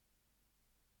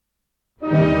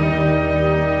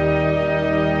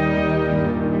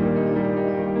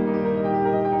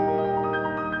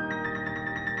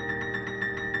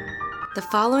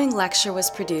following lecture was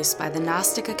produced by the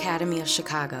Gnostic Academy of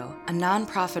Chicago, a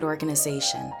nonprofit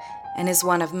organization, and is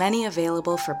one of many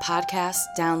available for podcast,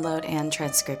 download, and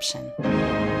transcription.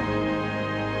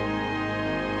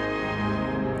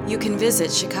 You can visit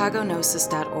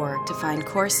chicagognosis.org to find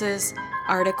courses,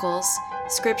 articles,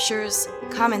 scriptures,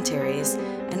 commentaries,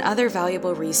 and other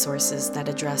valuable resources that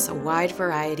address a wide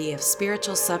variety of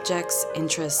spiritual subjects,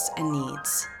 interests, and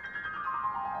needs.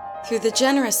 Through the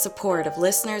generous support of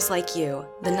listeners like you,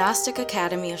 the Gnostic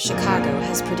Academy of Chicago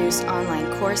has produced online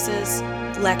courses,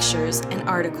 lectures, and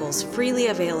articles freely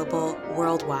available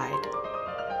worldwide.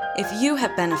 If you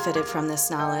have benefited from this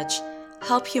knowledge,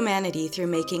 help humanity through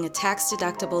making a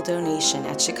tax-deductible donation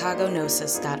at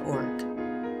chicagognosis.org.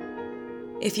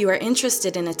 If you are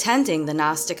interested in attending the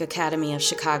Gnostic Academy of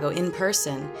Chicago in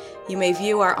person, you may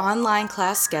view our online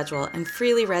class schedule and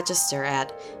freely register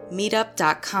at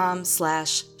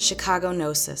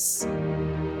meetup.com/chicagognosis.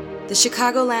 The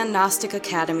Chicagoland Gnostic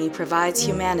Academy provides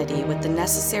humanity with the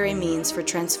necessary means for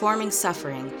transforming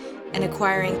suffering and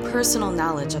acquiring personal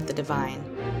knowledge of the divine.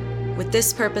 With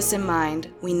this purpose in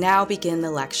mind, we now begin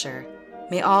the lecture.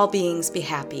 May all beings be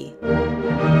happy.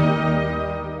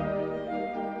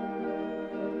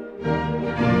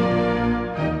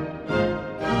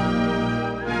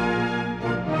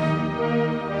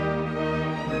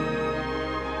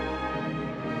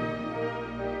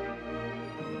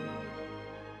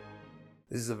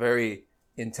 This is a very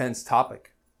intense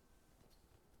topic.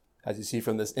 As you see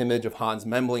from this image of Hans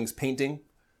Memling's painting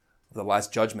of the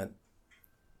Last Judgment.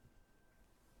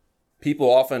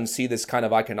 People often see this kind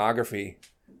of iconography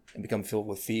and become filled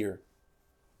with fear.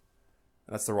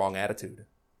 That's the wrong attitude.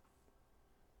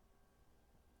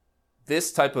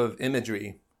 This type of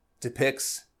imagery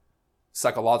depicts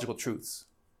psychological truths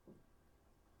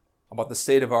about the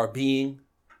state of our being,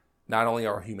 not only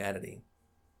our humanity.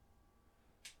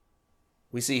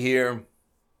 We see here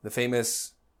the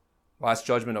famous Last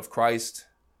Judgment of Christ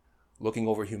looking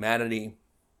over humanity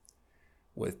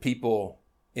with people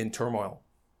in turmoil.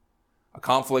 A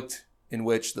conflict in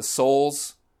which the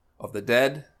souls of the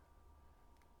dead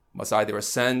must either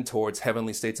ascend towards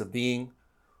heavenly states of being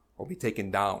or be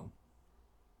taken down.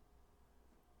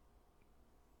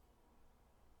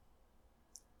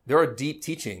 There are deep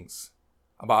teachings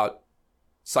about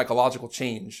psychological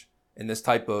change in this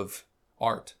type of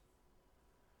art.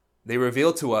 They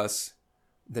reveal to us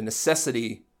the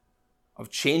necessity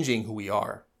of changing who we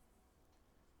are,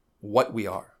 what we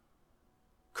are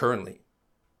currently,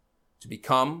 to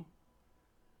become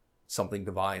something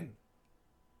divine,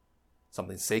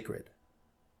 something sacred.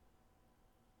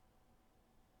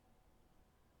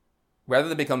 Rather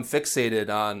than become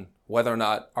fixated on whether or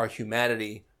not our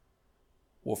humanity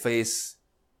will face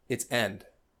its end,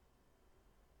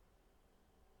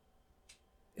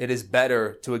 it is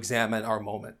better to examine our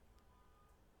moment.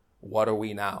 What are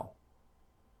we now?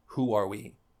 Who are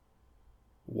we?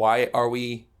 Why are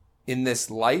we in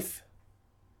this life?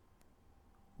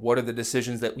 What are the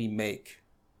decisions that we make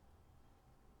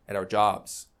at our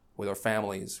jobs, with our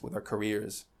families, with our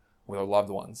careers, with our loved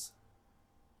ones?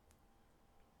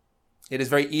 It is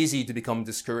very easy to become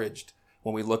discouraged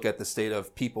when we look at the state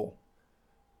of people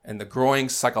and the growing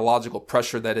psychological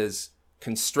pressure that is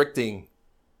constricting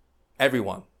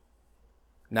everyone.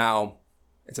 Now,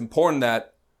 it's important that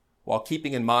while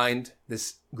keeping in mind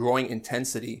this growing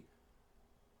intensity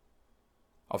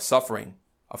of suffering,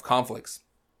 of conflicts,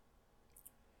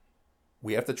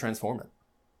 we have to transform it.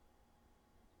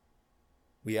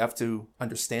 We have to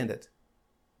understand it.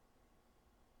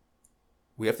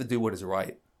 We have to do what is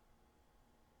right.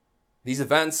 These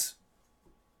events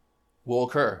will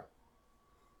occur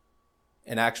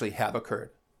and actually have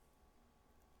occurred.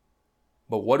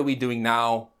 But what are we doing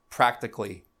now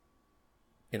practically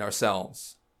in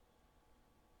ourselves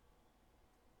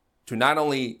to not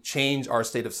only change our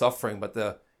state of suffering, but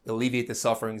to alleviate the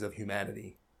sufferings of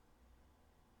humanity?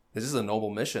 This is a noble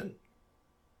mission.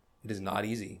 It is not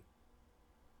easy.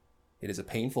 It is a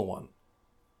painful one.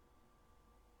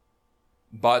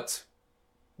 But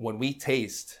when we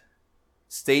taste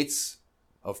states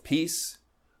of peace,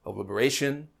 of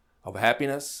liberation, of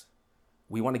happiness,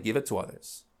 we want to give it to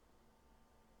others.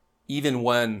 Even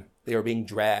when they are being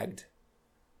dragged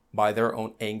by their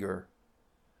own anger,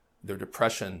 their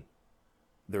depression,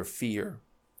 their fear,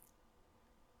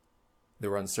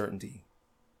 their uncertainty,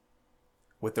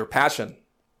 with their passion,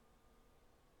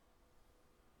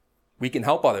 we can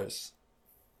help others.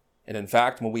 And in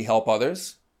fact, when we help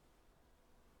others,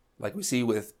 like we see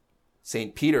with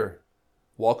St. Peter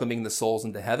welcoming the souls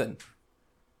into heaven,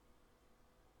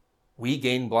 we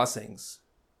gain blessings,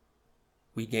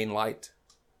 we gain light,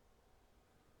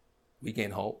 we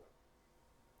gain hope.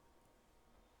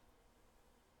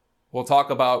 We'll talk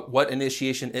about what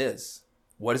initiation is.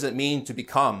 What does it mean to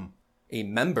become a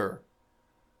member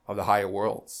of the higher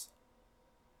worlds,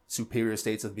 superior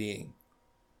states of being?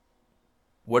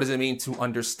 What does it mean to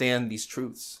understand these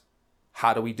truths?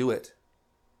 How do we do it?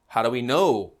 How do we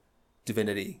know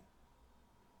divinity?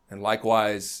 And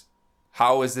likewise,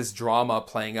 how is this drama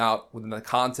playing out within the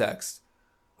context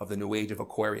of the new Age of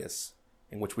Aquarius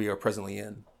in which we are presently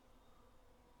in?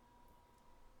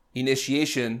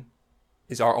 Initiation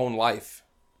is our own life.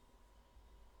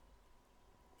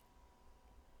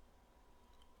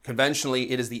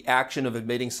 Conventionally, it is the action of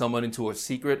admitting someone into a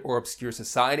secret or obscure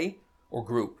society or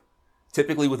group,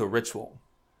 typically with a ritual,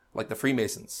 like the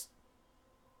Freemasons.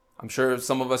 I'm sure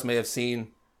some of us may have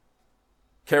seen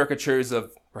caricatures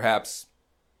of perhaps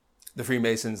the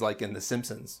Freemasons like in The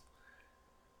Simpsons,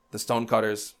 the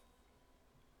stonecutters.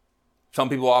 Some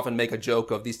people often make a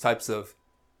joke of these types of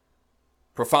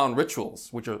profound rituals,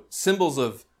 which are symbols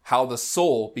of how the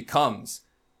soul becomes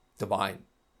divine,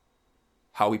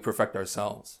 how we perfect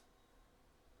ourselves.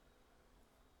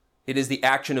 It is the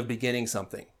action of beginning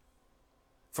something.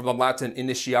 From the Latin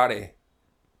initiare,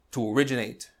 to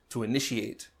originate, to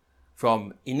initiate.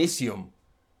 From initium,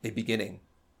 a beginning.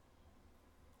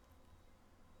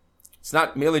 It's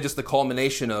not merely just the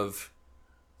culmination of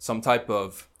some type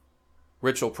of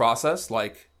ritual process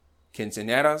like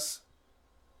quinceañeras,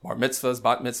 bar mitzvahs,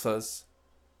 bat mitzvahs,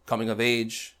 coming of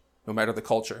age, no matter the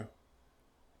culture.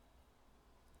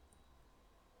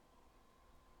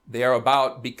 They are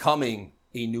about becoming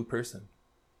a new person,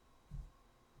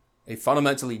 a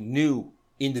fundamentally new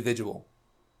individual,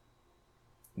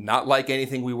 not like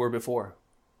anything we were before.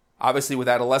 Obviously, with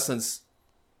adolescence,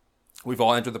 we've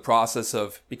all entered the process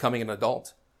of becoming an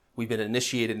adult. We've been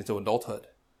initiated into adulthood,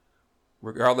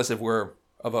 regardless if we're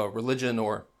of a religion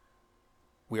or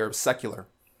we are secular.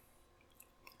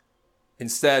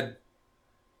 Instead,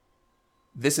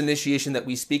 this initiation that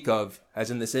we speak of, as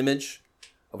in this image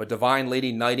of a divine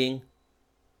lady knighting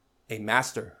a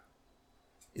master,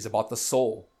 is about the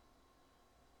soul.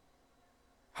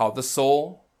 How the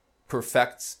soul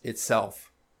perfects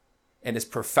itself and is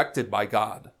perfected by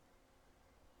God,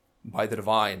 by the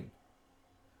divine,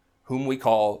 whom we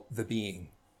call the being.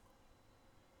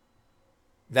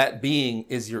 That being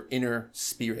is your inner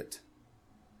spirit,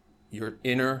 your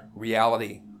inner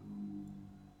reality,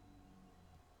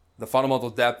 the fundamental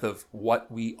depth of what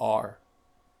we are,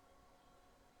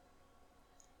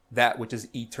 that which is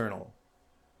eternal.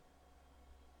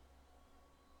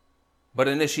 But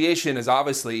initiation is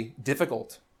obviously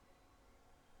difficult.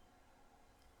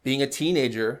 Being a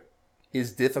teenager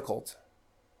is difficult.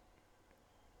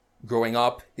 Growing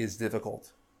up is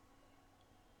difficult.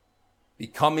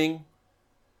 Becoming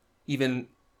even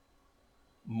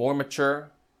more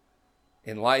mature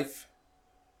in life,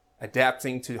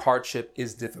 adapting to hardship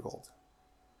is difficult.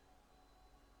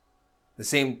 The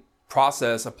same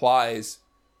process applies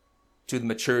to the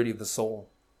maturity of the soul.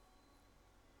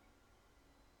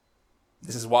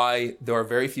 This is why there are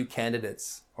very few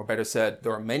candidates, or better said,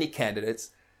 there are many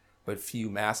candidates, but few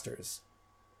masters.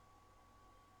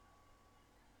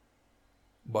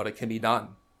 But it can be done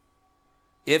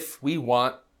if we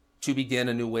want to begin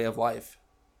a new way of life.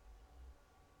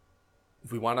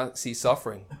 If we want to see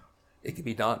suffering, it can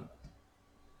be done.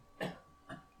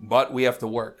 But we have to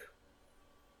work.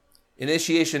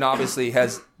 Initiation obviously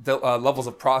has levels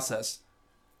of process.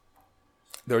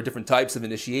 There are different types of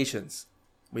initiations.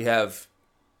 We have,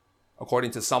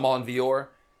 according to Samal Vior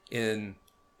in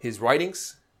his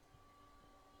writings,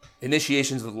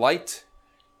 initiations of light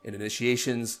and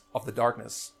initiations of the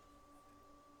darkness.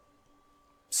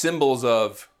 Symbols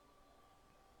of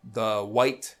the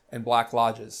white and black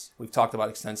lodges we've talked about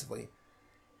extensively.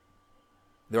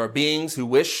 There are beings who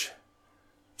wish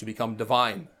to become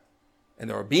divine, and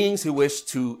there are beings who wish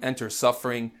to enter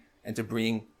suffering and to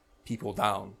bring people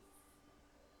down.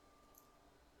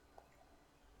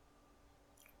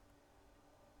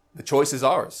 The choice is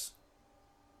ours.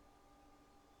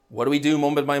 What do we do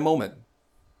moment by moment?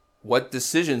 What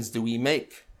decisions do we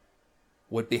make?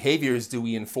 What behaviors do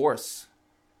we enforce?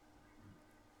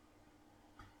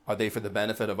 Are they for the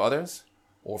benefit of others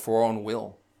or for our own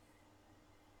will?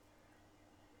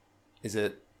 Is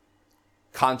it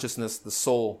consciousness, the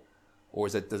soul, or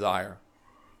is it desire?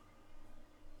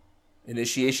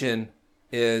 Initiation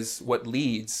is what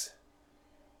leads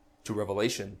to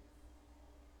revelation.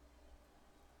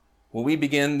 When we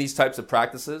begin these types of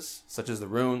practices, such as the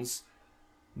runes,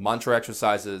 mantra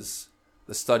exercises,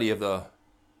 the study of the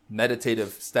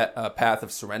meditative path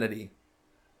of serenity,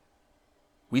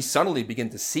 we suddenly begin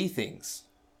to see things.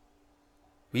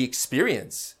 We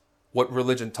experience what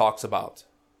religion talks about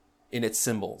in its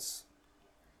symbols.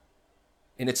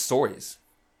 in its stories,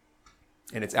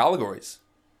 in its allegories.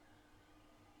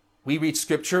 We read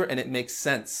scripture and it makes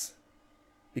sense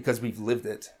because we've lived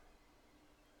it.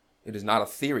 It is not a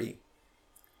theory.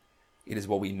 It is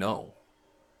what we know.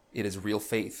 It is real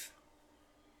faith.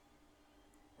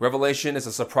 Revelation is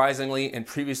a surprisingly and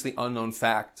previously unknown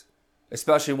fact,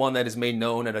 especially one that is made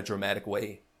known in a dramatic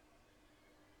way.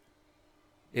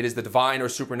 It is the divine or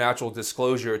supernatural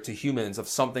disclosure to humans of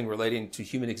something relating to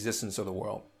human existence or the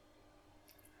world.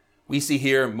 We see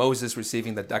here Moses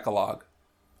receiving the Decalogue,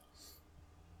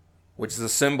 which is a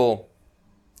symbol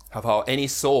of how any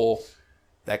soul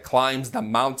that climbs the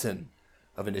mountain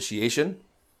of initiation,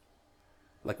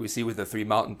 like we see with the 3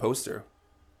 mountain poster,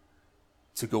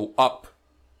 to go up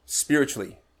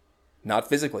spiritually, not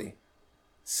physically,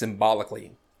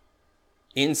 symbolically,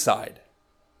 inside,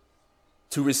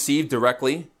 to receive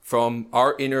directly from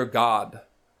our inner God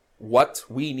what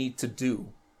we need to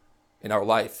do in our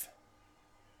life,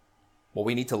 what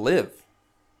we need to live,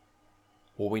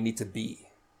 what we need to be.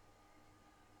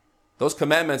 Those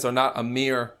commandments are not a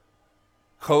mere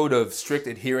code of strict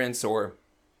adherence or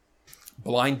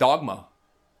blind dogma.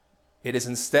 It is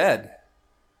instead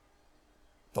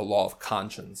the law of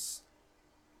conscience.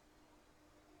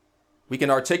 We can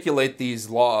articulate these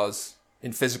laws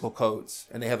in physical codes,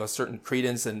 and they have a certain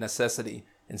credence and necessity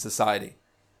in society.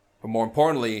 But more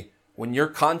importantly, when your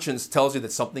conscience tells you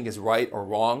that something is right or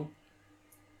wrong,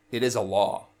 it is a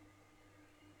law.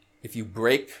 If you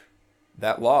break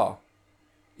that law,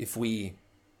 if we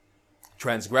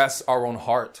transgress our own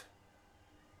heart,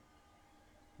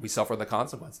 we suffer the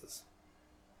consequences.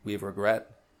 We have regret.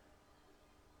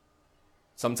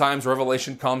 Sometimes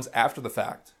revelation comes after the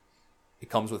fact. It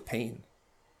comes with pain.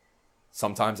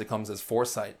 Sometimes it comes as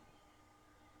foresight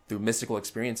through mystical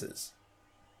experiences,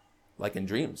 like in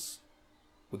dreams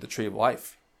with the tree of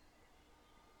life,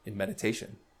 in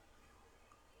meditation.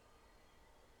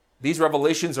 These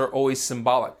revelations are always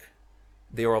symbolic.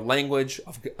 They are a language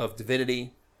of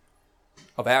divinity,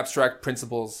 of abstract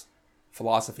principles,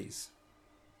 philosophies.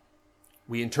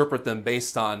 We interpret them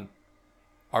based on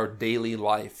our daily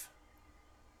life.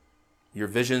 Your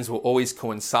visions will always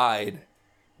coincide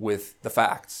with the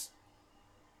facts,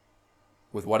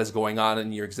 with what is going on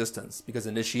in your existence, because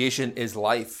initiation is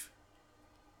life.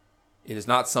 It is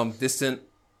not some distant,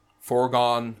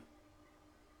 foregone,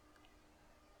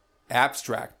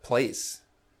 abstract place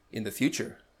in the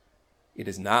future. It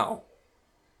is now.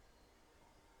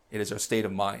 It is our state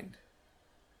of mind.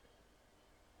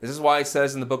 This is why it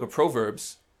says in the book of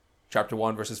Proverbs, chapter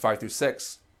 1, verses 5 through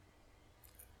 6,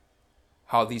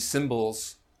 how these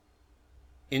symbols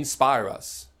inspire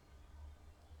us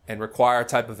and require a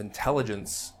type of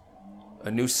intelligence,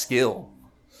 a new skill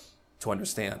to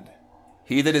understand.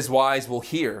 He that is wise will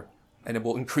hear, and it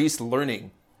will increase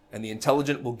learning, and the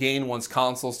intelligent will gain one's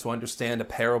counsels to understand a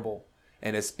parable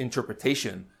and its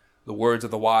interpretation, the words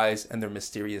of the wise and their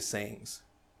mysterious sayings.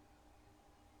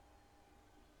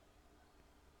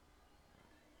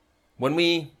 When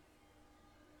we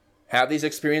have these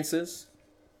experiences,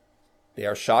 they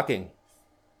are shocking.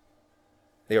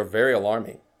 They are very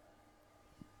alarming.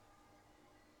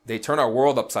 They turn our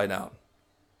world upside down,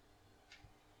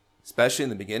 especially in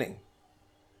the beginning,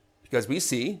 because we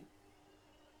see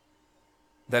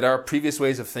that our previous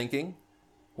ways of thinking,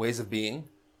 ways of being,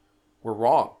 were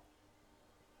wrong.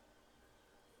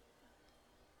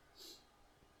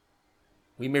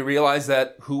 We may realize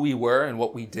that who we were and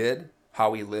what we did, how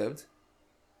we lived,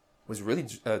 was really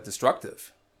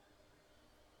destructive.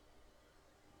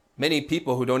 Many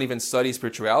people who don't even study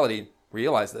spirituality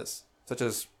realize this, such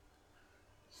as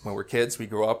when we're kids, we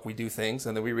grow up, we do things,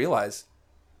 and then we realize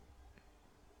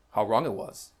how wrong it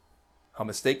was, how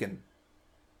mistaken.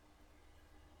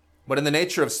 But in the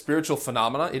nature of spiritual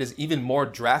phenomena, it is even more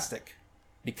drastic,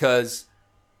 because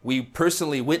we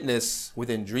personally witness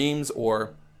within dreams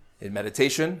or in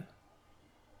meditation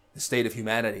the state of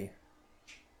humanity.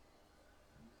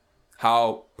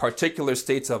 How particular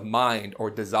states of mind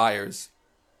or desires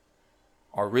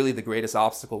are really the greatest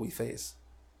obstacle we face.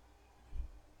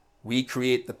 We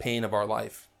create the pain of our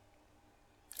life.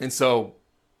 And so,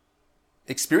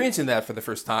 experiencing that for the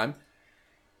first time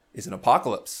is an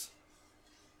apocalypse.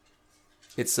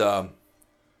 It's a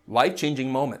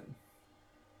life-changing moment.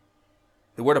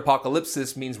 The word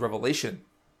apocalypsis means revelation.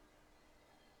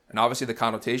 And obviously the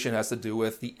connotation has to do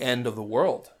with the end of the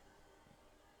world.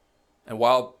 And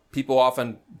while people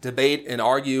often debate and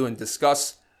argue and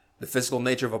discuss the physical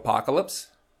nature of apocalypse,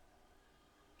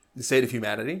 the state of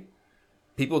humanity,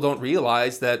 people don't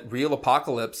realize that real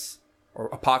apocalypse or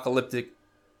apocalyptic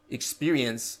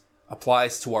experience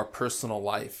applies to our personal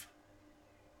life.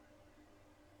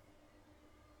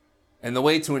 And the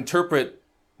way to interpret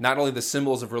not only the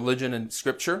symbols of religion and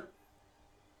scripture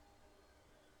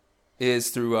is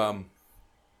through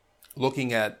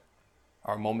looking at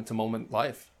our moment-to-moment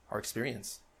life, our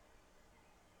experience,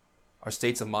 our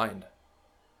states of mind.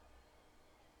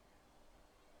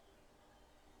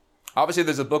 Obviously,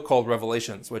 there's a book called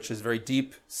Revelations, which is very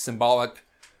deep, symbolic,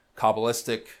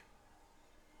 Kabbalistic,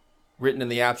 written in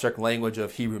the abstract language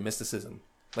of Hebrew mysticism,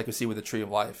 like we see with the Tree of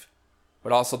Life,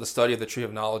 but also the study of the Tree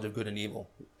of Knowledge of Good and Evil.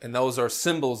 And those are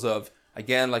symbols of,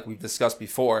 again, like we've discussed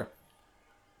before,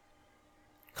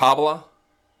 Kabbalah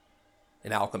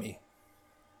and alchemy.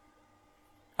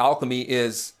 Alchemy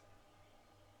is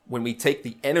when we take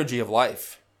the energy of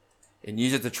life and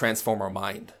use it to transform our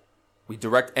mind. We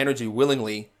direct energy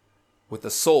willingly with the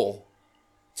soul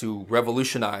to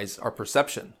revolutionize our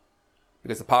perception.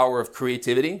 Because the power of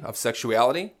creativity, of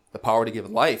sexuality, the power to give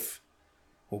life,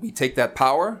 when we take that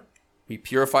power, we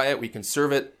purify it, we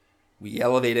conserve it, we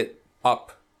elevate it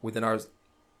up within our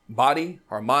body,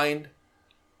 our mind,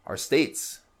 our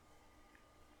states.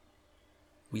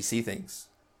 We see things.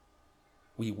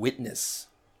 We witness.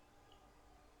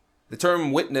 The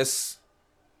term witness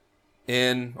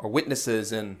or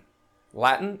witnesses in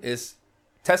Latin is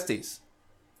testes.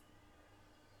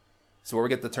 So where we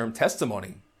get the term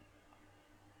testimony.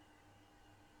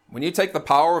 When you take the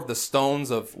power of the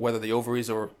stones of whether the ovaries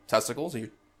or testicles,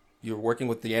 you're working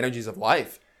with the energies of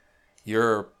life.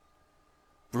 You're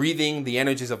breathing the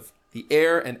energies of the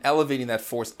air and elevating that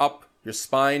force up your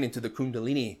spine into the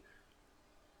kundalini.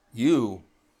 You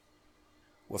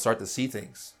will start to see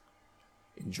things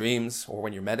in dreams or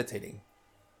when you're meditating.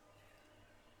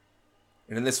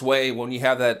 And in this way, when you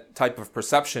have that type of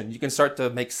perception, you can start to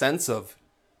make sense of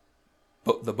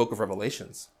the book of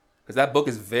Revelations. Because that book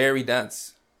is very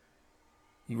dense.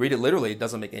 You read it literally, it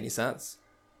doesn't make any sense.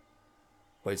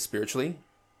 But spiritually,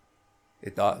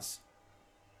 it does.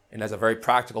 And has a very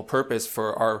practical purpose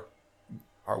for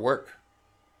our work.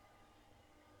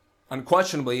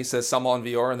 Unquestionably, says Samuel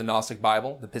Vior in the Gnostic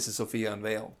Bible, the Pistis Sophia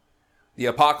Unveiled, the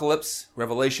Apocalypse,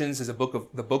 Revelations, is the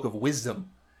book of wisdom,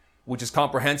 which is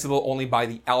comprehensible only by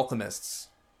the alchemists.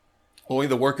 Only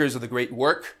the workers of the great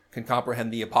work can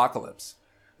comprehend the apocalypse.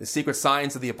 The secret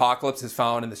science of the apocalypse is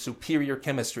found in the superior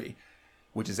chemistry,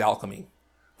 which is alchemy.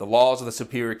 The laws of the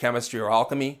superior chemistry are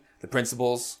alchemy. The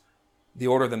principles, the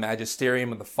order of the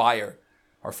magisterium of the fire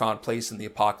are found placed in the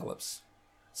apocalypse.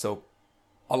 So,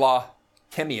 Allah,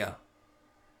 chemia,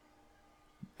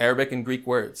 Arabic and Greek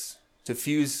words, to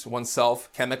fuse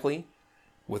oneself chemically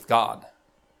with God.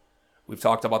 We've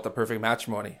talked about the perfect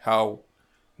matrimony, how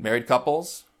married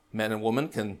couples, men and women,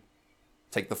 can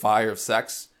take the fire of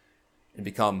sex and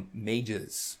become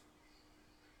mages,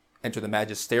 enter the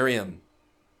magisterium,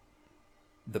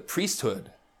 the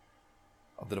priesthood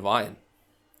of the divine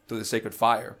through the sacred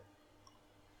fire.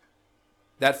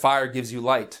 That fire gives you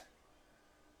light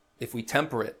if we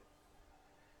temper it,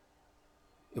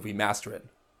 if we master it.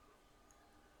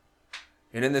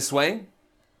 And in this way,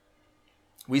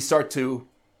 we start to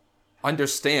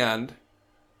understand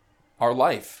our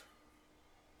life.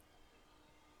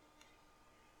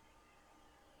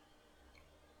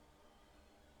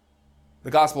 The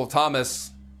Gospel of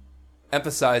Thomas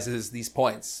emphasizes these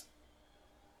points.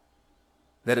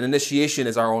 That an initiation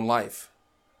is our own life.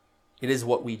 It is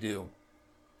what we do.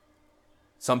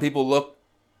 Some people look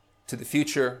to the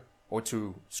future or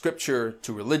to scripture,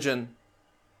 to religion,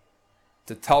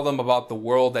 to tell them about the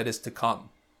world that is to come,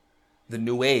 the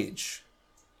new age,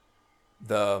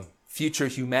 the future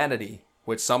humanity,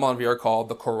 which some of you are called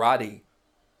the Koradi.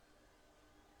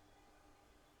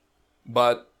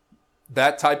 But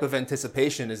that type of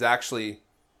anticipation is actually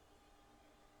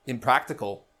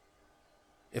impractical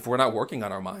if we're not working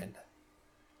on our mind.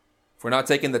 If we're not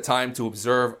taking the time to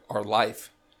observe our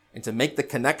life and to make the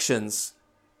connections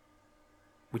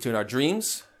between our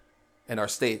dreams and our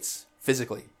states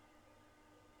physically.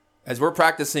 As we're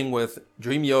practicing with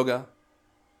dream yoga,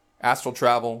 astral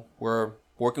travel, we're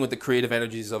working with the creative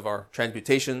energies of our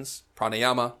transmutations,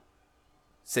 pranayama,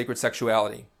 sacred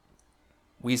sexuality.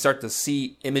 We start to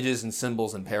see images and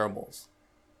symbols and parables.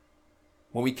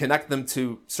 When we connect them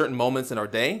to certain moments in our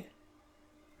day,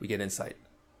 we get insight.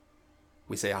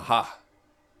 We say, aha,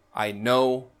 I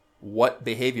know what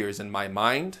behaviors in my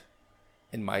mind,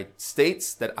 in my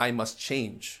states that I must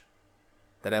change,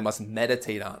 that I must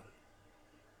meditate on,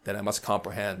 that I must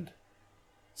comprehend.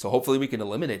 So hopefully we can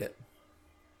eliminate it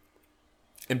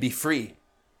and be free.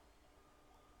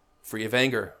 Free of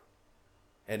anger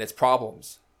and its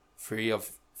problems, free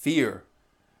of fear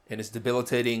and its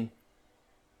debilitating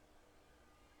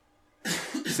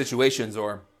situations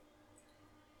or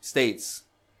states,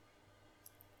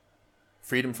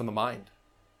 freedom from the mind.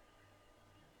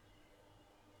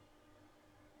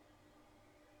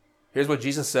 Here's what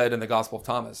Jesus said in the Gospel of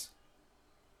Thomas.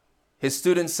 His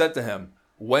students said to him,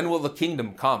 "When will the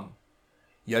kingdom come?"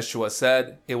 Yeshua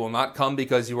said, "It will not come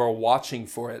because you are watching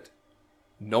for it.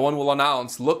 No one will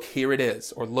announce, 'Look, here it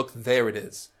is,' or 'Look, there it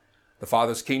is.' The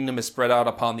Father's kingdom is spread out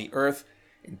upon the earth,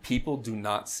 and people do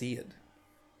not see it."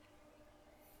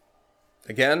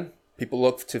 Again, people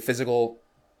look to physical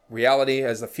reality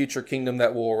as the future kingdom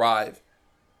that will arrive.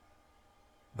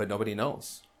 But nobody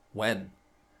knows when,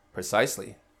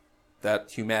 precisely,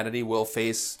 that humanity will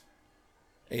face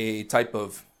a type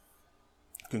of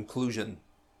conclusion.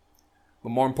 But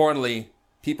more importantly,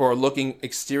 people are looking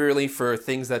exteriorly for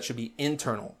things that should be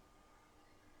internal.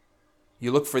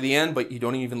 You look for the end, but you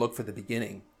don't even look for the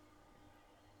beginning.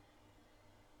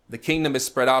 The kingdom is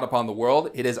spread out upon the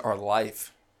world. It is our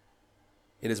life.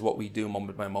 It is what we do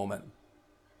moment by moment.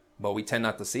 But we tend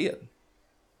not to see it.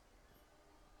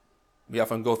 We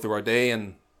often go through our day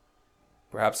and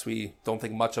perhaps we don't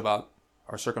think much about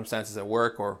our circumstances at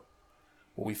work or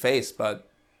what we face. But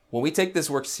when we take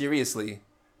this work seriously,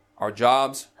 our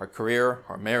jobs, our career,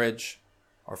 our marriage,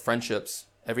 our friendships,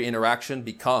 every interaction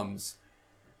becomes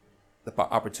the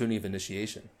opportunity of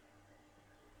initiation.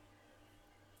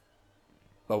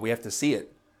 But we have to see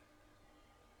it.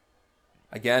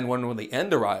 Again, when will the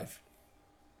end arrive?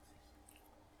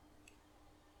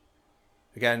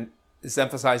 Again, it's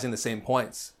emphasizing the same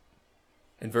points.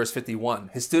 In verse 51,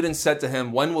 his students said to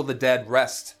him, "When will the dead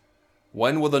rest?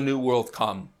 When will the new world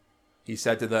come?" He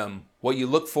said to them, "What you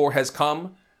look for has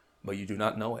come, but you do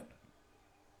not know it."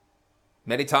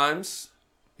 Many times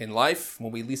in life,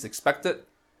 when we least expect it,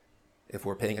 if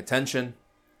we're paying attention,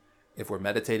 if we're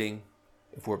meditating,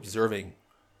 if we're observing,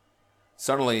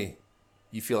 suddenly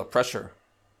you feel a pressure,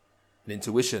 an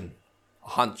intuition, a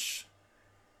hunch,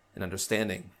 an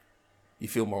understanding. You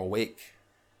feel more awake.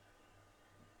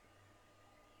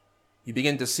 You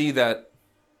begin to see that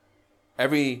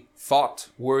every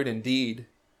thought, word, and deed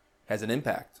has an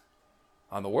impact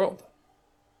on the world,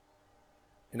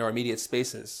 in our immediate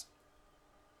spaces.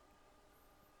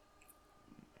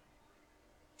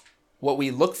 What we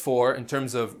look for in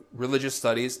terms of religious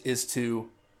studies is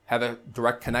to have a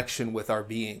direct connection with our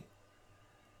being,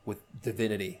 with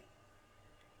divinity.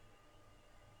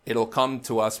 It'll come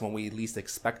to us when we least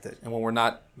expect it and when we're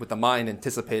not with the mind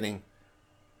anticipating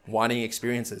wanting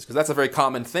experiences, because that's a very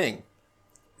common thing,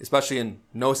 especially in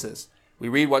Gnosis. We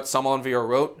read what Samanvir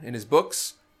wrote in his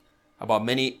books about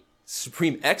many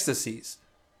supreme ecstasies,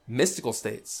 mystical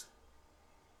states,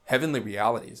 heavenly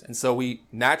realities. And so we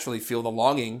naturally feel the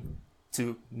longing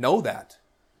to know that.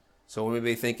 So we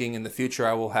may be thinking in the future,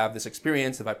 I will have this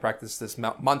experience if I practice this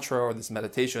mantra or this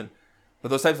meditation. But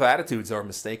those types of attitudes are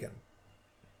mistaken.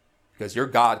 Because your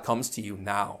God comes to you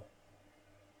now,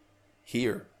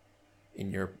 here,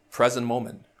 in your present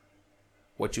moment.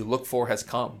 What you look for has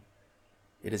come.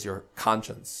 It is your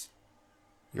conscience,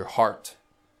 your heart,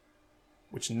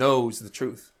 which knows the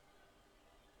truth.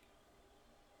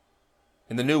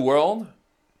 In the new world,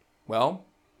 well,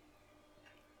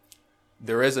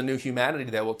 there is a new humanity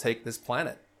that will take this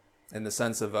planet in the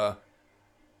sense of,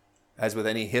 as with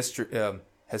any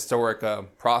historic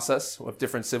process of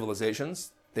different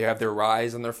civilizations, they have their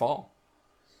rise and their fall.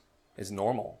 It's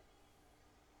normal.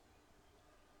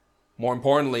 More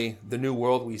importantly, the new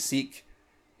world we seek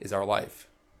is our life.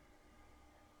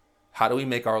 How do we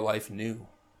make our life new?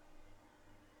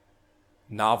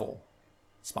 Novel,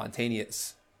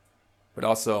 spontaneous, but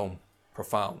also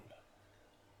profound.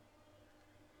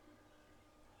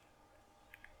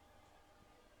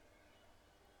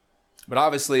 But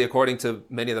obviously, according to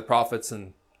many of the prophets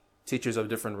and teachers of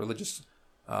different religious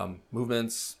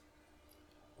movements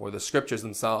or the scriptures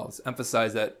themselves,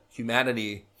 emphasize that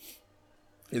humanity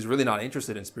is really not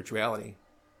interested in spirituality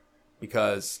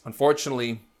because,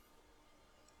 unfortunately,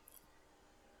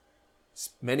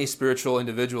 many spiritual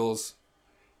individuals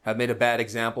have made a bad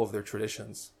example of their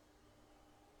traditions.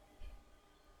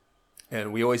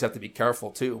 And we always have to be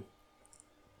careful, too,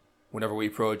 whenever we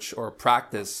approach or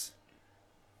practice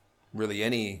really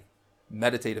any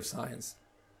meditative science,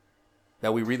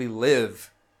 that we really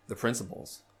live the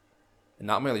principles and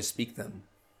not merely speak them.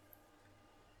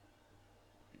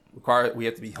 We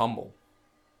have to be humble.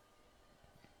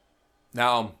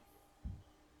 Now,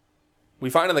 we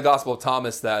find in the Gospel of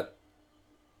Thomas that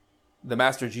the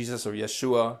Master Jesus, or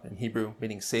Yeshua in Hebrew,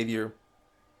 meaning Savior,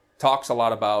 talks a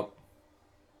lot about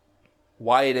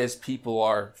why it is people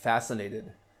are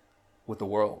fascinated with the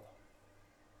world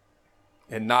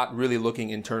and not really looking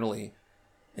internally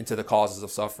into the causes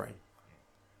of suffering.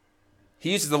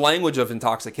 He uses the language of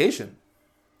intoxication,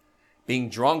 being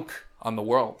drunk on the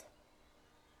world.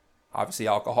 Obviously,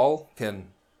 alcohol can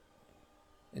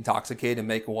intoxicate and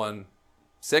make one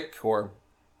sick or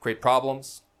create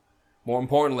problems. More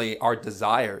importantly, our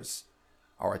desires,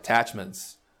 our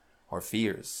attachments, our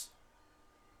fears,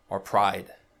 our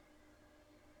pride,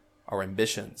 our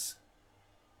ambitions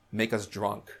make us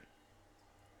drunk,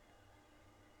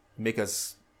 make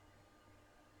us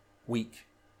weak.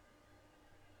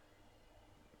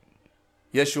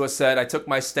 Yeshua said, I took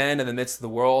my stand in the midst of the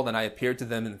world, and I appeared to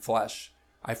them in flesh.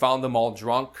 I found them all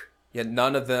drunk, yet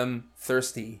none of them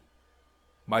thirsty.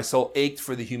 My soul ached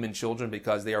for the human children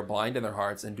because they are blind in their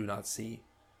hearts and do not see.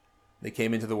 They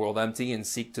came into the world empty and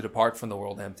seek to depart from the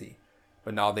world empty,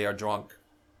 but now they are drunk.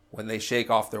 When they shake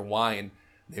off their wine,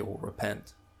 they will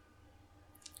repent.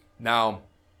 Now,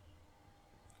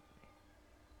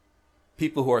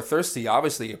 people who are thirsty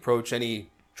obviously approach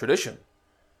any tradition.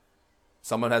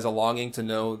 Someone has a longing to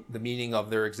know the meaning of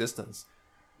their existence,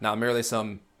 not merely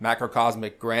some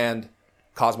macrocosmic, grand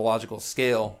cosmological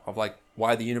scale of like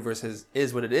why the universe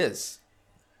is what it is.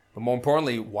 But more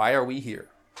importantly, why are we here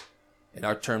in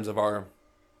our terms of our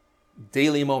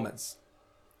daily moments?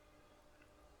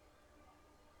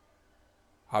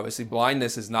 Obviously,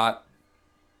 blindness is not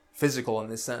physical in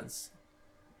this sense.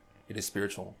 It is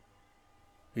spiritual.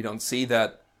 We don't see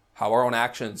that how our own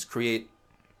actions create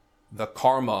the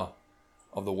karma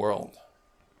of the world,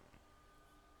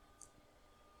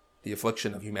 the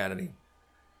affliction of humanity.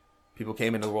 People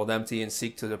came into the world empty and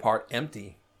seek to depart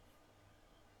empty.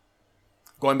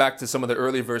 Going back to some of the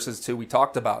early verses too, we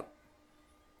talked about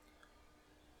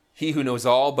he who knows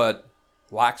all but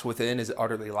lacks within is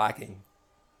utterly lacking.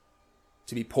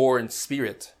 To be poor in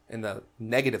spirit in the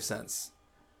negative sense,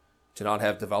 to not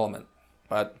have development.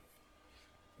 But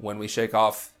when we shake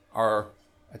off our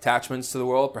attachments to the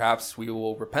world, perhaps we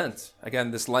will repent.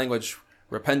 Again, this language,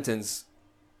 repentance,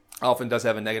 often does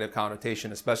have a negative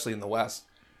connotation, especially in the West,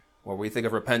 where we think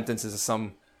of repentance as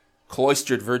some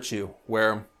cloistered virtue,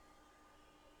 where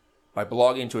by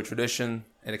belonging to a tradition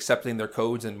and accepting their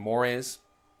codes and mores,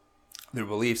 their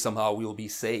belief somehow we will be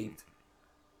saved.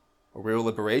 A real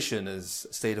liberation is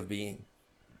a state of being.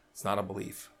 It's not a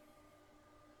belief.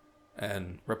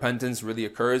 And repentance really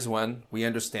occurs when we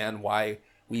understand why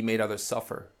we made others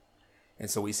suffer. And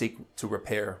so we seek to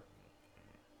repair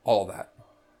all of that.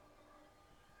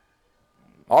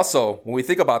 Also, when we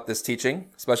think about this teaching,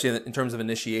 especially in terms of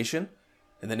initiation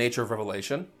and the nature of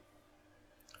revelation,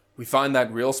 we find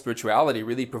that real spirituality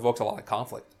really provokes a lot of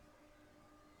conflict.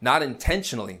 Not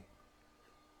intentionally,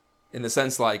 in the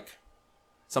sense like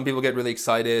some people get really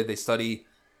excited, they study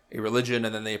a religion,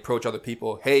 and then they approach other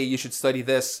people, hey, you should study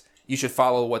this, you should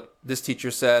follow what this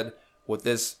teacher said, what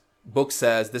this book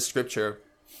says, this scripture,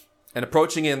 and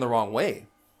approaching it in the wrong way,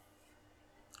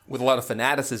 with a lot of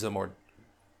fanaticism or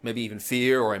maybe even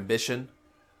fear or ambition.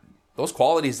 Those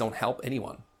qualities don't help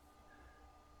anyone,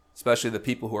 especially the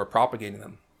people who are propagating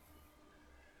them.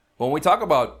 But when we talk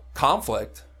about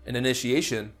conflict and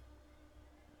initiation,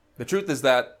 the truth is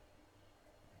that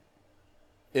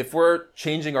if we're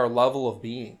changing our level of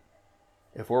being,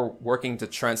 if we're working to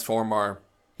transform our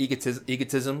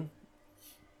egotism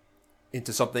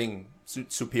into something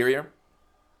superior,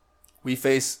 we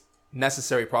face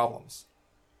necessary problems.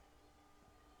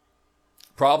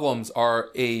 Problems are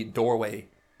a doorway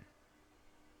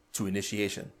to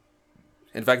initiation.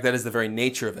 In fact, that is the very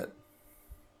nature of it.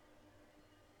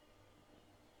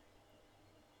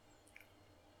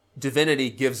 Divinity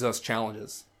gives us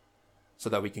challenges so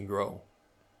that we can grow,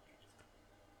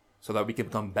 so that we can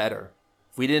become better.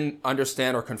 If we didn't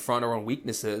understand or confront our own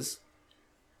weaknesses,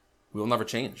 we will never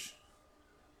change.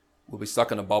 We'll be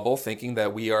stuck in a bubble thinking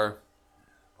that we are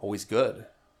always good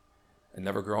and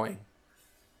never growing.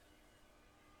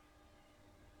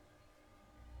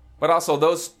 But also,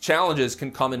 those challenges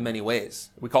can come in many ways.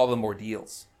 We call them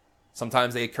ordeals.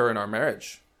 Sometimes they occur in our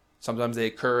marriage. Sometimes they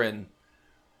occur in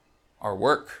our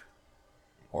work,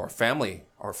 or our family,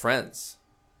 our friends.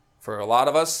 For a lot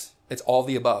of us, it's all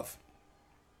the above.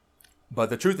 But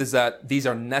the truth is that these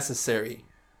are necessary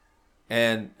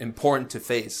and important to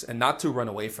face and not to run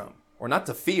away from or not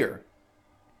to fear,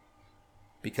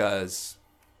 because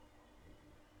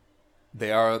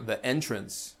they are the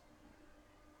entrance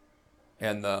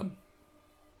and the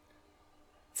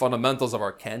fundamentals of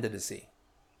our candidacy.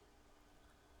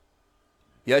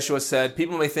 Yeshua said,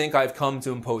 people may think I've come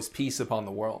to impose peace upon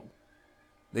the world.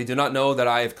 They do not know that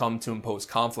I have come to impose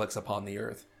conflicts upon the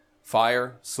earth.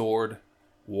 Fire, sword,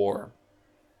 war.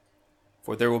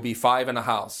 For there will be 5 in a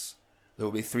house. There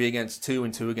will be 3 against 2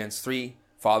 and 2 against 3,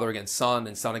 father against son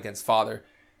and son against father,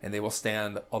 and they will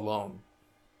stand alone.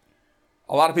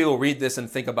 A lot of people read this and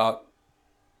think about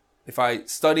if I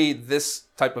study this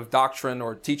type of doctrine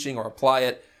or teaching or apply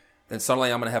it, then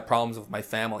suddenly I'm going to have problems with my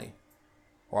family,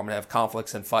 or I'm going to have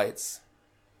conflicts and fights,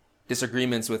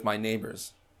 disagreements with my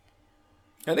neighbors.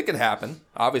 And it can happen,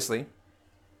 obviously.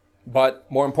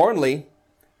 But more importantly,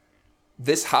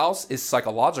 this house is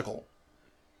psychological.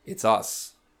 It's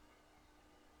us.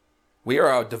 We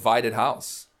are a divided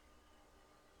house,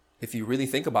 if you really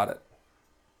think about it.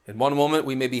 In one moment,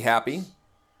 we may be happy.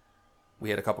 We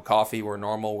had a cup of coffee, we're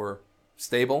normal, we're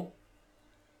stable.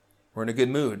 We're in a good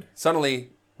mood.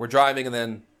 Suddenly, we're driving and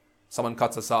then someone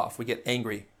cuts us off. We get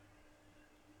angry.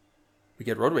 We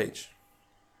get road rage.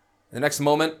 The next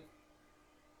moment,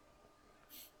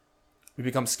 we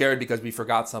become scared because we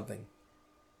forgot something.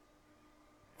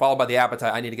 Followed by the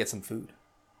appetite, I need to get some food.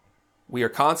 We are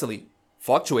constantly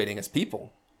fluctuating as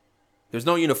people. There's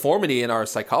no uniformity in our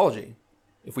psychology.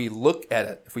 If we look at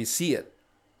it, if we see it,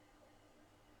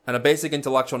 on a basic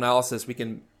intellectual analysis, we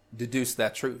can deduce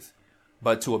that truth.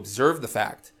 But to observe the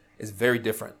fact is very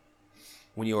different.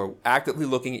 When you are actively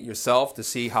looking at yourself to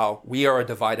see how we are a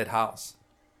divided house.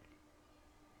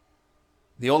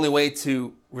 The only way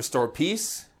to restore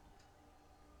peace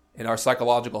in our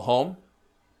psychological home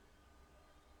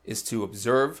is to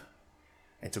observe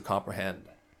and to comprehend.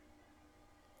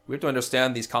 We have to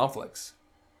understand these conflicts.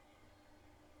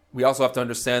 We also have to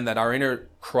understand that our inner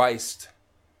Christ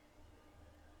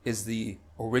is the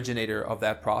originator of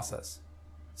that process.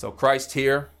 So Christ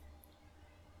here,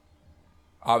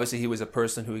 obviously he was a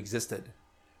person who existed.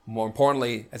 More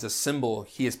importantly, as a symbol,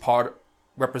 he is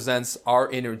represents our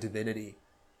inner divinity,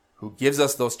 who gives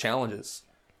us those challenges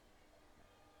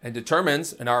and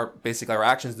determines, and our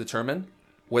actions determine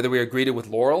whether we are greeted with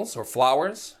laurels or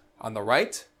flowers on the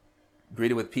right,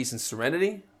 greeted with peace and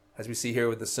serenity, as we see here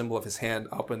with the symbol of his hand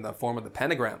up in the form of the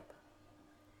pentagram,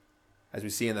 as we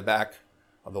see in the back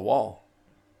of the wall.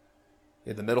 You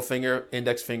have the middle finger,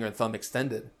 index finger, and thumb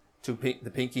extended,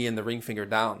 the pinky and the ring finger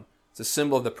down. It's a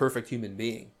symbol of the perfect human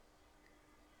being,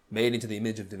 made into the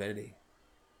image of divinity.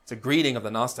 It's a greeting of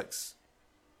the Gnostics.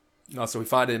 Also, we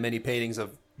find it in many paintings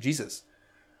of Jesus.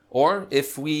 Or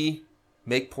if we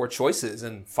make poor choices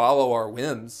and follow our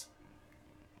whims,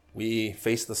 we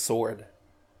face the sword.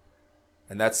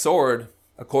 And that sword,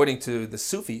 according to the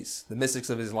Sufis, the mystics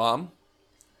of Islam,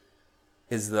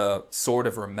 is the sword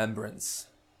of remembrance.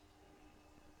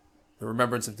 The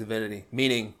remembrance of divinity.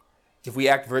 Meaning, if we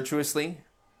act virtuously,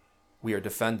 we are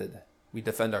defended. We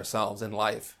defend ourselves in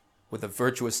life with a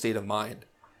virtuous state of mind.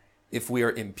 If we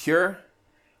are impure,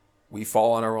 we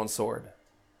fall on our own sword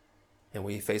and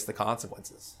we face the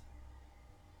consequences.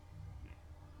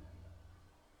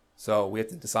 So we have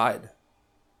to decide.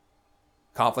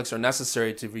 Conflicts are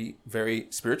necessary to be very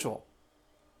spiritual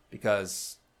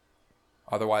because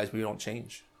otherwise we don't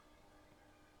change.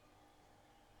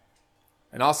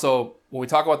 And also, when we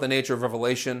talk about the nature of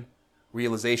revelation,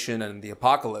 realization, and the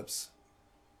apocalypse,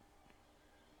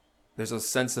 there's a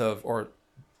sense of, or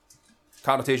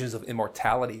connotations of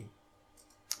immortality.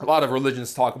 A lot of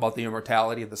religions talk about the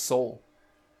immortality of the soul.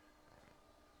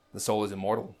 The soul is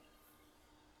immortal.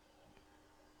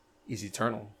 Is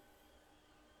eternal.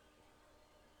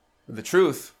 But the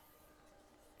truth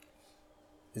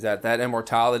is that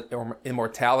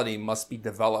immortality must be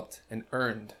developed and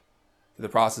earned through the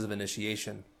process of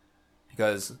initiation,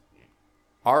 because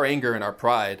our anger and our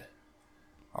pride,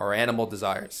 our animal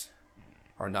desires,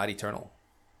 are not eternal.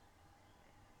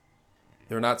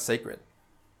 They're not sacred.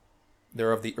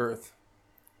 They're of the earth.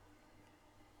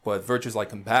 But virtues like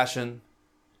compassion,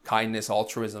 kindness,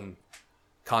 altruism,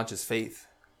 conscious faith,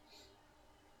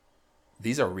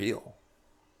 these are real.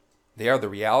 They are the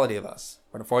reality of us.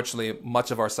 But unfortunately,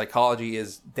 much of our psychology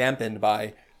is dampened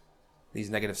by these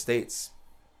negative states.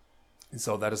 And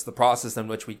so that is the process in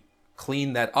which we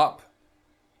clean that up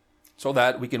so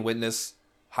that we can witness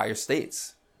higher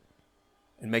states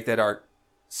and make that our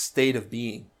state of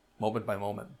being moment by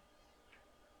moment.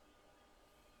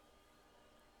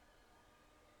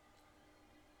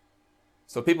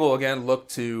 So people, again, look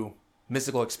to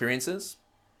mystical experiences,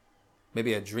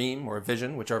 maybe a dream or a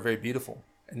vision, which are very beautiful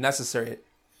and necessary.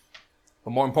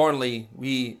 But more importantly,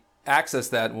 we access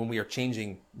that when we are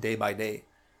changing day by day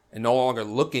and no longer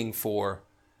looking for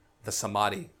the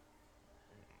samadhi,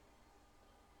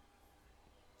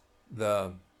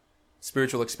 the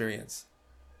spiritual experience.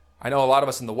 I know a lot of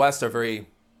us in the West are very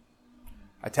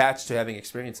attached to having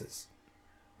experiences.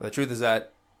 But the truth is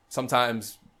that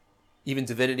sometimes even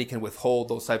divinity can withhold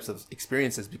those types of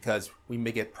experiences because we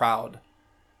may get proud,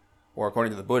 or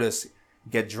according to the Buddhists,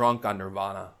 get drunk on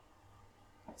nirvana.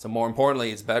 So more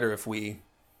importantly, it's better if we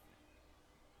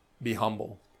be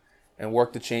humble and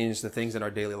work to change the things in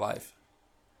our daily life.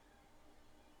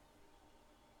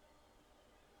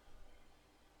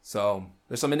 So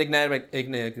there's some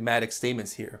enigmatic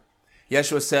statements here.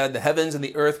 Yeshua said, the heavens and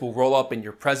the earth will roll up in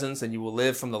your presence, and you will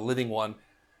live from the living one.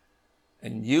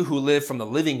 And you who live from the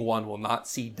living one will not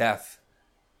see death.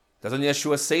 Doesn't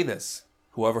Yeshua say this?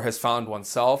 Whoever has found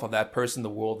oneself, of that person the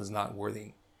world is not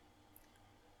worthy.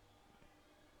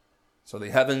 So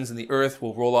the heavens and the earth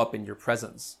will roll up in your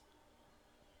presence.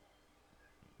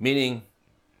 Meaning,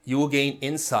 you will gain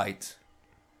insight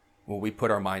when we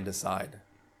put our mind aside.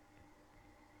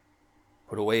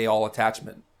 Put away all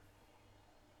attachment.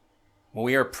 When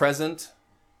we are present,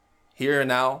 here and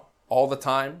now, all the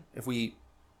time, if we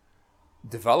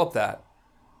develop that,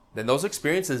 then those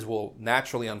experiences will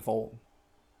naturally unfold.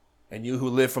 And you who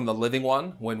live from the living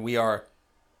one, when we are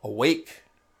awake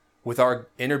with our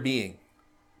inner being,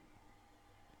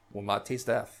 will not taste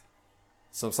death.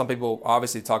 So some people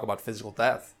obviously talk about physical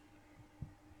death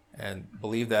and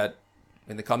believe that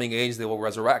in the coming age they will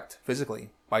resurrect physically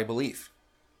by belief.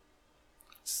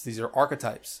 These are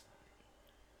archetypes.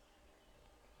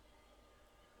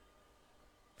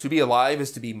 To be alive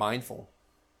is to be mindful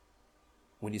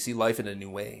when you see life in a new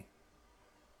way.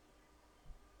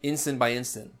 Instant by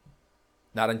instant.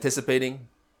 Not anticipating,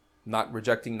 not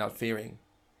rejecting, not fearing.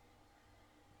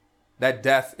 That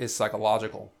death is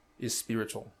psychological, is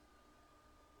spiritual.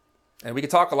 And we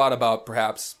could talk a lot about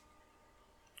perhaps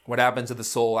what happens to the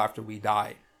soul after we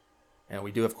die. And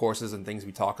we do have courses and things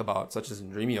we talk about, such as in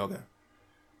dream yoga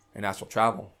and astral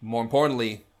travel. More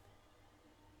importantly,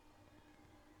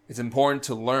 it's important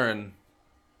to learn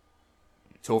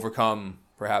to overcome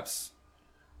perhaps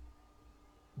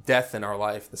death in our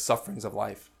life, the sufferings of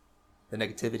life, the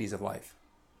negativities of life.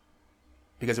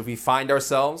 Because if we find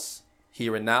ourselves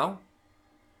here and now,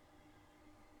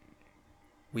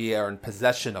 we are in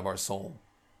possession of our soul.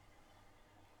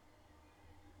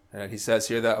 And he says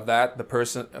here that of that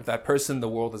person the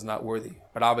world is not worthy.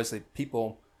 But obviously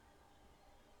people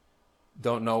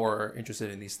don't know or are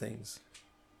interested in these things.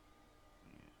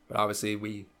 But obviously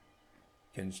we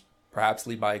can perhaps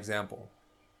lead by example.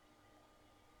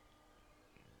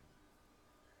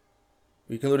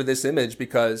 We concluded this image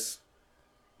because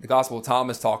the Gospel of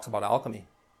Thomas talks about alchemy,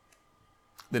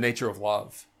 the nature of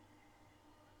love,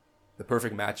 the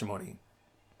perfect matrimony.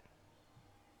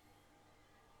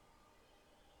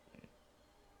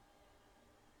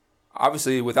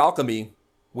 Obviously, with alchemy,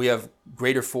 we have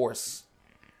greater force,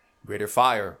 greater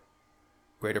fire,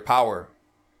 greater power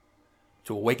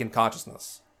to awaken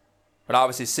consciousness. But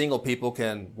obviously, single people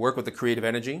can work with the creative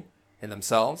energy in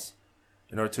themselves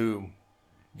in order to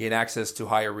gain access to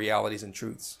higher realities and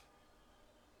truths.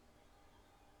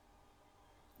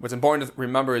 What's important to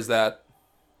remember is that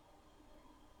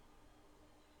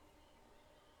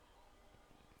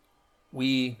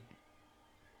we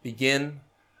begin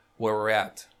where we're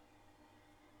at.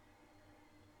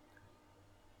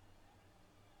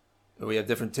 We have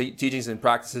different teachings and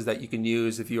practices that you can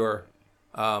use if you're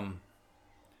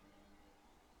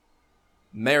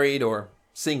married or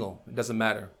single. It doesn't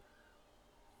matter.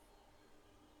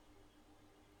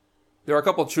 There are a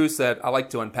couple of truths that I like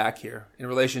to unpack here in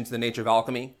relation to the nature of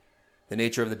alchemy, the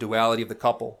nature of the duality of the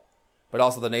couple, but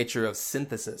also the nature of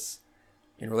synthesis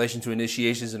in relation to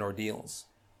initiations and ordeals.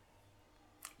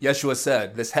 Yeshua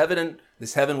said, this heaven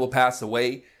will pass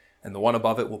away, and the one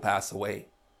above it will pass away.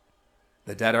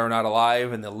 The dead are not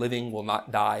alive, and the living will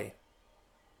not die.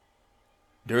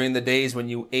 During the days when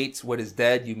you ate what is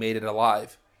dead, you made it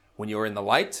alive. When you were in the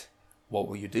light, what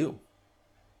will you do?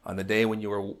 On the day when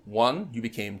you were one, you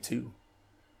became two.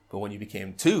 But when you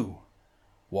became two,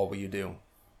 what will you do?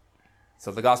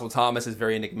 So the Gospel of Thomas is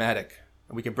very enigmatic.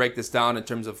 And we can break this down in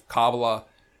terms of Kabbalah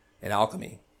and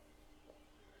alchemy.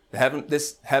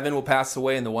 This heaven will pass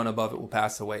away, and the one above it will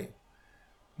pass away.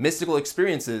 Mystical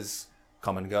experiences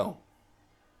come and go.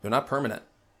 They're not permanent.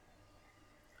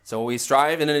 So when we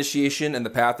strive in initiation and the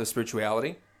path of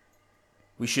spirituality,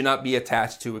 we should not be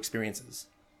attached to experiences.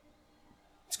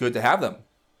 It's good to have them,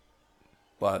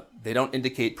 but they don't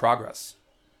indicate progress.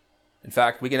 In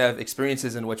fact, we can have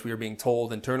experiences in which we are being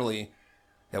told internally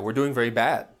that we're doing very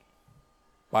bad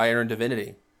by our inner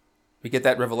divinity. We get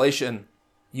that revelation,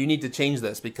 you need to change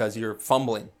this because you're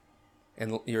fumbling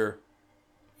in your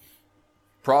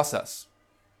process.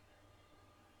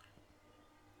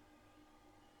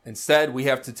 Instead, we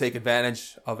have to take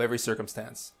advantage of every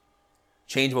circumstance.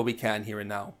 Change what we can here and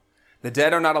now. The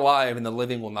dead are not alive, and the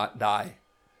living will not die.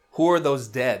 Who are those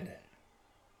dead?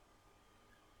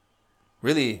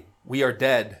 Really, we are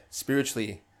dead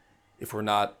spiritually if we're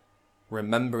not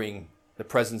remembering the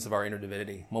presence of our inner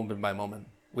divinity moment by moment.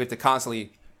 We have to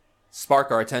constantly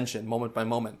spark our attention moment by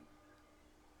moment.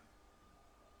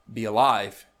 Be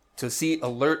alive to see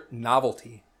alert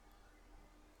novelty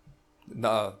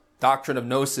The doctrine of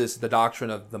gnosis, the doctrine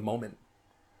of the moment,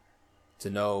 to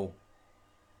know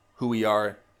who we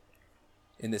are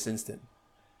in this instant.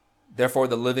 Therefore,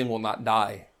 the living will not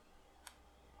die.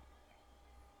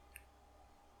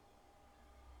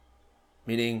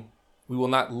 Meaning, we will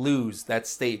not lose that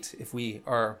state if we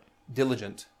are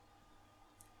diligent.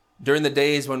 During the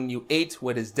days when you ate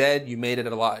what is dead, you made it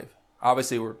alive.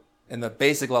 Obviously, we're in the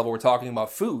basic level, we're talking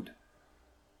about food.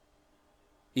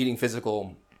 Eating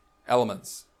physical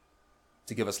elements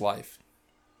to give us life.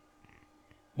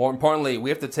 More importantly,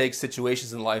 we have to take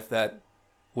situations in life that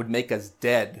would make us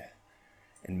dead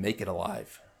and make it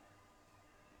alive.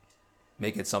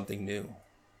 Make it something new.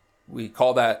 We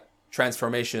call that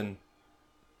transformation,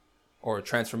 or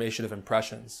transformation of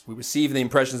impressions. We receive the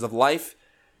impressions of life.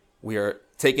 We are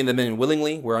taking them in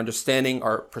willingly. We're understanding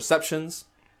our perceptions,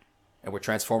 and we're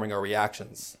transforming our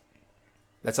reactions.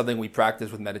 That's something we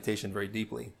practice with meditation very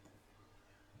deeply.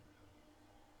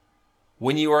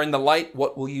 When you are in the light,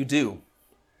 what will you do?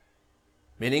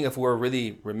 Meaning, if we're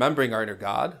really remembering our inner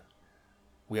God,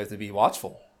 we have to be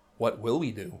watchful. What will we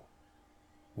do?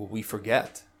 Will we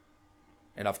forget?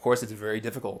 And of course, it's very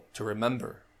difficult to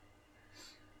remember.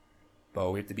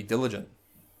 But we have to be diligent.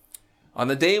 On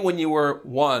the day when you were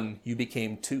one, you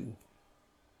became two.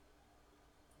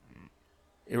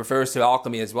 It refers to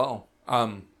alchemy as well.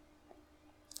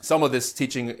 Some of this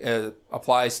teaching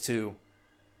applies to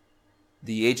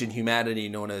the ancient humanity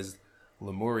known as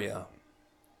Lemuria,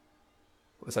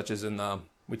 such as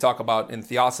we talk about in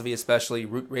theosophy, especially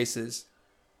root races.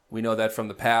 We know that from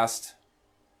the past,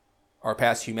 our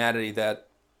past humanity, that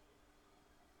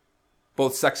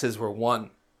both sexes were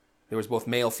one. There was both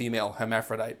male, female,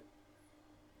 hermaphrodite.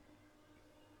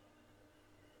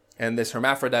 And this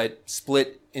hermaphrodite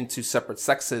split into separate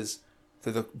sexes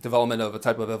through the development of a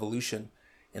type of evolution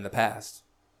in the past.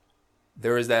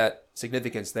 There is that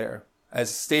significance there.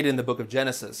 As stated in the book of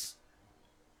Genesis,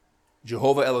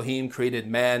 Jehovah Elohim created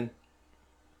man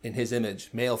in his image.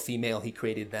 Male, female, he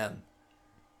created them.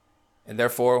 And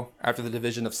therefore, after the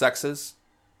division of sexes,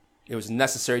 it was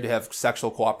necessary to have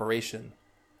sexual cooperation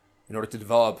in order to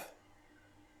develop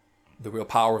the real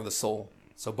power of the soul.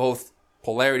 So both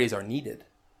polarities are needed.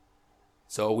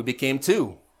 So we became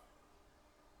two.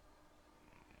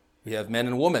 We have men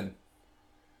and women.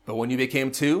 But when you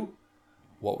became two,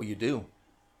 what will you do?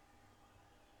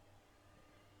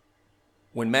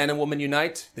 When man and woman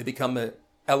unite, they become an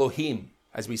Elohim,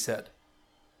 as we said,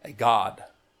 a God,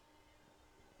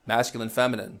 masculine,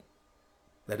 feminine.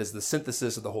 That is the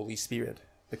synthesis of the Holy Spirit,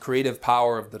 the creative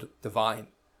power of the divine.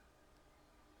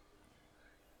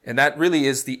 And that really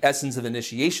is the essence of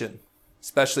initiation,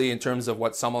 especially in terms of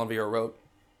what Samanvir wrote.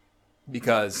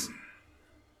 Because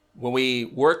when we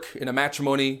work in a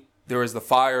matrimony, there is the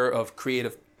fire of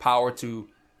creative power to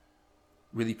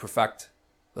really perfect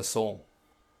the soul.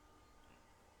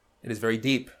 It is very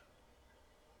deep.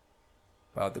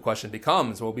 But the question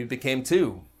becomes, well, we became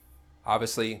two.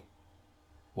 Obviously,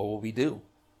 what will we do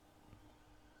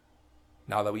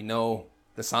now that we know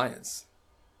the science?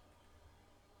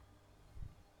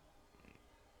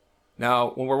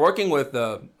 Now, when we're working with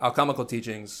the alchemical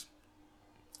teachings,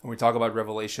 when we talk about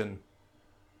revelation,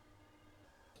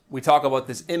 we talk about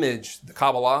this image, the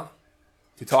Kabbalah,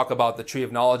 to talk about the tree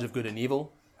of knowledge of good and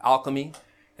evil, alchemy,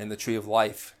 and the tree of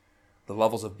life, the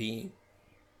levels of being.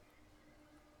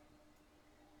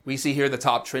 We see here the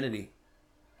top trinity,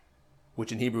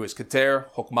 which in Hebrew is Keter,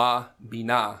 Chokmah,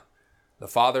 Binah, the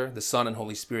Father, the Son, and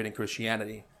Holy Spirit in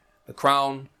Christianity, the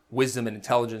crown, wisdom, and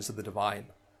intelligence of the divine.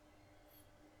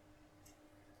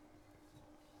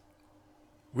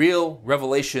 Real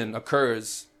revelation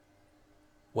occurs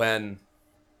when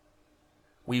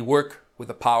we work with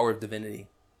the power of divinity,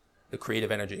 the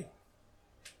creative energy.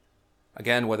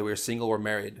 Again, whether we're single or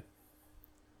married.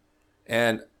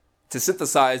 And to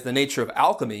synthesize the nature of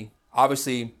alchemy,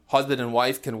 obviously husband and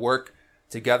wife can work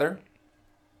together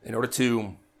in order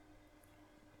to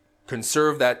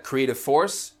conserve that creative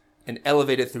force and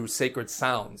elevate it through sacred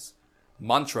sounds,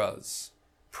 mantras,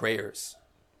 prayers.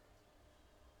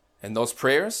 And those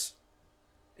prayers,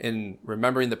 in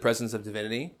remembering the presence of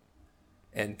divinity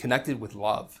and connected with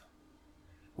love,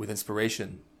 with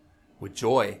inspiration, with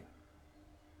joy,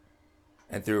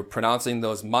 and through pronouncing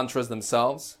those mantras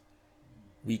themselves,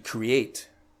 we create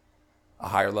a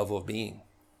higher level of being,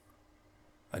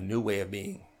 a new way of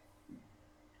being.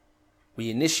 We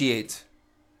initiate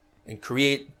and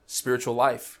create spiritual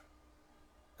life,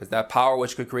 because that power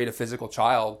which could create a physical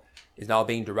child is now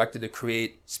being directed to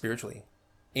create spiritually,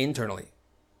 internally.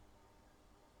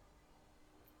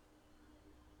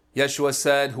 Yeshua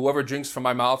said, "Whoever drinks from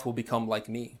my mouth will become like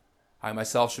me. I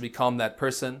myself shall become that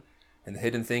person and the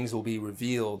hidden things will be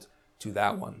revealed to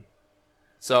that one.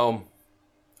 So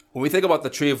when we think about the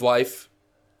tree of life,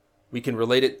 we can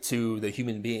relate it to the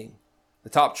human being. The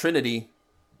top trinity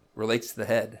relates to the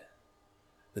head.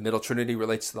 The middle trinity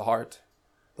relates to the heart.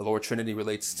 The lower trinity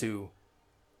relates to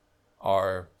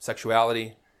our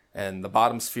sexuality. And the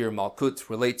bottom sphere, Malkut,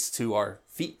 relates to our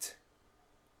feet,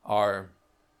 our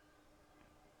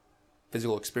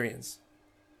physical experience.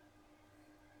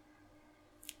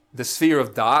 The sphere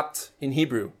of Da'at in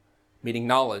Hebrew, meaning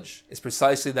knowledge, is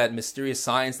precisely that mysterious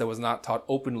science that was not taught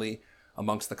openly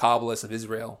amongst the Kabbalists of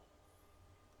Israel.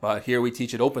 But here we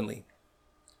teach it openly.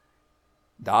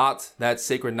 Da'at, that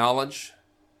sacred knowledge,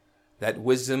 that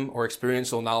wisdom or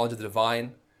experiential knowledge of the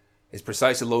divine, is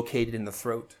precisely located in the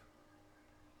throat.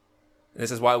 And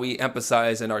this is why we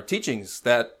emphasize in our teachings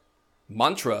that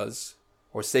mantras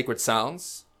or sacred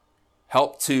sounds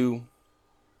help to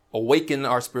awaken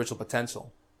our spiritual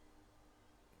potential,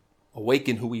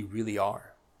 awaken who we really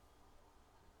are.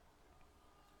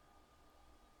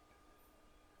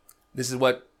 This is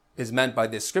what is meant by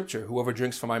this scripture. Whoever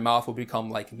drinks from my mouth will become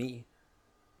like me.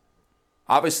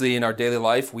 Obviously, in our daily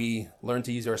life, we learn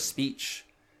to use our speech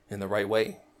in the right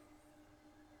way.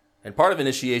 And part of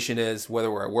initiation is,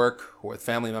 whether we're at work or with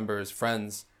family members,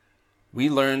 friends, we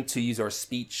learn to use our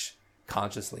speech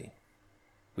consciously.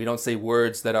 We don't say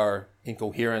words that are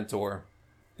incoherent or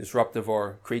disruptive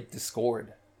or create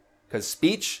discord, because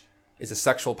speech is a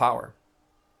sexual power.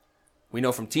 We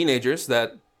know from teenagers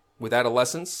that with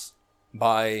adolescence,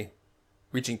 by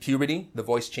reaching puberty, the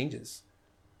voice changes.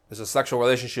 There's a sexual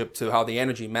relationship to how the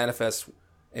energy manifests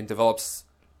and develops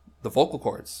the vocal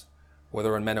cords,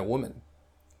 whether in men or women.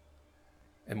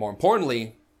 And more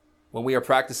importantly, when we are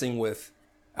practicing with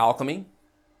alchemy,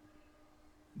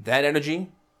 that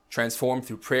energy, transformed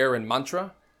through prayer and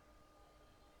mantra,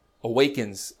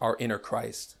 awakens our inner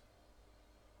Christ.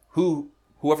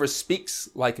 Whoever speaks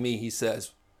like me, he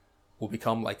says, will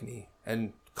become like me.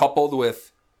 And coupled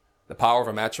with the power of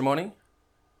our matrimony,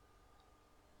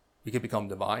 we can become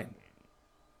divine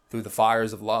through the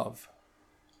fires of love,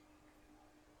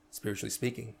 spiritually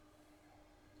speaking.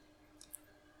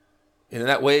 And in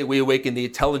that way, we awaken the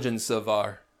intelligence of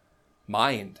our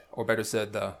mind, or better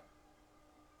said, the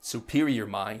superior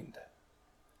mind.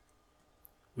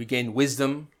 We gain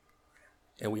wisdom,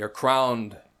 and we are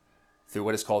crowned through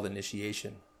what is called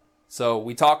initiation. So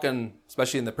we talk,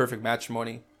 especially in the perfect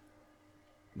matrimony,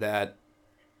 that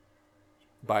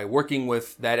by working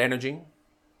with that energy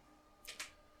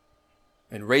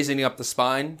and raising up the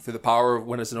spine through the power of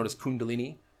what is known as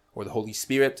Kundalini, or the Holy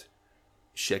Spirit,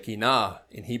 Shekinah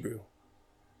in Hebrew,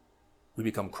 we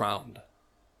become crowned.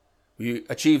 We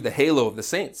achieve the halo of the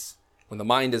saints when the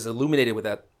mind is illuminated with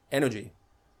that energy,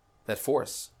 that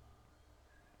force,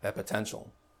 that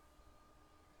potential.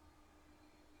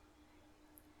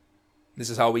 This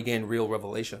is how we gain real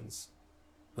revelations.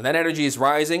 When that energy is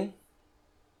rising,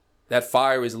 that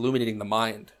fire is illuminating the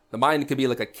mind. The mind could be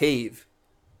like a cave,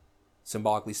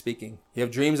 symbolically speaking. You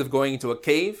have dreams of going into a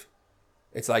cave.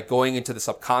 It's like going into the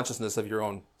subconsciousness of your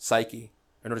own psyche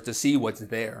in order to see what's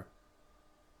there.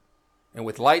 And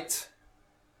with light,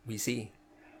 we see.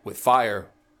 With fire,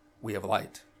 we have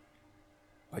light.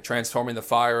 By transforming the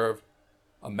fire of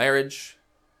a marriage,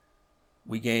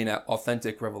 we gain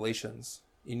authentic revelations,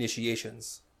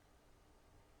 initiations.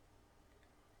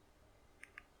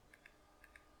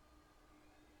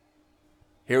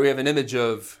 Here we have an image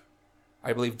of,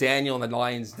 I believe, Daniel in the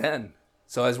lion's den.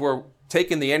 So as we're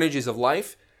taking the energies of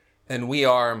life and we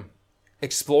are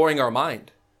exploring our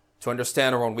mind to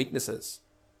understand our own weaknesses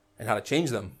and how to change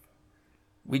them,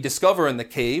 we discover in the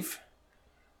cave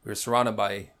we're surrounded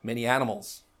by many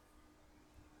animals.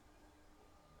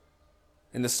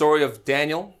 In the story of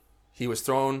Daniel, he was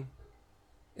thrown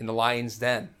in the lion's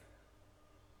den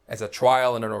as a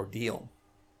trial and an ordeal.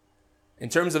 In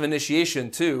terms of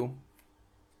initiation, too,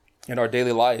 in our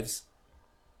daily lives,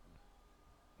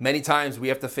 many times we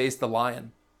have to face the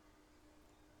lion,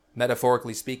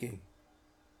 metaphorically speaking,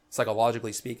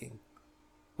 psychologically speaking.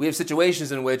 We have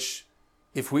situations in which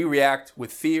if we react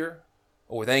with fear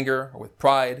or with anger or with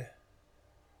pride,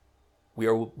 we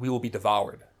will be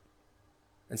devoured.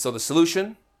 And so the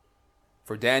solution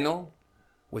for Daniel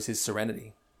was his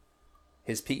serenity,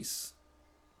 his peace,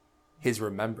 his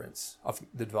remembrance of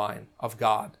the divine, of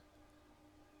God.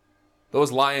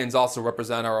 Those lions also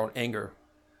represent our own anger,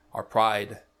 our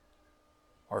pride,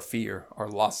 our fear, our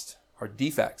lust, our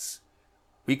defects.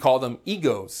 We call them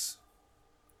egos.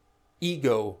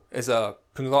 Ego is a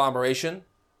conglomeration,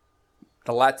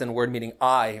 the Latin word meaning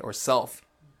I or self,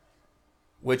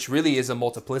 which really is a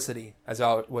multiplicity, as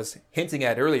I was hinting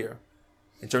at earlier,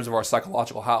 in terms of our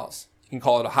psychological house. can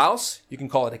call it a house, you can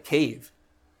call it a cave,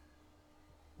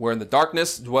 where in the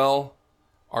darkness dwell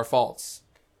our faults,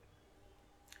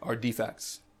 our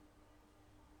defects.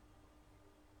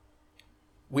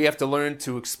 We have to learn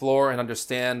to explore and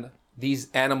understand these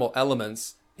animal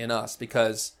elements in us,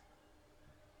 because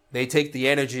they take the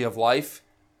energy of life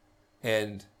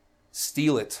and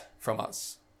steal it from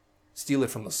us, steal it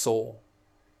from the soul.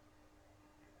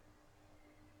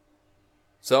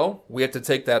 So we have to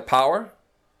take that power,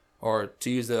 or to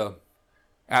use the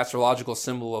astrological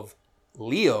symbol of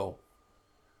Leo,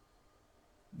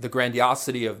 the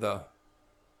grandiosity of the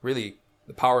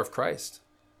power of Christ.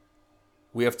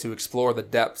 We have to explore the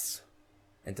depths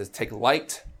and to take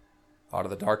light out of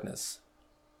the darkness.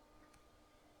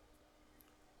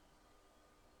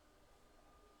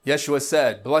 Yeshua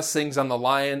said, "Blessings on the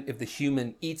lion if the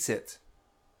human eats it,"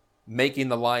 making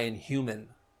the lion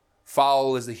human.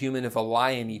 Foul is the human if a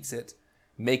lion eats it,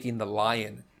 making the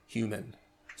lion human.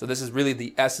 So this is really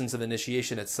the essence of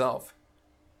initiation itself.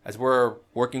 As we're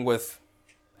working with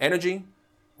energy,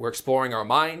 we're exploring our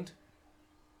mind,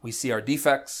 we see our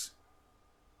defects.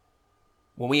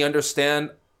 When we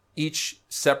understand each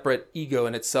separate ego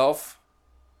in itself,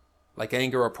 like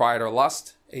anger or pride or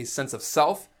lust, a sense of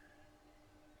self,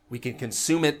 we can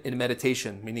consume it in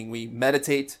meditation, meaning we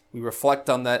meditate, we reflect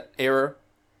on that error,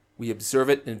 we observe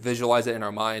it and visualize it in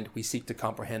our mind, we seek to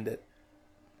comprehend it.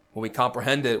 When we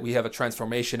comprehend it, we have a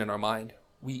transformation in our mind.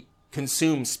 We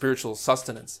consume spiritual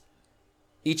sustenance.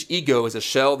 Each ego is a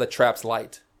shell that traps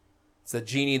light. It's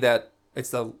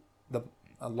a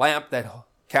lamp that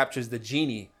captures the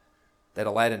genie that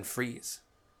Aladdin frees.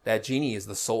 That genie is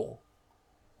the soul.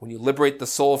 When you liberate the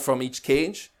soul from each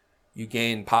cage, you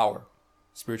gain power,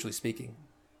 spiritually speaking.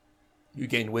 You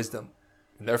gain wisdom.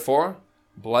 And therefore,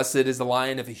 blessed is the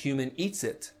lion if a human eats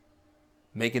it,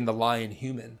 making the lion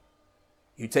human.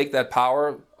 You take that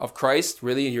power of Christ,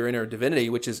 really your inner divinity,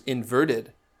 which is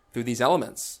inverted through these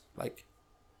elements, like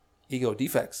ego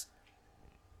defects.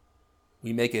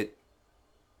 We make it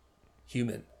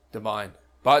human, divine.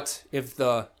 But if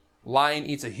the lion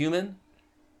eats a human,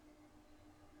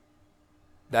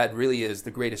 that really is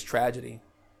the greatest tragedy.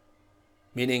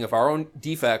 Meaning if our own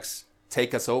defects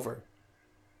take us over,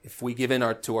 if we give in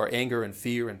to our anger and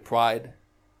fear and pride,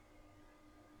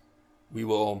 we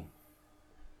will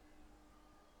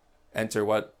enter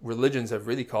what religions have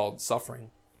really called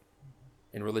suffering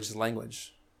in religious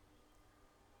language.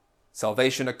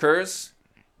 Salvation occurs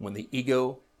when the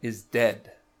ego is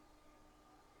dead,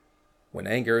 when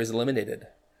anger is eliminated,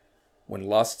 when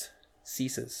lust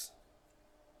ceases,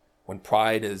 when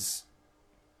pride is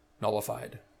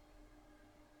nullified.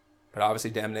 But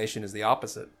obviously damnation is the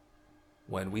opposite,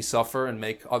 when we suffer and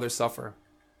make others suffer.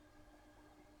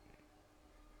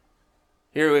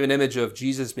 Here we have an image of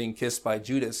Jesus being kissed by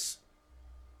Judas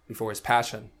before his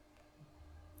passion.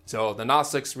 So the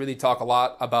Gnostics really talk a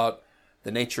lot about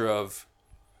the nature of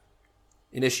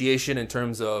initiation in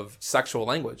terms of sexual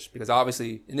language, because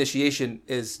obviously initiation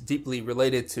is deeply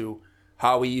related to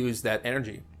how we use that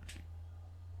energy.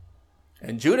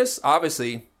 And Judas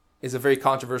obviously is a very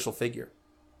controversial figure.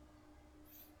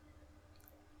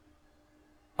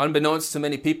 Unbeknownst to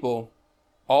many people,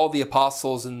 all the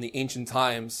apostles in the ancient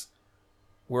times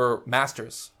were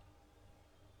masters.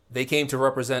 They came to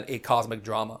represent a cosmic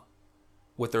drama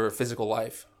with their physical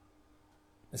life.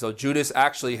 And so Judas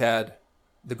actually had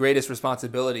the greatest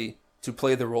responsibility to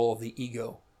play the role of the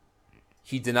ego.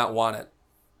 He did not want it.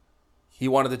 He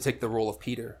wanted to take the role of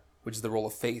Peter, which is the role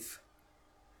of faith.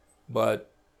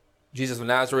 But Jesus of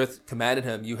Nazareth commanded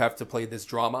him, you have to play this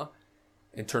drama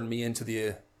and turn me into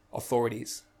the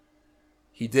authorities.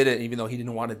 He did it even though he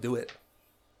didn't want to do it.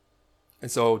 And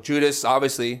so Judas,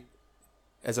 obviously,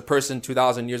 as a person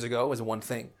 2,000 years ago, is one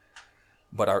thing.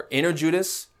 But our inner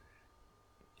Judas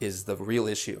is the real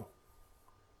issue.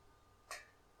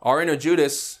 Our inner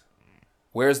Judas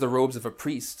wears the robes of a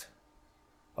priest,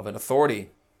 of an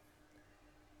authority,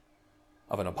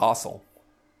 of an apostle.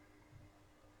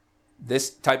 This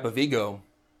type of ego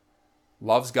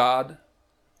loves God,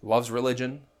 loves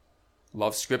religion,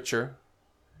 loves scripture,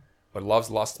 but loves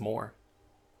lust more.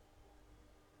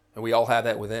 And we all have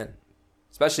that within,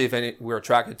 especially if we're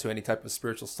attracted to any type of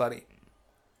spiritual study.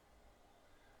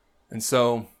 And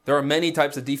so there are many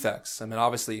types of defects. I mean,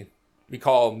 obviously, we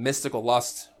call mystical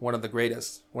lust one of the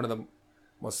greatest, one of the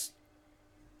most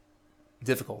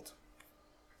difficult.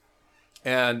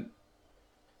 And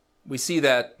we see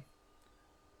that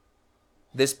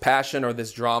this passion or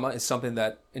this drama is something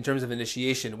that, in terms of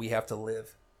initiation, we have to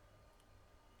live.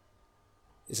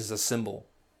 This is a symbol.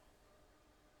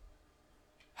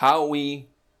 How we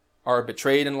are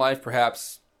betrayed in life,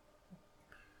 perhaps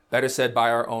better said by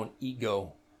our own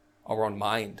ego, our own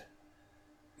mind,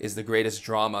 is the greatest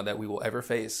drama that we will ever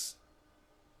face.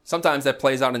 Sometimes that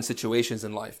plays out in situations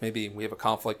in life. Maybe we have a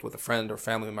conflict with a friend or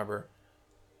family member.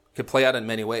 It could play out in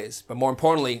many ways. But more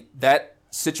importantly, that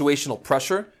situational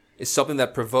pressure is something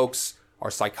that provokes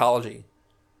our psychology,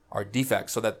 our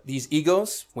defects, so that these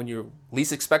egos, when you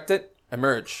least expect it,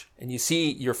 emerge and you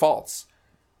see your faults.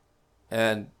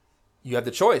 And you have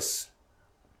the choice.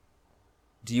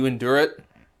 Do you endure it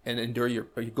and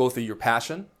you go through your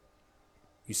passion?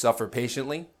 You suffer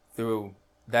patiently through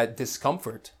that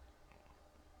discomfort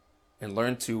and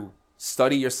learn to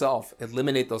study yourself,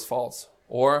 eliminate those faults?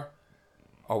 Or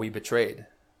are we betrayed?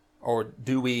 Or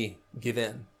do we give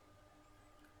in?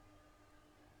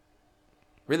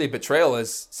 Really, betrayal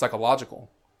is psychological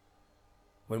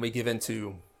when we give in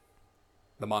to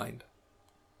the mind.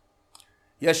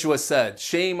 Yeshua said,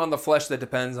 shame on the flesh that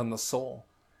depends on the soul.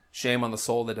 Shame on the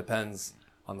soul that depends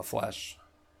on the flesh.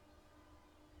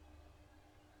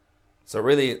 So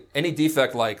really, any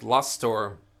defect like lust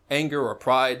or anger or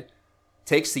pride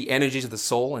takes the energies of the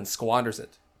soul and squanders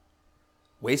it,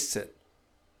 wastes it,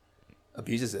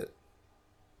 abuses it.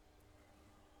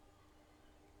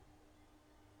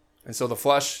 And so the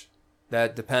flesh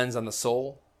that depends on the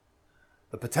soul,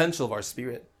 the potential of our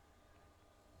spirit,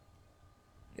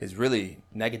 is really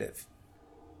negative.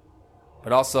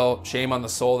 But also shame on the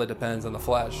soul that depends on the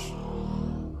flesh.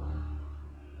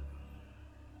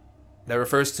 That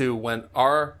refers to when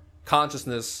our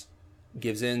consciousness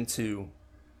gives in to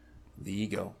the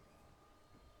ego,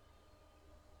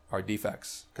 our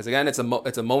defects. Because again, it's a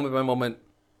moment by moment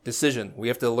decision. We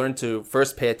have to learn to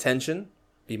first pay attention,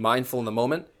 be mindful in the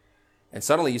moment, and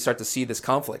suddenly you start to see this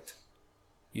conflict.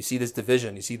 You see this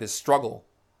division, you see this struggle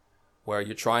where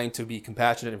you're trying to be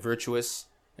compassionate and virtuous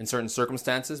in certain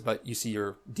circumstances, but you see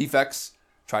your defects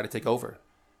try to take over.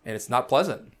 And it's not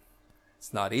pleasant.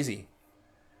 It's not easy.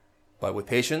 But with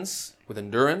patience, with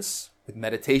endurance, with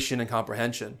meditation and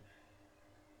comprehension,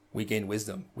 we gain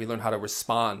wisdom. We learn how to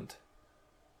respond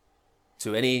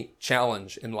to any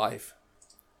challenge in life.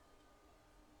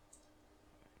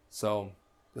 So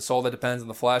the soul that depends on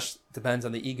the flesh, depends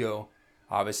on the ego,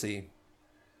 obviously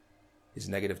is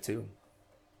negative too.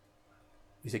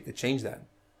 We seek to change that.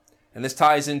 And this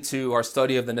ties into our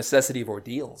study of the necessity of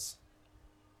ordeals.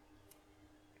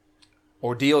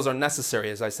 Ordeals are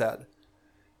necessary, as I said.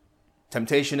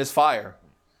 Temptation is fire.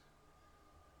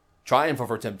 Triumph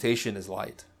over temptation is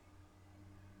light.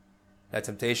 That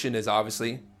temptation is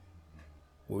obviously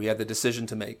where we have the decision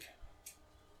to make.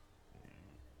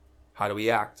 How do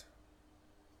we act?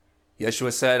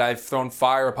 Yeshua said, I've thrown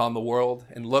fire upon the world,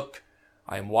 and look,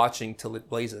 I am watching till it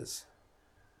blazes.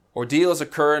 Ordeals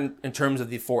occur in terms of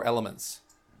the four elements: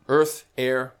 earth,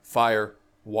 air, fire,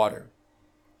 water.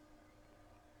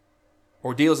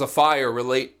 Ordeals of fire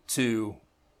relate to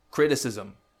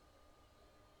criticism,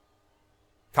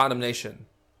 condemnation,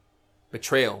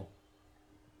 betrayal,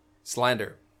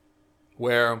 slander,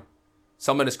 where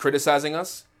someone is criticizing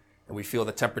us and we feel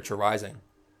the temperature rising.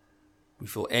 We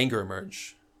feel anger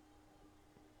emerge.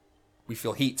 We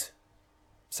feel heat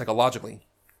psychologically.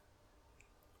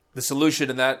 The solution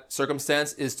in that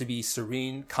circumstance is to be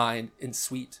serene, kind, and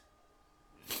sweet,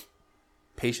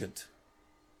 patient,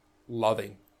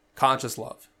 loving, conscious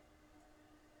love.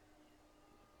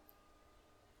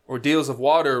 Ordeals of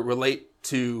water relate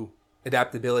to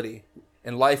adaptability.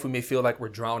 In life, we may feel like we're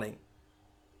drowning.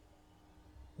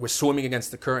 We're swimming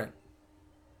against the current.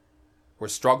 We're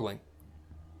struggling.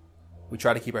 We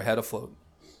try to keep our head afloat.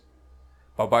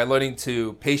 But by learning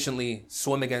to patiently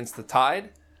swim against the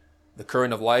tide, the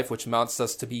current of life, which mounts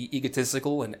us to be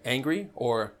egotistical and angry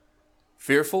or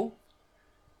fearful,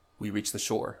 we reach the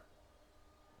shore.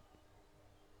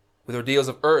 With ordeals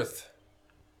of earth,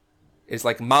 it's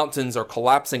like mountains are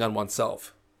collapsing on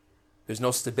oneself. There's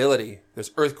no stability.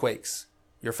 There's earthquakes.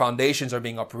 Your foundations are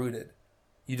being uprooted.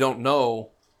 You don't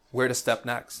know where to step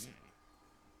next.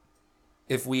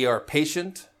 If we are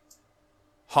patient,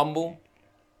 humble,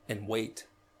 and wait,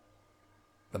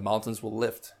 the mountains will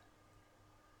lift.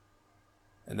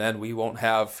 And then we won't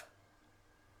have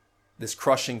this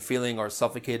crushing feeling or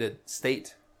suffocated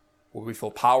state where we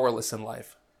feel powerless in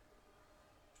life.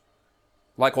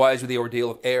 Likewise with the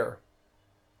ordeal of air.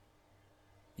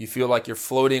 You feel like you're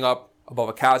floating up above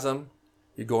a chasm,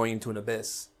 you're going into an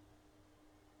abyss.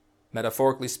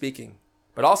 Metaphorically speaking.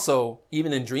 But also,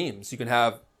 even in dreams, you can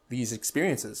have these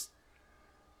experiences.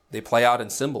 They play out in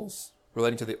symbols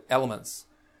relating to the elements.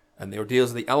 And the ordeals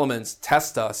of the elements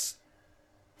test us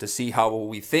to see how will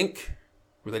we think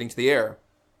relating to the air,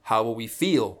 how will we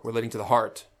feel relating to the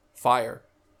heart, fire,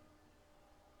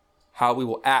 how we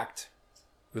will act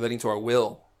relating to our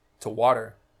will, to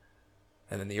water.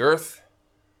 And then the earth,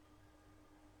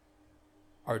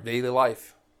 our daily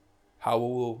life, how we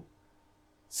will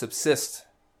subsist.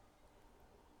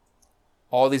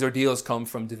 All these ordeals come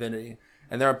from divinity.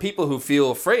 And there are people who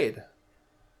feel afraid,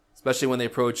 especially when they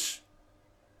approach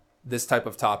this type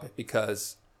of topic,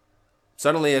 because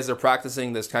suddenly as they're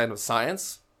practicing this kind of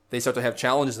science, they start to have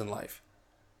challenges in life.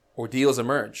 Ordeals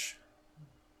emerge.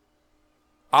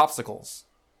 Obstacles.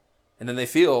 And then they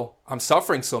feel, I'm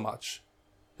suffering so much.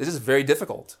 This is very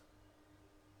difficult.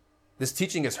 This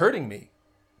teaching is hurting me.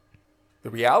 The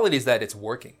reality is that it's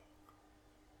working.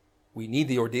 We need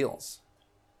the ordeals.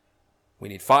 We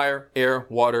need fire, air,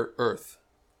 water, earth.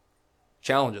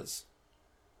 Challenges.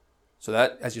 So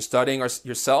that as you're studying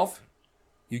yourself,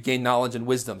 you gain knowledge and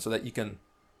wisdom so that you can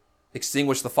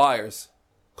extinguish the fires,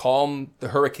 calm the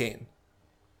hurricane,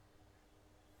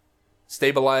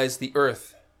 stabilize the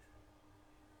earth,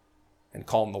 and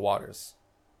calm the waters.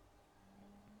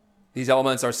 These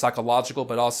elements are psychological,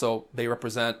 but also they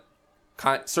represent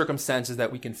circumstances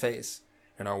that we can face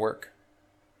in our work.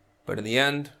 But in the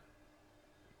end,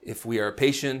 if we are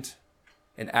patient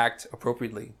and act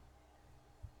appropriately,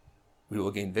 we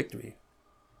will gain victory.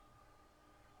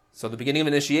 So the beginning of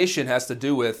initiation has to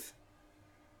do with,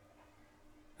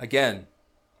 again,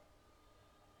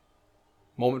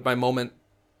 moment by moment,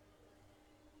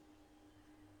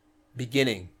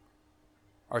 beginning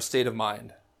our state of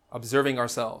mind, observing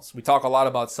ourselves. We talk a lot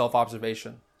about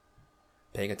self-observation,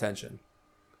 paying attention.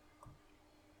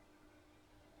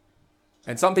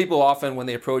 And some people often, when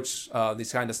they approach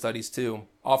these kind of studies too,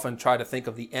 often try to think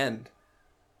of the end.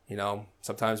 You know,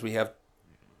 sometimes we have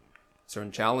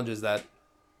certain challenges that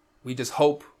we just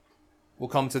hope will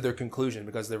come to their conclusion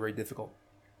because they're very difficult.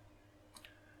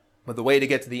 But the way to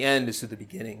get to the end is through the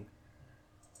beginning.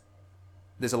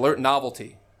 There's alert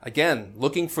novelty. Again,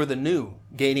 looking for the new,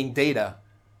 gaining data,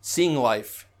 seeing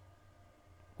life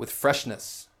with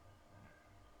freshness,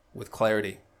 with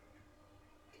clarity.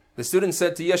 The student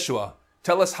said to Yeshua,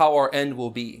 "Tell us how our end will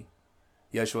be."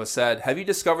 Yeshua said, "Have you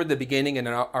discovered the beginning and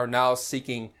are now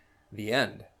seeking the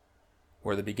end?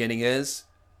 Where the beginning is,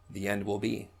 the end will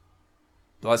be.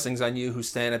 Blessings on you who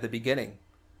stand at the beginning.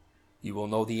 You will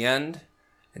know the end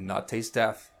and not taste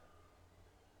death."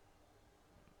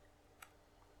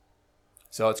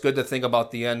 So it's good to think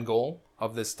about the end goal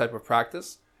of this type of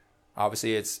practice.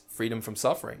 Obviously, it's freedom from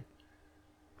suffering.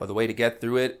 But the way to get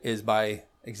through it is by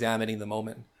examining the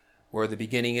moment. Where the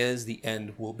beginning is, the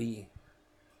end will be.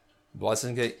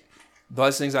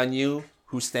 Blessings on you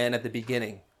who stand at the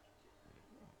beginning.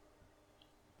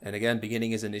 And again,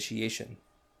 beginning is initiation.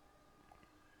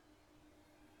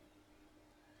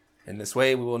 In this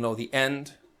way, we will know the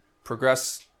end,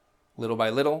 progress little by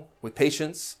little with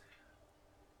patience,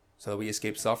 so that we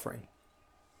escape suffering,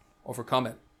 overcome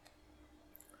it.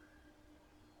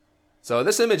 So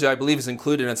this image, I believe, is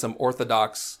included in some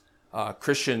Orthodox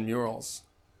Christian murals.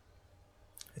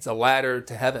 It's a ladder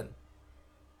to heaven.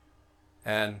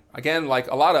 And again, like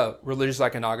a lot of religious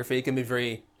iconography, it can be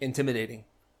very intimidating.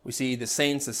 We see the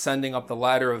saints ascending up the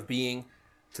ladder of being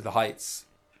to the heights.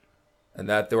 And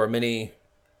that there are many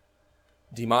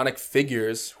demonic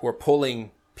figures who are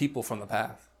pulling people from the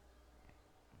path.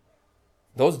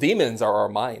 Those demons are our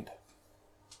mind.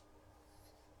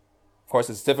 Of course,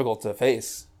 it's difficult to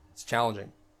face. It's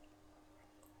challenging.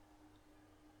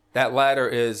 That ladder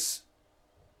is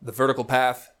the vertical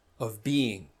path of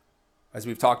being, as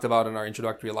we've talked about in our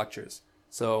introductory lectures.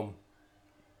 So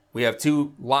we have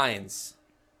two lines.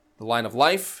 The line of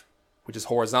life, which is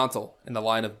horizontal, and the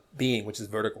line of being, which is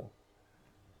vertical.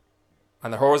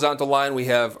 On the horizontal line, we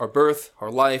have our birth,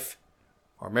 our life,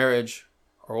 our marriage,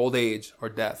 our old age, our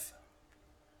death.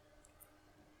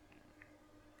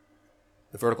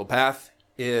 The vertical path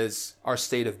is our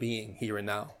state of being here and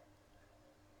now.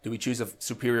 Do we choose a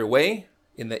superior way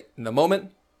in the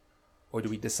moment, or do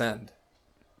we descend?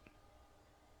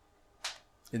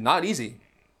 It's not easy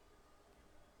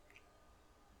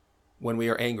when we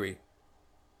are angry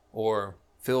or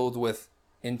filled with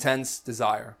intense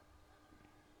desire.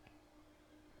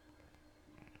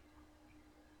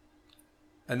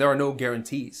 And there are no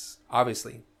guarantees,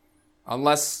 obviously,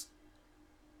 unless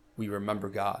we remember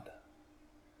God.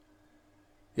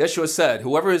 Yeshua said,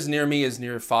 "Whoever is near me is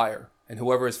near fire, and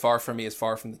whoever is far from me is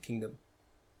far from the kingdom."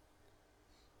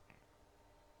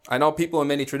 I know people in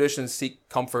many traditions seek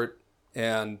comfort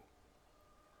and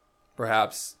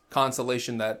perhaps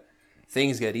consolation that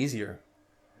things get easier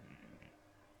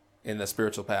in the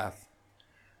spiritual path.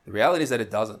 The reality is that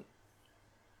it doesn't.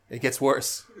 It gets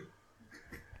worse.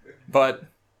 But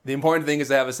the important thing is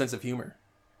to have a sense of humor,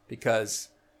 because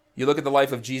you look at the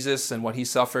life of Jesus and what he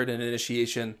suffered in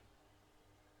initiation,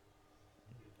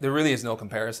 there really is no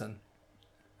comparison.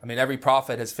 I mean, every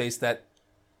prophet has faced that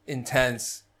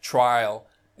intense trial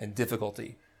and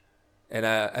difficulty. And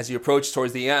as you approach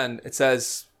towards the end, it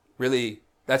says, really,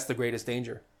 that's the greatest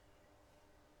danger.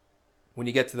 When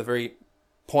you get to the very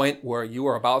point where you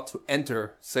are about to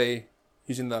enter, say,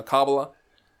 using the Kabbalah,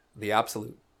 the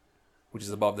absolute, which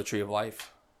is above the tree of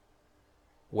life,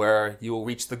 where you will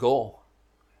reach the goal.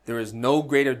 There is no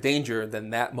greater danger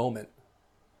than that moment,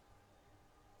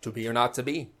 to be or not to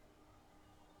be.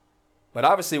 But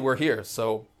obviously we're here,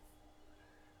 so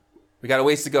we got a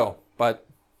ways to go. But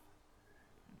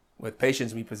with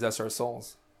patience, we possess our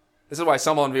souls. This is why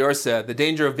Samuel Vior said, the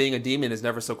danger of being a demon is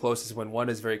never so close as when one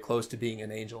is very close to being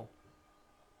an angel.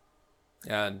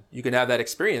 And you can have that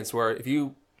experience where if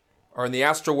you are in the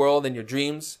astral world in your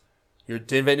dreams, your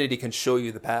divinity can show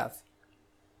you the path.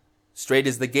 Straight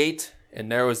is the gate, and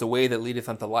narrow is the way that leadeth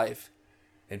unto life,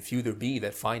 and few there be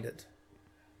that find it.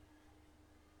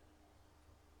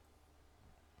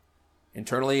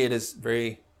 Internally, it is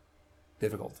very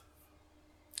difficult.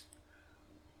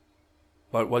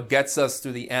 But what gets us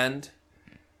through the end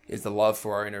is the love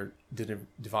for our inner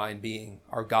divine being,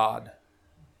 our God.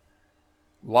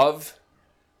 Love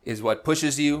is what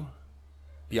pushes you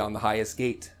beyond the highest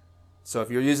gate. So if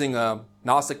you're using a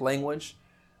Gnostic language,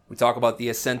 we talk about the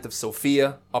ascent of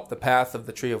Sophia up the path of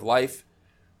the tree of life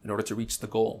in order to reach the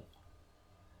goal.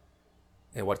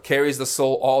 And what carries the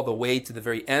soul all the way to the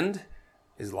very end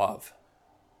is love.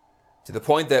 To the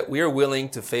point that we are willing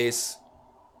to face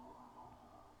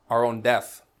our own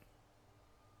death,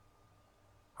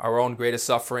 our own greatest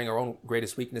suffering, our own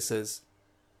greatest weaknesses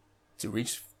to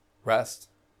reach rest.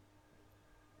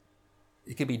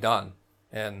 It can be done.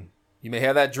 And you may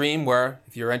have that dream where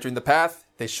if you're entering the path,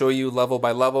 they show you level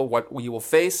by level what you will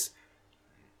face.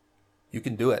 You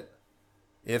can do it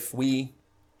if we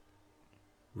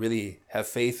really have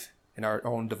faith in our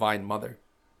own divine mother.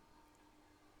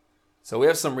 So we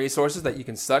have some resources that you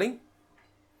can study.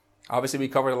 Obviously, we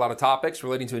covered a lot of topics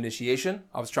relating to initiation.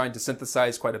 I was trying to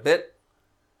synthesize quite a bit.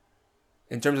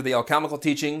 In terms of the alchemical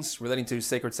teachings relating to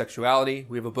sacred sexuality,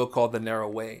 we have a book called The Narrow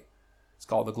Way. It's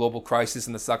called The Global Crisis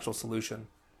and the Sexual Solution.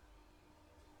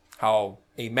 How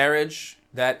a marriage,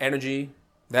 that energy,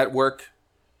 that work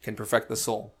can perfect the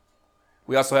soul.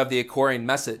 We also have the Aquarian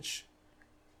message,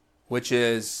 which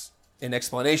is an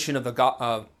explanation of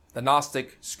the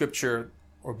Gnostic scripture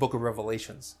or book of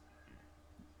Revelations,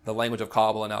 the language of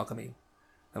Kabbalah and alchemy.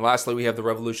 And lastly, we have the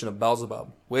Revolution of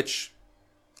Beelzebub, which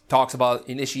talks about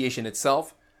initiation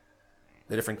itself,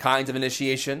 the different kinds of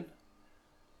initiation,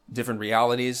 different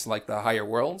realities like the higher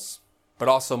worlds, but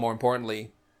also more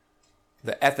importantly,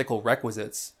 the ethical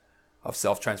requisites of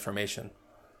self-transformation.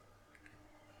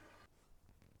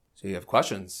 So you have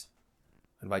questions,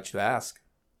 I invite you to ask.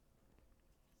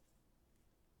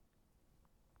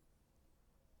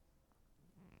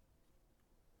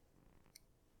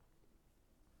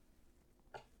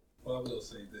 Well, I will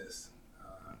say this,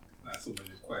 not so much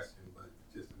a question, but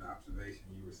just an observation.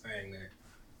 You were saying that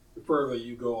the further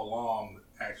you go along,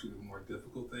 actually the more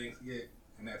difficult things get.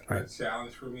 And that's been a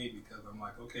challenge for me because I'm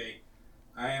like, okay,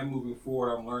 I am moving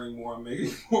forward. I'm learning more, I'm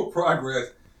making more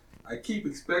progress. I keep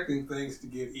expecting things to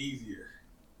get easier.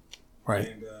 Right.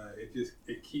 And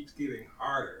it keeps getting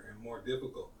harder and more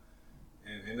difficult.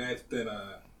 And that's been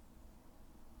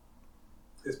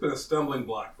it's been a stumbling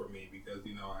block for me because,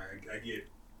 I get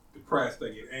depressed, I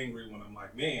get angry when I'm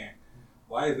like, man,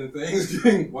 why aren't things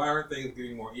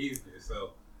getting more easier?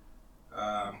 So,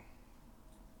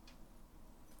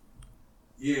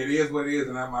 it is what it is,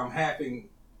 and I'm having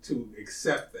to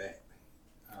accept that.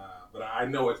 But I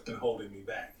know it's been holding me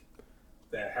back,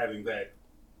 that having that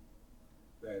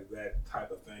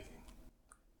type of thinking.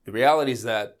 The reality is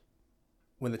that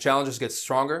when the challenges get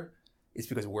stronger, it's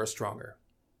because we're stronger.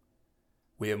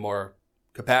 We have more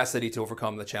capacity to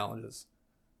overcome the challenges.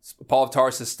 Paul of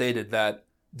Tarsus stated that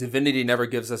divinity never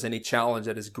gives us any challenge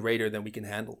that is greater than we can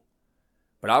handle.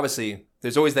 But obviously,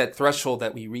 there's always that threshold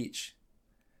that we reach.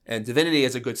 And divinity,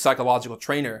 as a good psychological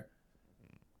trainer,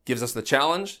 gives us the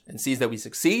challenge and sees that we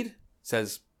succeed,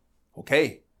 says,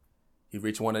 okay, you've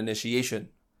reached one initiation.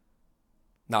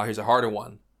 Now here's a harder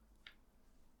one.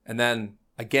 And then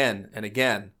again and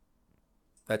again,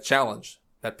 that challenge,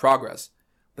 that progress.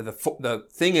 But the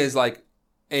thing is, like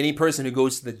any person who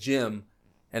goes to the gym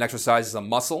and exercises a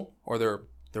muscle or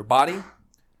their body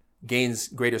gains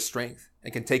greater strength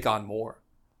and can take on more.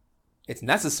 It's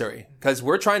necessary because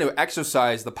we're trying to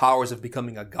exercise the powers of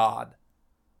becoming a god.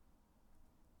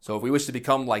 So if we wish to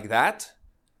become like that,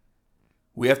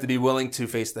 we have to be willing to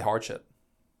face the hardship.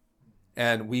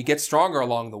 And we get stronger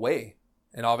along the way.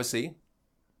 And obviously,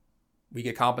 we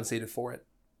get compensated for it.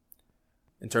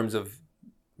 in terms of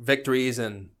victories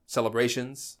and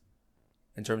celebrations,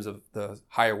 in terms of the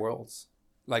higher worlds.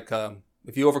 Like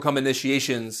if you overcome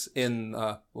initiations in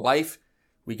life,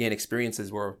 we gain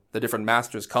experiences where the different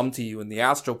masters come to you in the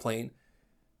astral plane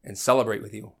and celebrate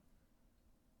with you.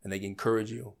 And they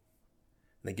encourage you.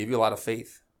 And they give you a lot of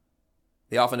faith.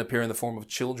 They often appear in the form of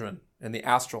children in the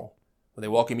astral, when they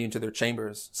welcome you into their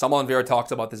chambers. Samal Vera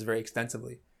talks about this very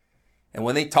extensively. And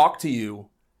when they talk to you,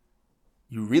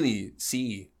 you really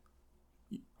see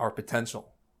our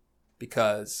potential,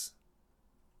 because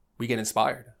we get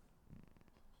inspired.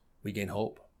 We gain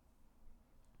hope.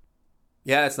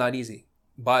 Yeah, it's not easy.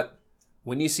 But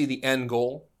when you see the end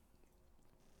goal,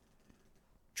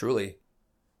 truly,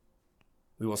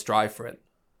 we will strive for it.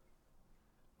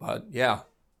 But yeah,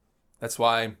 that's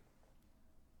why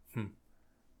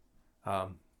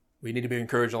we need to be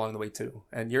encouraged along the way too.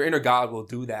 And your inner God will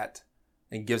do that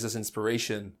and gives us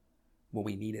inspiration when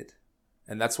we need it.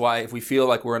 And that's why if we feel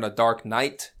like we're in a dark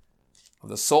night of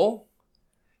the soul,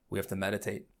 we have to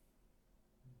meditate.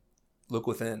 Look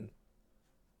within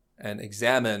and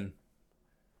examine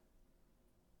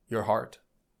your heart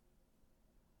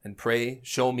and pray,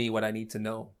 show me what I need to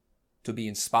know to be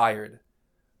inspired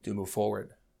to move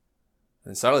forward.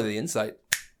 And suddenly the insight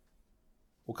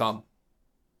will come.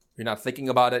 You're not thinking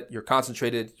about it. You're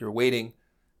concentrated. You're waiting.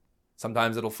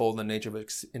 Sometimes it'll fold in the nature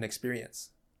of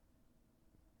inexperience.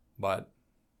 But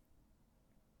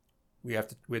we have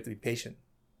to be patient.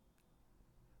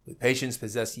 With patience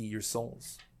possess ye your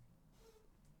souls.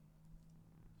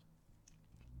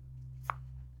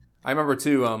 I remember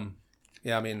too,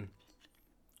 in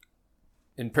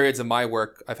periods of my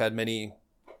work, I've had many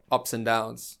ups and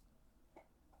downs.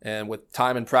 And with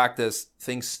time and practice,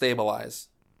 things stabilize,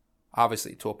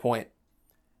 obviously, to a point.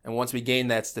 And once we gain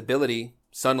that stability,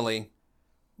 suddenly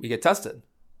we get tested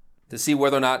to see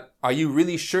whether or not, are you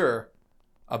really sure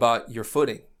about your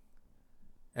footing?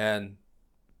 And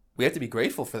we have to be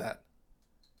grateful for that.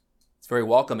 It's very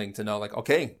welcoming to know, like,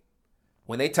 okay,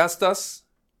 when they test us,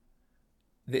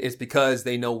 it's because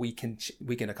they know we can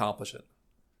accomplish it,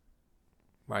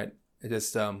 right? It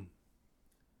just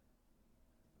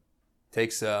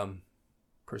takes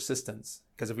persistence,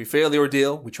 because if we fail the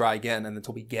ordeal, we try again, and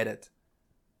until we get it,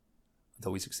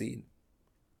 until we succeed.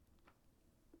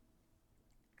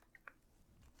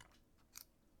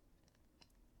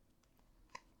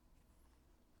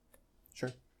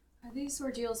 Sure. Are these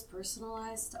ordeals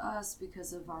personalized to us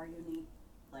because of our unique,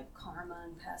 like, karma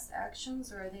and past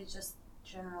actions, or are they just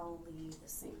generally the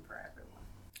same for everyone?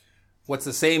 What's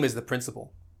the same is the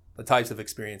principle, the types of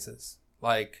experiences.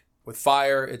 Like with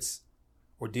fire, it's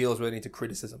ordeals relating to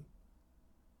criticism,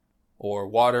 or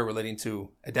water relating to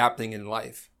adapting in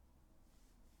life.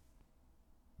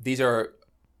 These are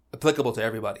applicable to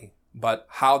everybody, but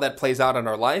how that plays out in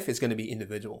our life is going to be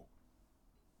individual.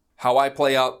 How I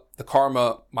play out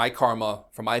my karma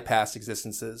from my past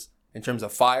existences in terms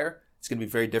of fire, it's going to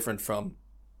be very different from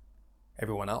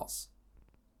everyone else.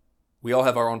 We all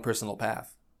have our own personal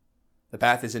path. The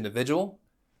path is individual,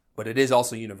 but it is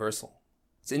also universal.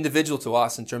 It's individual to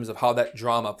us in terms of how that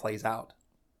drama plays out.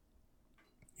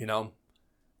 You know,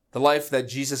 the life that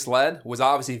Jesus led was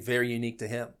obviously very unique to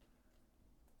him.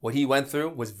 What he went through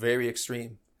was very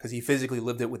extreme because he physically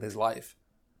lived it with his life.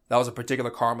 That was a particular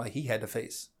karma he had to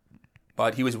face.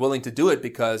 But he was willing to do it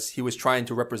because he was trying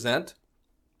to represent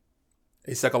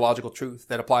a psychological truth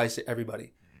that applies to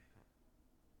everybody.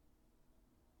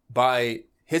 By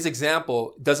his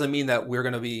example, doesn't mean that we're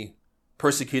going to be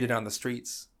persecuted on the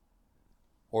streets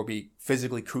or be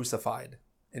physically crucified.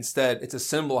 Instead, it's a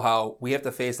symbol how we have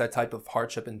to face that type of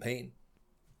hardship and pain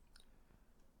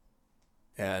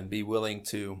and be willing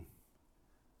to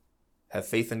have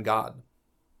faith in God.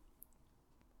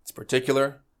 It's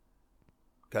particular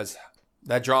because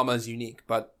that drama is unique,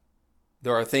 but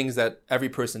there are things that every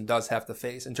person does have to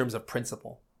face in terms of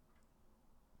principle.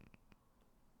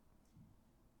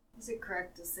 Is it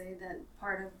correct to say that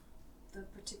part of the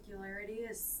particularity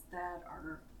is that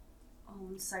our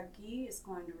own psyche is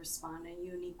going to respond in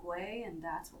a unique way, and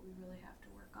that's what we really have to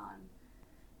work on?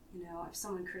 You know, if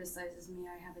someone criticizes me,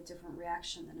 I have a different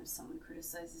reaction than if someone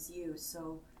criticizes you.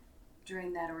 So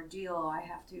during that ordeal, I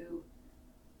have to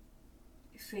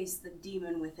face the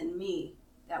demon within me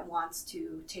that wants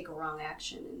to take a wrong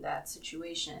action in that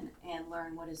situation and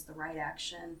learn what is the right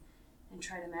action and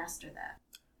try to master that.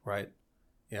 Right.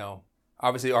 You know,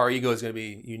 obviously our ego is going to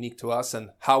be unique to us, and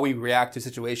how we react to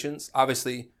situations.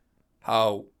 Obviously,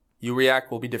 how you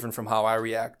react will be different from how I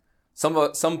react. Some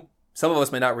of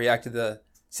us may not react to the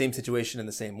same situation in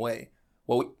the same way.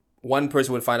 What one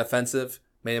person would find offensive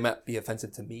may not be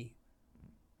offensive to me,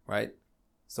 right?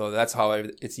 So that's how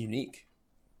it's unique.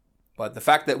 But the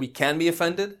fact that we can be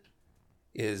offended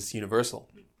is universal.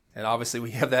 And obviously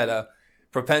we have that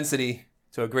propensity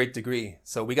to a great degree.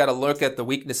 So we got to look at the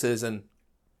weaknesses and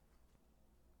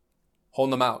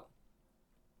hold them out.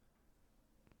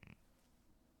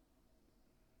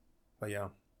 But yeah.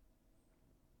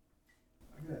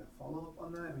 I got a follow up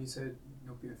on that. When you said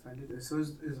don't be offended, so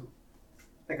is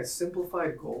like a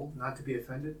simplified goal not to be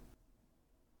offended?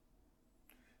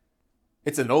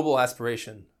 It's a noble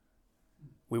aspiration.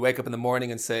 We wake up in the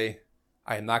morning and say,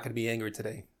 I am not going to be angry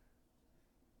today.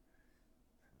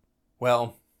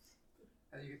 Well,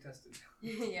 How do you get tested?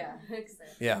 Yeah, exactly.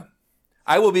 yeah.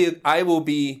 I will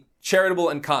be charitable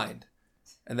and kind.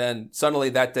 And then suddenly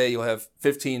that day you'll have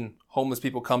 15 homeless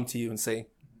people come to you and say,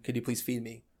 could you please feed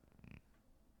me?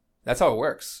 That's how it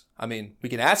works. I mean, we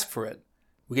can ask for it.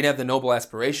 We can have the noble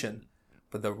aspiration.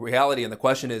 But the reality and the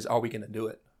question is, are we going to do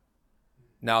it?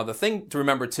 Now, the thing to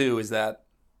remember too is that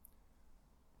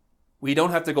we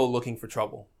don't have to go looking for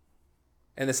trouble.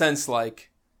 In the sense, like,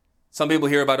 some people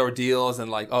hear about ordeals and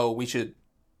like, oh, we should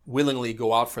willingly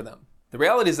go out for them. The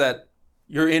reality is that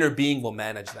your inner being will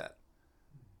manage that.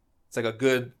 It's like a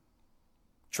good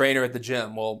trainer at the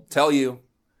gym will tell you,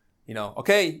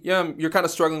 okay, yeah, you're kind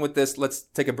of struggling with this. Let's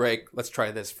take a break. Let's try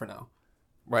this for now.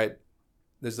 Right?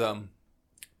 There's the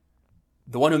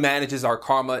one who manages our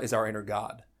karma is our inner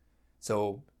God.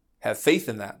 So have faith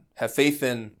in that. Have faith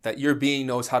in that your being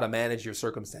knows how to manage your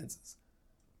circumstances.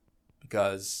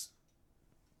 Because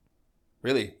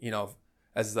really,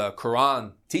 as the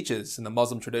Quran teaches in the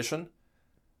Muslim tradition,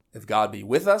 if God be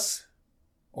with us,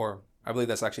 or I believe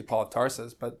that's actually Paul of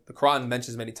Tarsus, but the Quran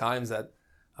mentions many times that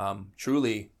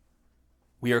truly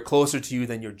we are closer to you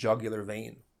than your jugular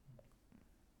vein.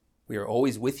 We are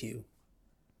always with you.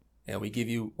 And we give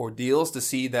you ordeals to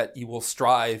see that you will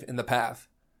strive in the path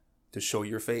to show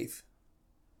your faith.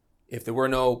 If there were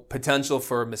no potential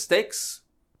for mistakes,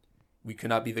 we could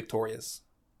not be victorious.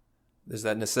 There's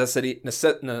that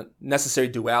necessary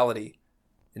duality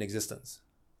in existence.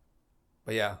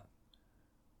 But yeah,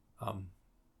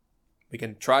 we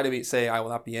can try to say, I will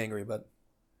not be angry, but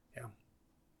yeah.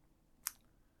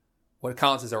 What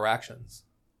counts is our actions.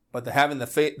 But having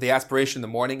the aspiration in the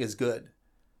morning is good.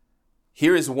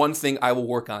 Here is one thing I will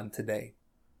work on today.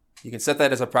 You can set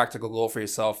that as a practical goal for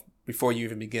yourself before you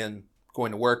even begin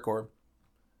going to work or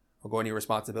going to your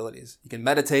responsibilities. You can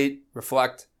meditate,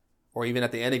 reflect, or even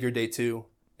at the end of your day too,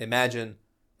 imagine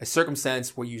a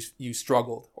circumstance where you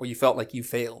struggled or you felt like you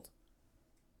failed.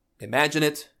 Imagine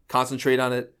it, concentrate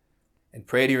on it, and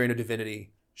pray to your inner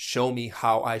divinity, show me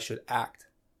how I should act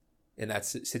in that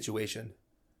situation.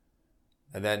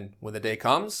 And then when the day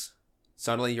comes,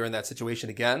 suddenly you're in that situation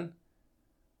again.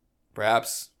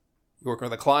 Perhaps you're working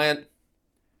with a client,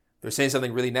 they're saying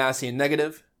something really nasty and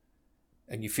negative,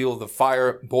 and you feel the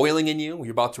fire boiling in you when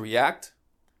you're about to react.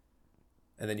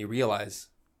 And then you realize,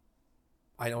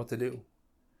 I know what to do.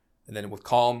 And then with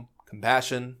calm,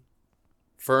 compassion,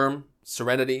 firm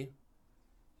serenity,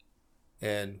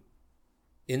 and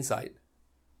insight,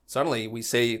 suddenly we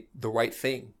say the right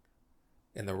thing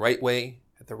in the right way,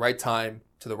 at the right time,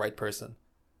 to the right person.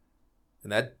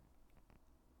 And that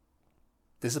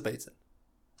dissipates it.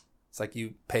 It's like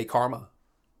you pay karma.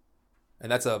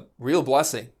 And that's a real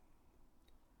blessing.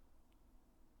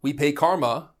 We pay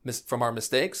karma from our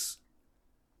mistakes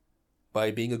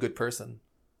by being a good person.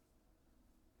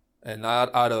 And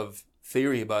not out of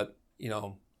theory, but,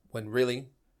 when really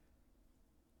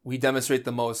we demonstrate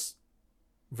the most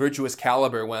virtuous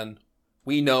caliber when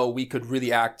we know we could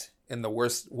really act in the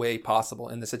worst way possible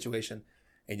in the situation,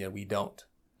 and yet we don't.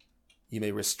 You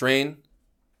may restrain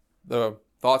the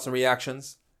thoughts and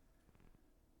reactions,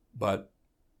 but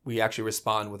we actually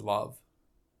respond with love.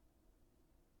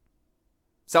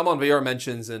 Salman Vayar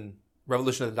mentions in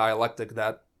Revolution of the Dialectic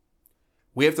that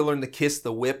we have to learn to kiss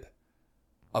the whip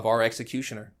of our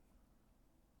executioner.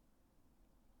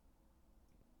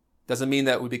 Doesn't mean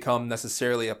that we become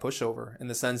necessarily a pushover, in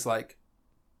the sense like,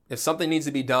 if something needs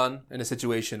to be done in a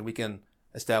situation, we can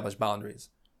establish boundaries.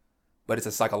 But it's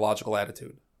a psychological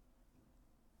attitude.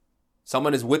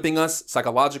 Someone is whipping us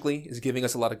psychologically, is giving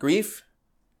us a lot of grief.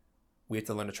 We have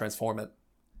to learn to transform it.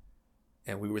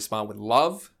 And we respond with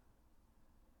love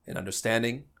and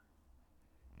understanding.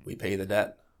 We pay the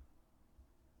debt.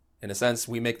 In a sense,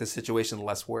 we make the situation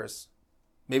less worse.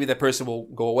 Maybe that person will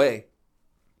go away.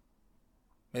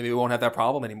 Maybe we won't have that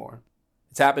problem anymore.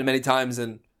 It's happened many times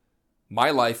in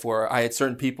my life where I had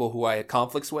certain people who I had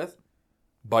conflicts with,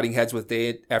 butting heads with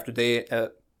day after day,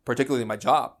 particularly in my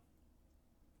job.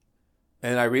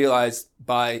 And I realized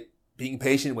by being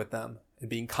patient with them and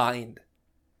being kind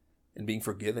and being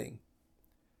forgiving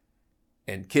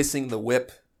and kissing the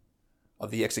whip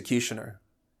of the executioner.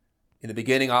 In the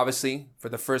beginning, obviously, I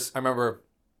remember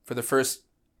for the first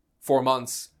 4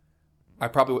 months, I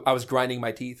was grinding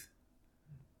my teeth.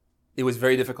 It was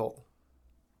very difficult.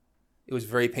 It was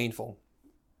very painful.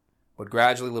 But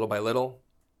gradually, little by little,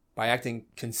 by acting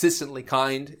consistently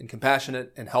kind and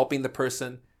compassionate and helping the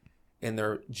person in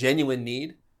their genuine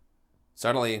need,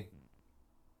 suddenly,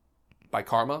 by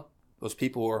karma, those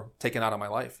people were taken out of my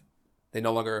life. They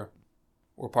no longer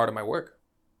were part of my work.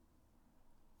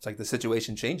 It's like the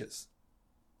situation changes.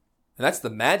 And that's the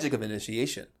magic of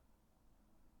initiation.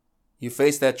 You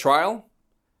face that trial,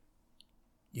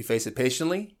 you face it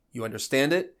patiently, you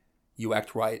understand it, you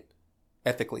act right,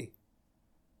 ethically.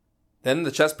 Then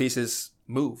the chess pieces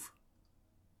move.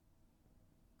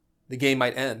 The game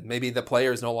might end. Maybe the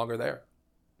player is no longer there.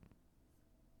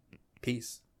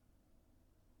 Peace.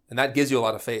 And that gives you a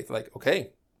lot of faith. Like,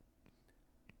 okay,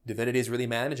 divinity is really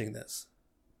managing this.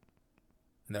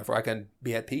 And therefore I can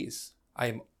be at peace. I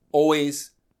am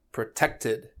always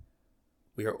protected.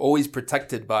 We are always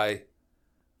protected by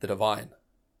the divine.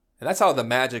 And that's how the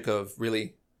magic of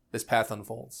really this path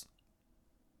unfolds.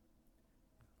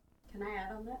 Can I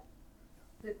add on that?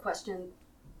 The question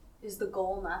is the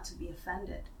goal not to be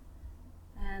offended.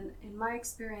 And in my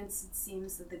experience, it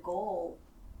seems that the goal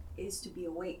is to be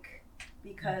awake.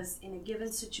 Because in a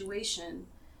given situation,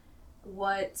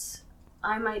 what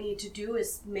I might need to do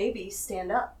is maybe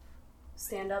stand up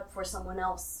for someone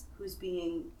else who's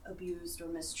being abused or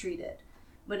mistreated.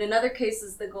 But in other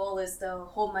cases, the goal is to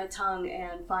hold my tongue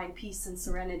and find peace and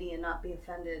serenity and not be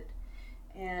offended.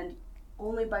 And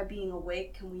only by being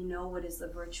awake can we know what is the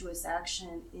virtuous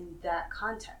action in that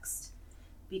context.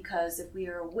 Because if we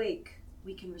are awake,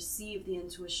 we can receive the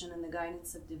intuition and the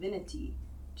guidance of divinity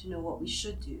to know what we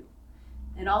should do.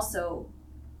 And also,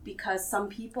 because some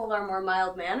people are more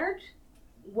mild-mannered,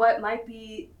 what might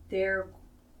be their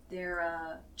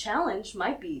challenge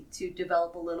might be to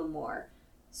develop a little more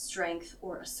strength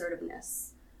or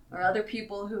assertiveness. Or other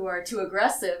people who are too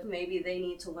aggressive, maybe they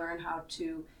need to learn how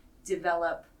to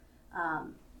develop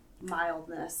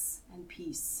mildness and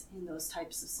peace in those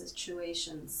types of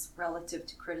situations relative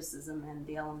to criticism and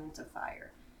the element of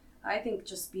fire. I think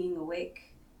just being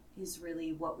awake is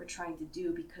really what we're trying to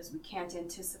do, because we can't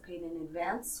anticipate in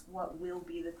advance what will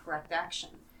be the correct action.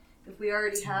 If we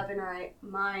already have in our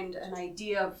mind an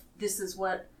idea of this is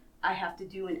what I have to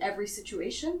do in every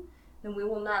situation, then we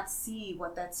will not see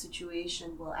what that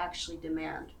situation will actually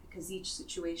demand, because each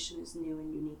situation is new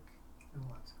and unique. Oh,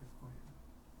 that's a good point.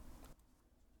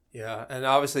 Yeah, and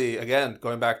obviously, again,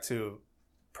 going back to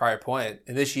prior point,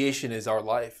 initiation is our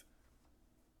life.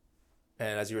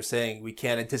 And as you were saying, we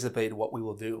can't anticipate what we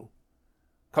will do.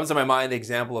 Comes to my mind the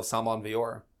example of Salman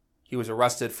Vior. He was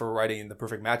arrested for writing The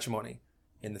Perfect Matrimony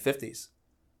in the 50s.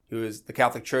 The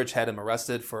Catholic Church had him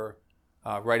arrested for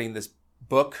writing this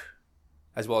book,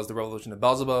 as well as The Revolution of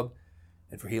Beelzebub,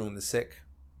 and for healing the sick.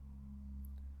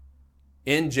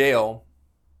 In jail,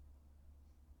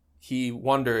 he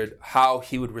wondered how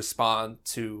he would respond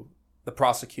to the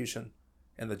prosecution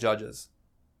and the judges.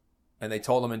 And they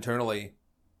told him internally,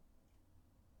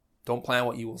 don't plan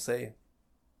what you will say.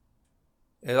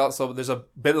 And also, there's a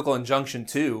biblical injunction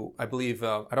too, I believe,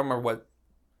 I don't remember what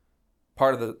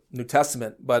part of the New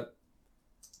Testament, but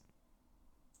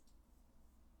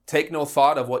take no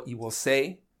thought of what you will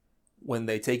say when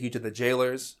they take you to the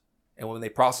jailers and when they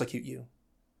prosecute you,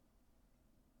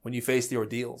 when you face the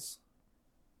ordeals.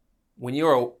 When you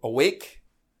are awake,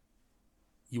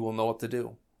 you will know what to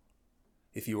do.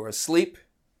 If you are asleep,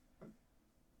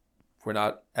 if we're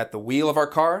not at the wheel of our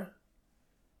car,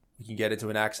 we can get into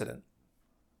an accident.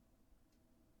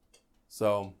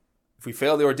 So if we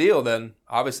fail the ordeal, then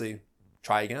obviously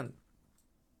try again.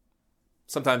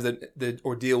 Sometimes the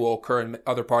ordeal will occur in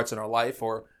other parts in our life,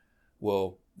 or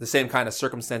the same kind of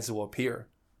circumstances will appear.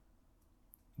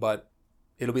 But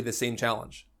it'll be the same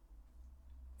challenge.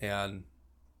 And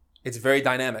it's very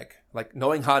dynamic. Like,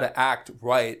 knowing how to act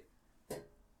right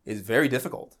is very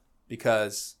difficult,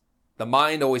 because the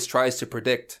mind always tries to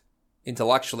predict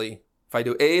intellectually, if I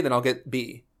do A, then I'll get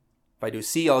B. If I do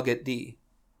C, I'll get D.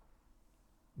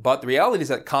 But the reality is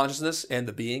that consciousness and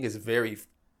the being is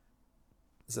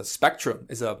a spectrum,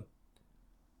 is a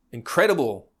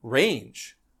incredible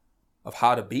range of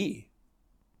how to be.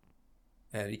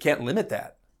 And you can't limit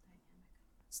that.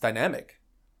 It's dynamic.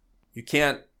 You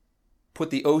can't put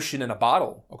the ocean in a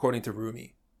bottle, according to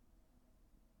Rumi.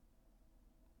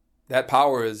 That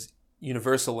power is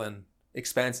universal and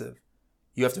expansive.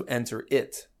 You have to enter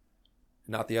it,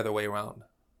 not the other way around.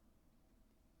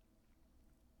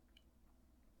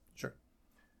 Sure.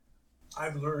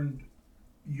 I've learned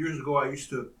years ago, I used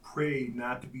to pray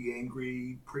not to be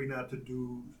angry, pray not to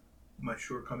do my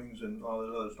shortcomings and all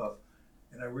that other stuff.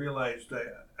 And I realized I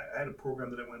had a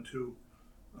program that I went to,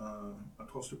 a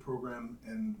 12-step program,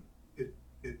 and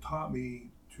it taught me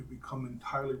to become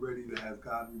entirely ready to have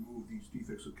God remove these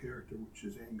defects of character, which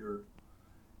is anger.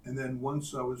 And then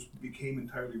once I became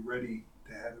entirely ready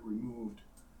to have it removed,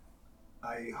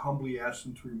 I humbly asked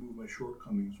him to remove my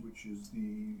shortcomings, which is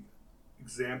the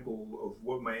example of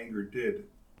what my anger did,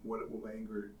 what my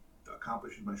anger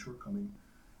accomplished in my shortcoming.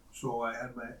 So I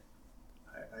asked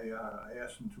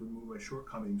him to remove my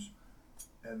shortcomings,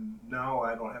 and now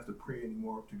I don't have to pray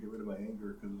anymore to get rid of my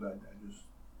anger, because I just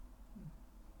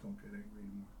don't get angry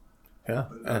anymore. Yeah.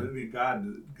 But, I mean, God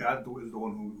is the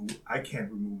one who I can't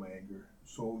remove my anger.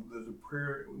 So there's a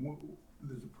prayer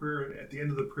at the end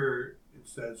of the prayer. It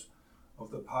says, "Of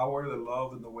the power, the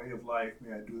love, and the way of life,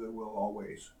 may I do thy will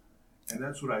always." And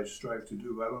that's what I strive to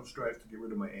do. I don't strive to get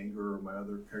rid of my anger or my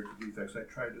other character defects. I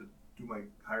try to do my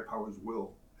higher power's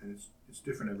will, and it's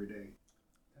different every day.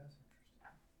 That's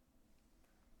interesting.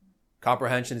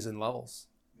 Comprehension is in levels.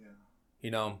 Yeah.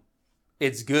 You know,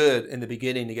 it's good in the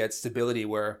beginning to get stability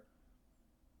where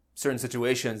certain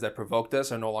situations that provoked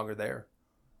us are no longer there.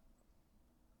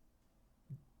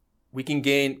 We can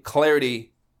gain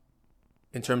clarity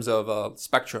in terms of a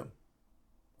spectrum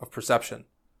of perception.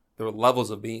 There are levels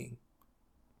of being.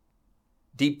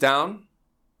 Deep down,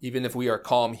 even if we are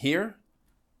calm here,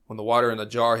 when the water in the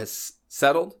jar has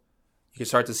settled, you can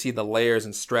start to see the layers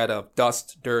and strata of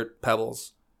dust, dirt,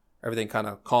 pebbles. Everything kind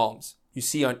of calms. You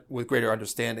see with greater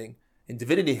understanding. And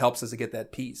divinity helps us to get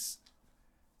that peace,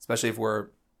 especially if we're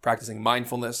practicing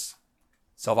mindfulness,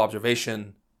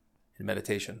 self-observation, and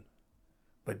meditation.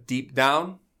 But deep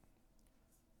down,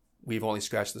 we've only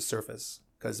scratched the surface,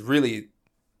 because really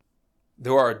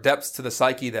there are depths to the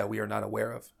psyche that we are not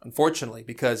aware of, unfortunately,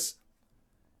 because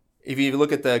if you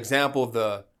look at the example of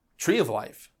the tree of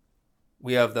life,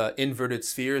 we have the inverted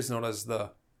spheres known as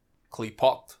the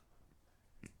klipot,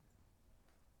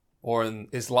 or in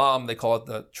Islam they call it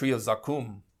the tree of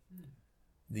Zakum,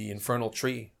 the infernal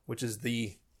tree, which is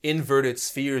the inverted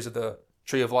spheres of the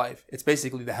tree of life. It's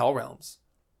basically the hell realms.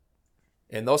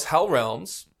 And those hell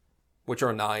realms, which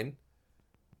are 9,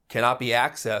 cannot be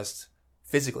accessed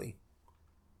physically.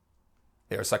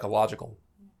 They are psychological.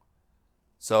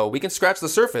 So we can scratch the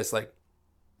surface. Like,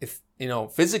 if,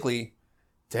 physically,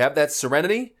 to have that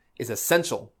serenity is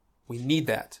essential. We need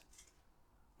that.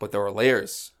 But there are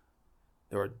layers.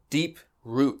 There are deep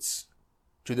roots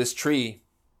to this tree,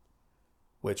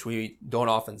 which we don't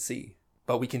often see.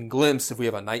 But we can glimpse if we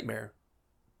have a nightmare.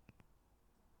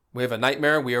 We have a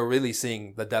nightmare, we are really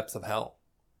seeing the depths of hell.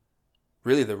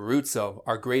 Really the roots of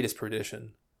our greatest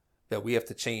perdition that we have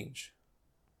to change.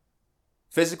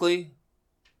 Physically,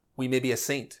 we may be a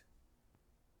saint.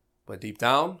 But deep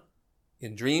down,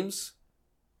 in dreams,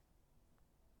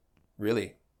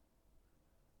 really,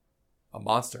 a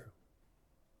monster.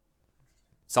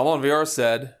 Salman Viar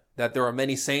said that there are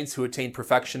many saints who attain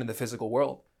perfection in the physical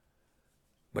world.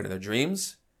 But in their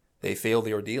dreams, they fail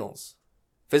the ordeals.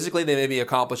 Physically, they may be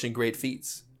accomplishing great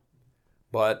feats,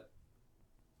 but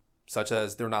such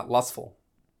as they're not lustful,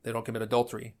 they don't commit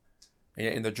adultery.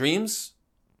 In their dreams,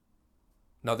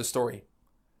 another story.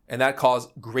 And that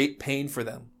caused great pain for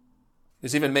them.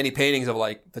 There's even many paintings of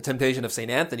like the temptation of St.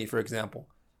 Anthony, for example,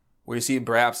 where you see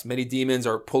perhaps many demons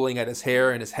are pulling at his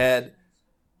hair and his head,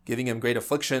 giving him great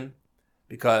affliction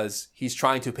because he's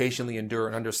trying to patiently endure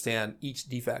and understand each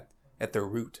defect at their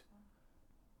root,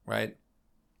 right?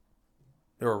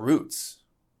 There are roots,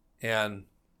 and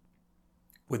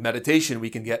with meditation,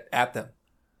 we can get at them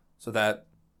so that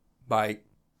by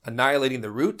annihilating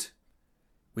the root,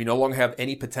 we no longer have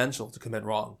any potential to commit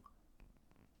wrong.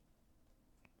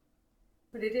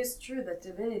 But it is true that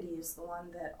divinity is the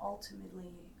one that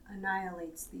ultimately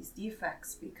annihilates these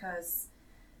defects, because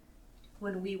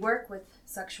when we work with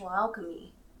sexual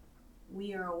alchemy,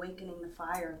 we are awakening the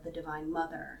fire of the Divine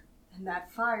Mother. And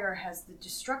that fire has the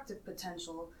destructive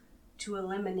potential to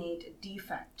eliminate a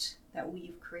defect that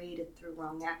we've created through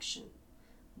wrong action.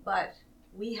 But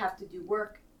we have to do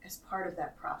work as part of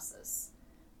that process.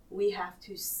 We have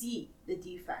to see the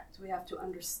defect. We have to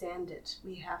understand it.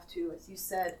 We have to, as you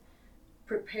said,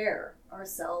 prepare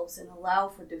ourselves and allow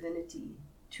for divinity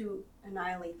to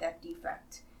annihilate that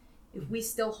defect. If we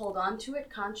still hold on to it,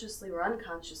 consciously or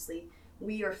unconsciously,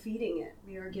 we are feeding it.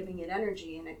 We are giving it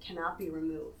energy, and it cannot be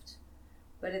removed.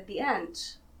 But at the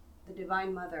end, the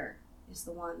Divine Mother is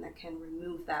the one that can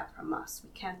remove that from us.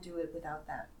 We can't do it without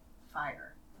that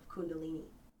fire of Kundalini.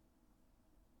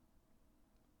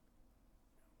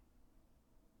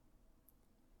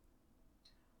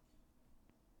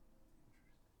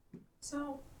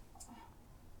 So,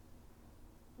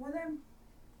 what I'm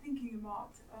thinking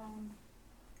about,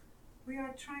 we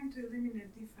are trying to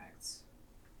eliminate defects.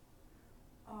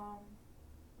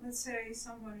 Let's say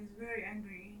someone is very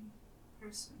angry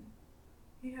person.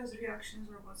 He has reactions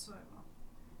or whatsoever.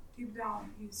 Deep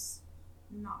down, he's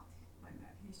not like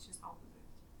that. He's just opposite.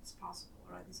 It's possible,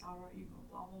 right? It's our ego,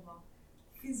 blah, blah, blah.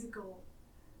 Physical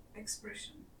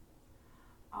expression.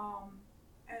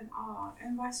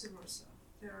 And vice versa.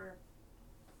 There are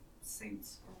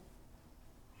saints or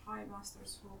high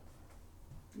masters who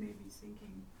may be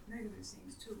thinking negative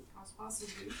things too,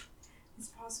 possibly. It's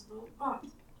possible, but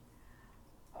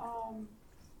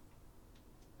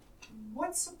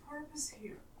what's the purpose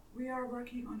here? We are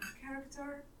working on a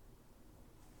character.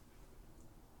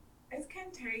 It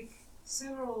can take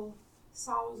several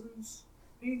thousands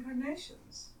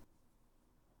reincarnations.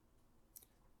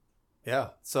 Yeah.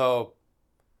 So,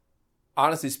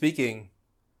 honestly speaking,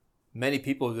 many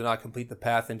people do not complete the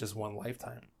path in just one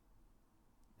lifetime.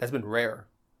 That's been rare.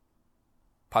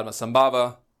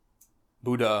 Padmasambhava,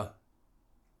 Buddha,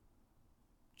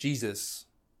 Jesus,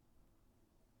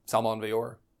 Salman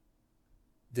Vayor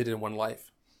did it in one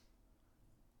life.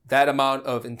 That amount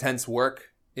of intense work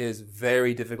is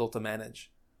very difficult to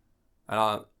manage.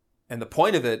 And the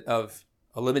point of it, of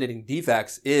eliminating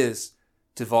defects, is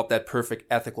to develop that perfect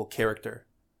ethical character,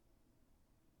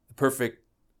 the perfect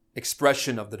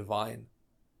expression of the divine.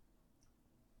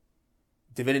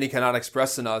 Divinity cannot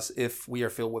express in us if we are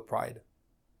filled with pride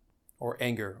or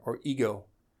anger or ego.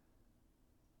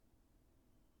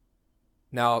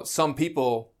 Now, some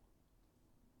people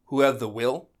who have the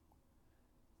will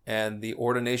and the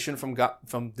ordination from God,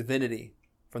 from divinity,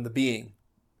 from the being,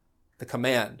 the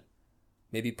command,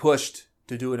 may be pushed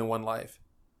to do it in one life.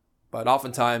 But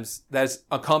oftentimes that's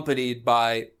accompanied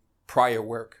by prior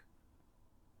work.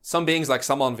 Some beings like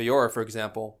Salman Vayor, for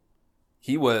example,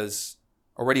 he was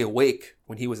already awake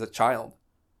when he was a child.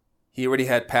 He already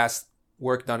had past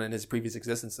work done in his previous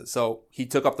existences. So he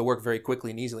took up the work very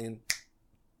quickly and easily and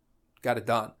got it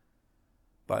done.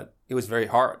 But it was very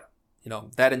hard.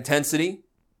 That intensity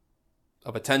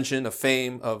of attention, of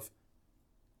fame, of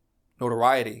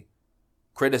notoriety,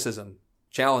 criticism,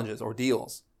 challenges,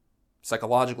 ordeals,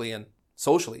 psychologically and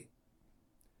socially.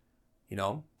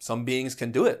 Some beings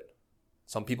can do it.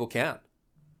 Some people can't.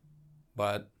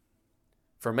 But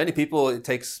for many people, it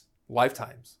takes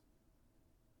lifetimes.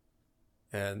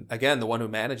 And again, the one who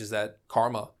manages that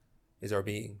karma is our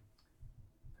being.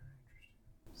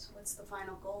 So what's the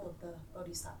final goal of the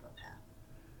Bodhisattva path?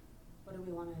 What do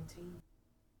we want to attain?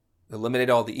 Eliminate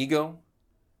all the ego,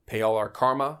 pay all our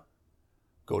karma,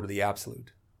 go to the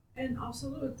absolute. And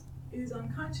absolute is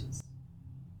unconscious.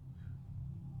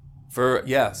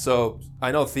 So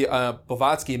I know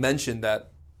Blavatsky mentioned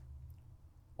that,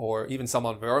 or even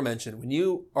Salman Vayor mentioned, when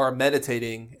you are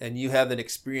meditating and you have an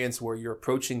experience where you're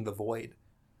approaching the void,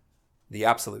 the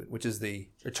absolute, which is the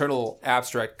eternal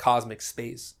abstract cosmic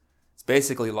space. It's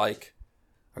basically like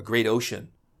a great ocean,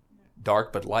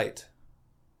 dark but light.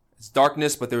 It's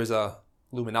darkness, but there is a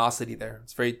luminosity there.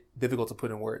 It's very difficult to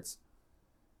put in words.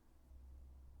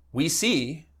 We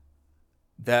see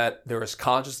that there is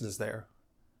consciousness there,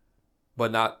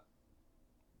 but not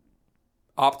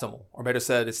optimal. Or better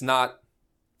said, it's not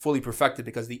fully perfected,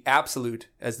 because the absolute,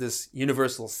 as this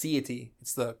universal deity,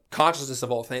 it's the consciousness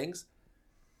of all things,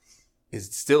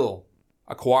 is still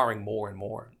acquiring more and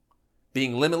more.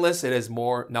 Being limitless, it has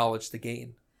more knowledge to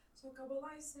gain. So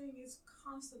Kabbalah is saying it's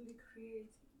constantly creating.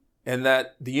 And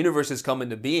that the universe has come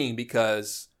into being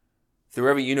because through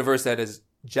every universe that is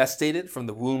gestated from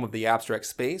the womb of the abstract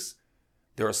space,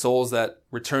 there are souls that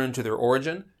return to their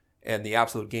origin, and the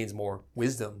absolute gains more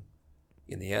wisdom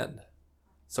in the end.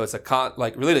 So it's according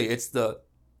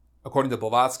to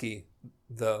Blavatsky,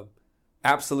 the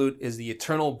absolute is the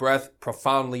eternal breath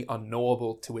profoundly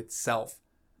unknowable to itself.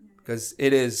 Because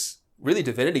it is, really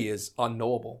divinity is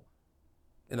unknowable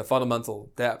in the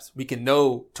fundamental depths. We can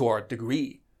know to our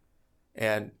degree.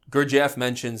 And Gurdjieff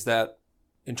mentions that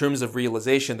in terms of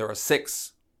realization, there are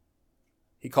 6.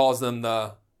 He calls them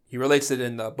he relates it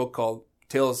in the book called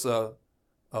Tales of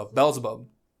Beelzebub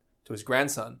to his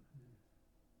grandson.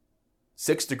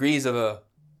 6 degrees of a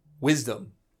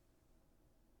wisdom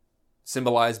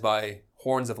symbolized by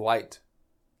horns of light,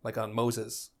 like on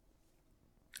Moses.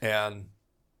 And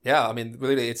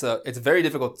really it's very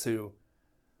difficult to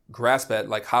grasp at,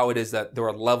 like how it is that there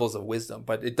are levels of wisdom,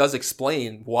 but it does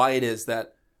explain why it is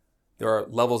that there are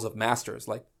levels of masters,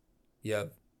 like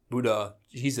Buddha,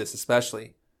 Jesus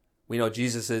especially. We know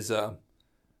Jesus is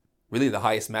really the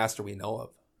highest master we know of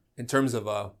in terms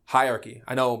of hierarchy.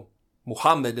 I know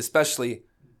Muhammad especially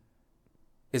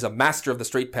is a master of the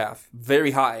straight path,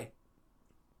 very high.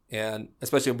 And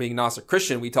especially being Gnostic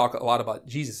Christian, we talk a lot about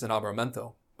Jesus and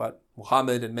Abrahamento, but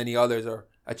Muhammad and many others are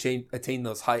attain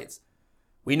those heights.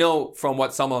 We know from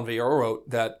what Salman Vieira wrote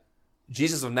that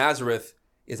Jesus of Nazareth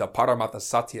is a Paramatma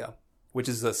Satya, which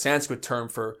is a Sanskrit term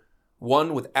for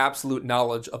one with absolute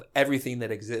knowledge of everything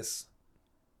that exists.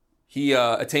 He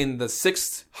attained the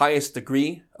 6th highest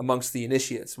degree amongst the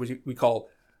initiates, which we call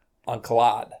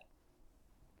Anklad,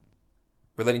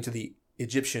 relating to the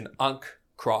Egyptian Ankh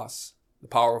cross, the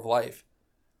power of life.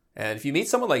 And if you meet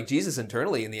someone like Jesus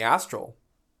internally in the astral,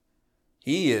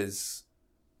 he is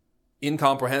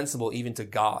incomprehensible even to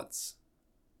gods.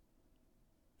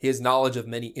 He has knowledge of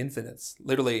many infinites.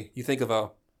 Literally, you think of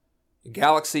a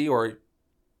galaxy or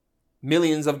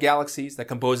millions of galaxies that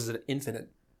composes an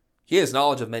infinite. He has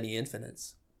knowledge of many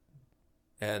infinites.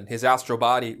 And his astral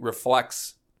body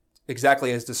reflects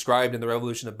exactly as described in the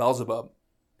Revolution of Beelzebub,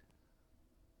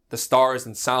 the stars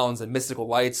and sounds and mystical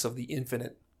lights of the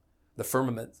infinite, the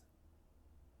firmament.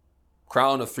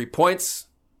 Crown of 3 points,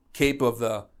 cape of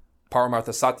the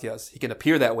Paramartha Satyas. He can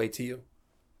appear that way to you.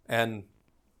 And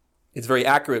it's very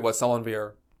accurate what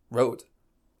Salman wrote.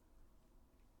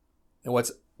 And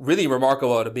what's really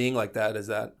remarkable about a being like that is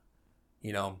that,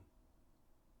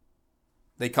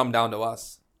 they come down to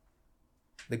us.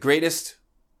 The greatest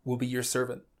will be your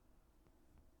servant.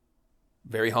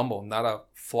 Very humble, not a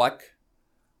fleck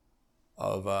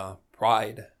of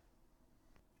pride.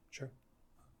 Sure.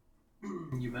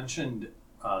 You mentioned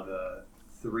the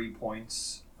 3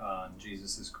 points on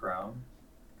Jesus' crown.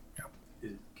 Yeah.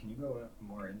 Can you go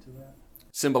more into that?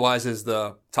 Symbolizes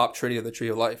the top trinity of the tree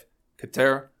of life.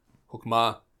 Keter,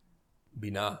 Hukmah,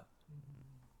 Binah.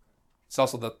 It's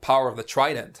also the power of the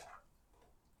trident.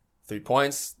 3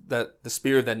 points that the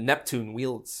spear that Neptune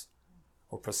wields,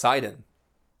 or Poseidon.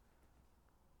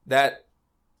 That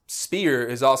spear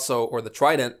is also, or the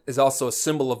trident, is also a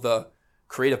symbol of the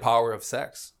creative power of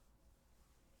sex.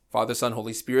 Father, Son,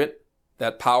 Holy Spirit,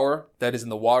 that power that is in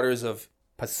the waters of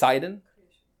Poseidon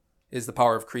is the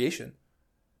power of creation.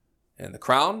 And the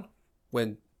crown,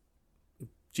 when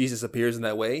Jesus appears in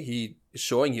that way, he is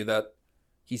showing you that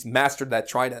he's mastered that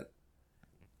trident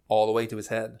all the way to his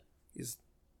head. He's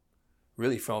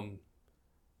really from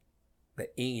the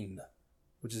Ain,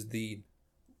 which is the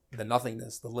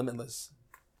nothingness, the limitless,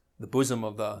 the bosom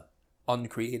of the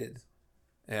uncreated.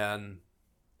 And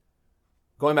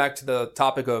going back to the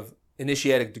topic of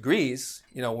initiatic degrees,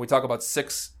 when we talk about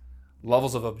 6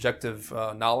 levels of objective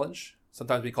knowledge,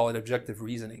 sometimes we call it objective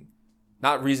reasoning.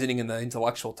 Not reasoning in the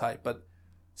intellectual type, but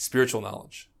spiritual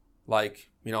knowledge. Like,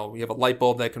 we have a light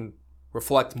bulb that can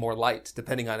reflect more light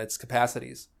depending on its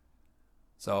capacities.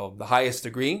 So the highest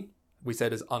degree, we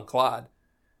said, is Anklad.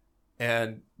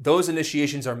 And those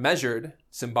initiations are measured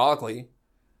symbolically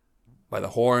by the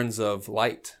horns of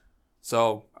light.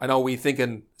 So I know we think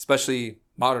in especially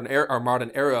our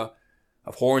modern era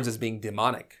of horns as being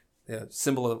demonic,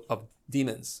 symbol of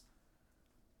demons.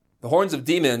 The horns of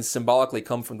demons symbolically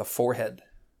come from the forehead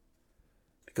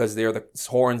because they are the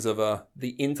horns of the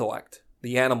intellect,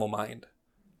 the animal mind.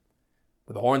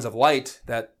 But the horns of light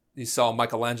that you saw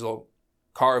Michelangelo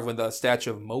carve with the statue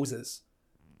of Moses,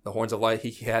 the horns of light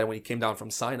he had when he came down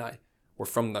from Sinai, were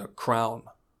from the crown.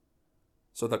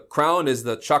 So the crown is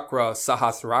the chakra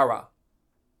Sahasrara,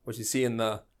 which you see in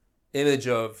the image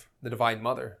of the Divine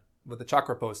Mother with the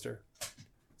chakra poster.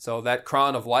 So that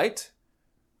crown of light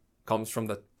comes from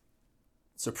the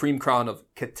supreme crown of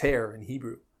Keter in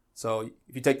Hebrew. So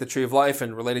if you take the tree of life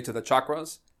and relate it to the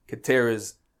chakras, Keter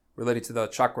is related to the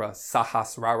chakra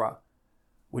Sahasrara,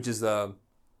 which is the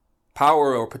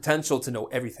power or potential to know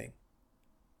everything.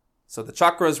 So the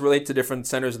chakras relate to different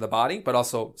centers of the body, but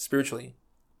also spiritually.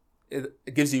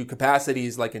 It gives you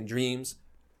capacities like in dreams,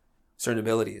 certain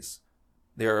abilities.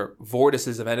 They are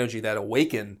vortices of energy that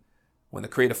awaken when the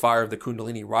creative fire of the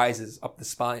Kundalini rises up the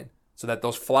spine so that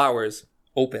those flowers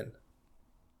open.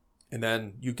 And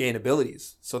then you gain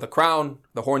abilities. So the crown,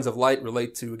 the horns of light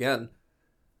relate to, again,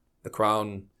 the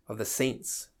crown of the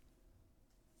saints.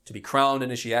 To be crowned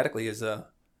initiatically is a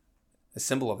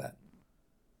symbol of that.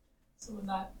 So would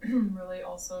that relate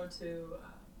also to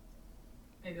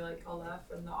maybe like Aleph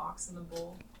and the ox and the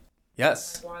bull?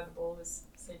 Yes. Like why the bull is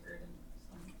sacred and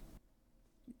some.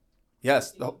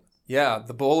 Yes.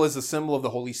 The bull is a symbol of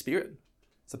the Holy Spirit.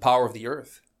 It's the power of the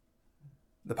earth.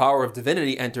 The power of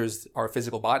divinity enters our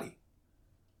physical body.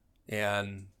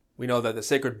 And we know that the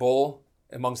sacred bull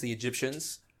amongst the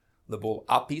Egyptians, the bull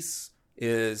Apis,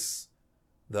 is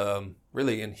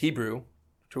really in Hebrew,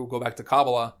 to go back to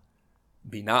Kabbalah,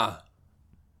 Binah.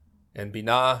 And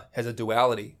Binah has a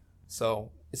duality.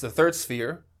 So it's the third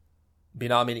sphere,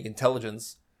 Binah meaning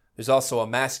intelligence, There's also a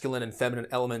masculine and feminine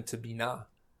element to Binah,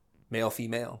 male,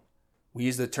 female. We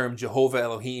use the term Jehovah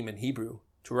Elohim in Hebrew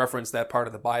to reference that part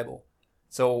of the Bible.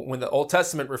 So when the Old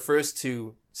Testament refers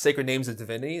to sacred names of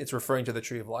divinity, it's referring to the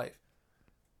tree of life.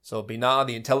 So Binah,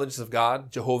 the intelligence of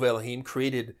God, Jehovah Elohim,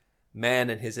 created man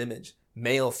in his image.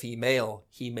 Male, female,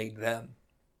 he made them.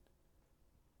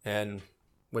 And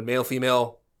when male,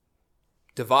 female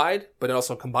divide, but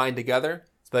also combine together,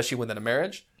 especially within a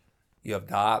marriage, you have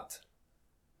Da'at.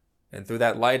 And through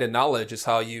that light and knowledge is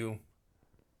how you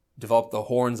develop the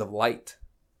horns of light.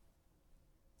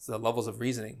 It's the levels of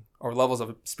reasoning or levels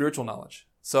of spiritual knowledge.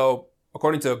 So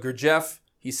according to Gurdjieff,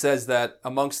 he says that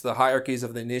amongst the hierarchies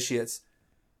of the initiates,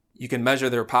 you can measure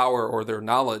their power or their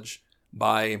knowledge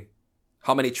by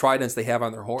how many tridents they have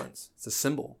on their horns. It's a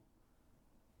symbol.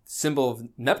 Symbol of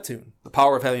Neptune, the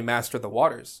power of having mastered the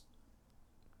waters.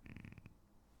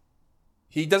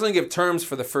 He doesn't give terms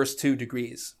for the first 2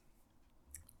 degrees.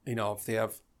 You know, if they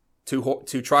have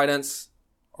two tridents,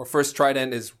 or first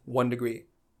trident is 1 degree,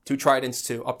 2 tridents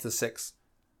to up to 6.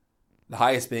 The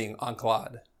highest being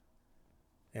Anklad.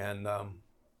 And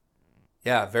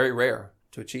very rare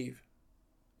to achieve.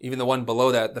 Even the one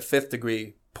below that, the 5th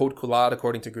degree, Podkulad,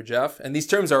 according to Gurdjieff. And these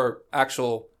terms are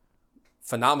actual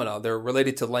phenomena. They're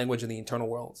related to language in the internal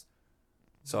worlds.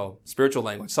 So, spiritual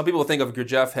language. Some people think of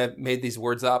Gurdjieff have made these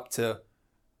words up to,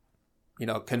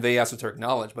 convey esoteric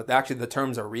knowledge, but actually the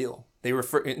terms are real. They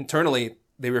refer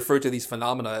to these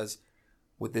phenomena as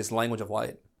with this language of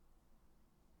light.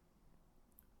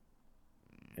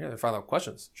 Yeah, there are final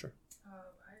questions. Sure.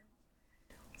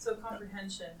 So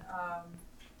comprehension.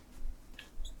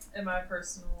 In my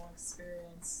personal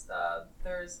experience,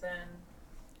 there's been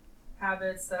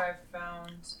habits that I've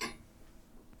found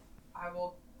I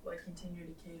will continue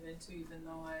to cave into, even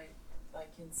though I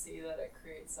can see that it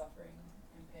creates suffering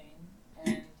and pain.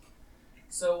 And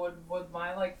so would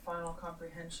my final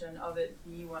comprehension of it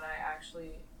be when I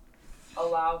actually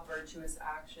allow virtuous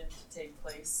action to take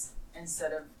place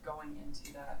instead of going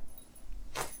into that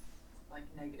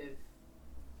negative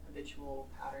habitual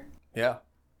pattern? Yeah.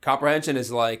 Comprehension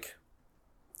is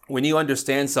when you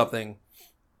understand something,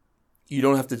 you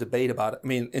don't have to debate about it. I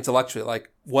mean, intellectually,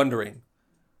 wondering,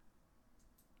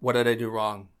 what did I do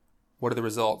wrong? What are the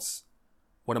results?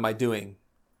 What am I doing?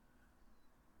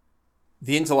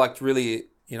 The intellect really,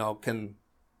 can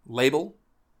label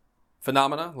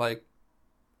phenomena.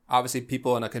 Obviously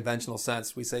people in a conventional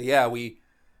sense, we say, yeah, we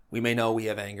may know we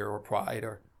have anger or pride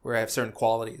or we have certain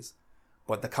qualities.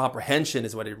 But the comprehension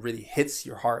is when it really hits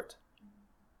your heart.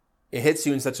 It hits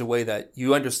you in such a way that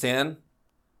you understand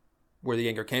where the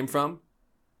anger came from,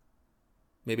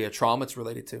 maybe a trauma it's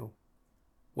related to,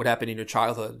 what happened in your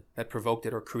childhood that provoked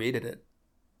it or created it,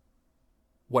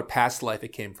 what past life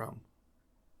it came from.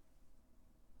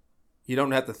 You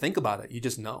don't have to think about it. You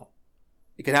just know.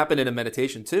 It can happen in a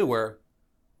meditation too, where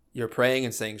you're praying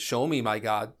and saying, show me, my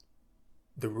God,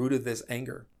 the root of this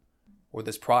anger or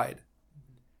this pride.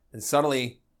 And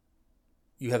suddenly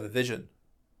you have a vision.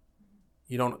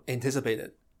 You don't anticipate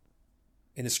it.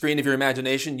 In the screen of your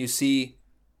imagination, you see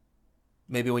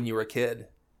maybe when you were a kid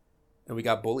and we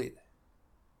got bullied,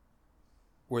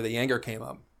 where the anger came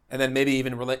up. And then maybe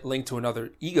even linked to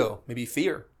another ego, maybe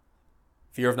fear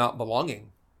of not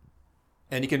belonging.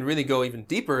 And you can really go even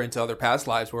deeper into other past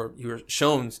lives where you're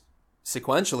shown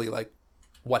sequentially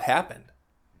what happened.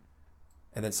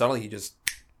 And then suddenly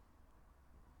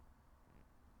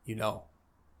you know.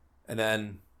 And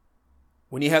then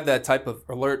when you have that type of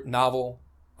alert, novel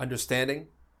understanding,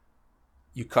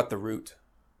 you cut the root.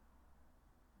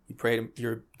 You pray to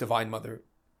your divine mother,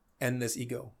 end this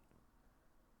ego.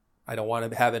 I don't want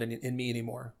to have it in me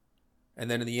anymore.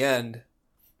 And then in the end,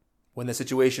 when the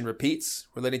situation repeats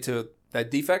relating to that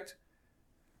defect,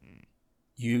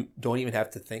 you don't even have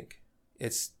to think.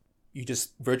 You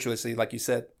just virtuously, like you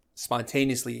said,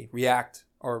 spontaneously react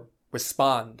or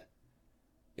respond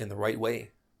in the right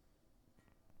way.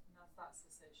 Not thought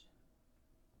cessation.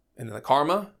 And then the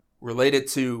karma related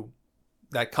to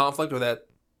that conflict or that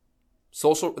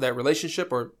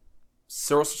relationship or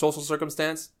social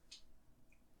circumstance,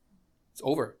 it's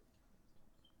over.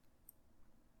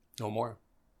 No more.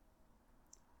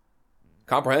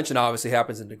 Comprehension obviously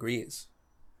happens in degrees.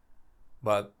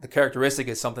 But the characteristic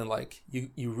is something like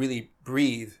you really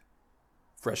breathe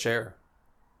fresh air.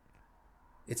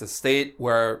 It's a state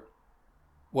where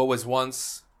what was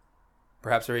once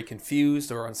perhaps very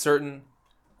confused or uncertain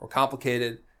or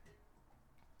complicated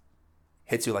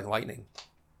hits you like lightning.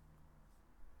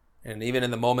 And even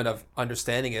in the moment of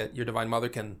understanding it, your Divine Mother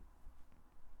can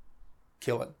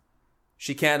kill it.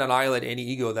 She can't annihilate any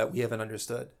ego that we haven't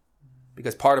understood.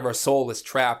 Because part of our soul is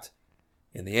trapped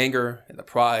in the anger, in the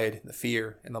pride, in the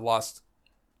fear, in the lust.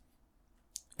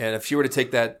 And if she were to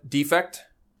take that defect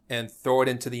and throw it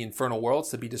into the infernal worlds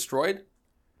to be destroyed,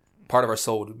 part of our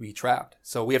soul would be trapped.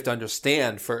 So we have to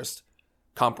understand first,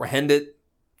 comprehend it,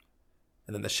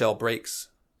 and then the shell breaks.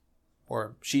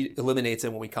 Or she eliminates it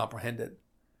when we comprehend it.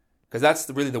 Because that's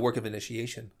really the work of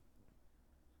initiation,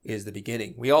 is the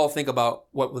beginning. We all think about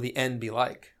what will the end be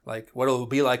like what it will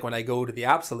be like when I go to the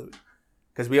absolute.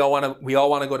 Because we all want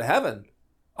to go to heaven,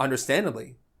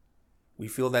 understandably. We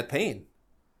feel that pain.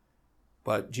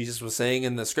 But Jesus was saying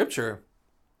in the scripture,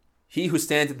 he who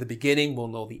stands at the beginning will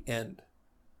know the end.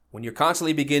 When you're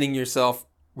constantly beginning yourself,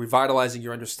 revitalizing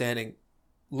your understanding,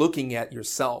 looking at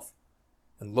yourself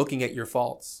and looking at your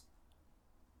faults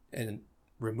and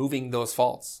removing those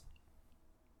faults,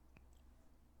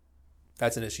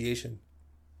 that's initiation.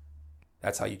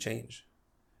 That's how you change.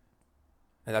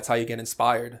 And that's how you get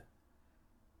inspired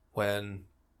when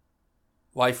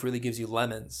life really gives you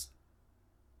lemons,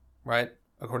 right?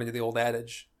 According to the old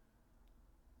adage.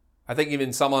 I think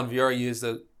even Salman Viora used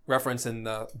a reference in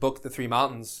the book, The Three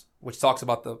Mountains, which talks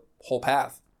about the whole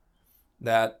path,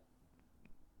 that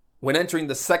when entering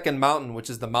the second mountain, which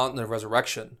is the mountain of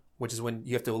resurrection, which is when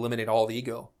you have to eliminate all the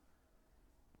ego,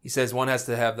 he says one has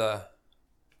to have the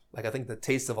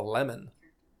taste of a lemon,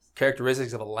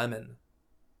 characteristics of a lemon,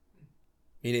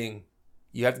 meaning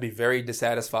you have to be very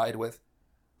dissatisfied with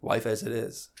life as it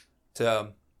is,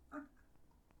 to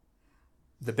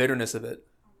the bitterness of it,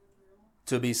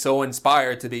 to be so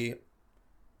inspired to be,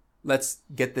 let's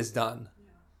get this done.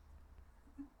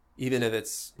 Even if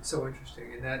it's so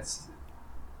interesting, and that's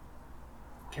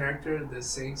character, the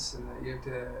saints, and that you have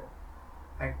to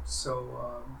act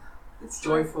so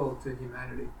joyful to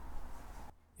humanity.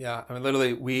 Yeah, I mean,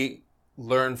 literally, we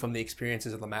learn from the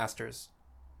experiences of the masters,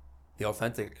 the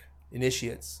authentic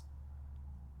initiates.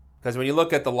 Because when you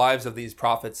look at the lives of these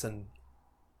prophets and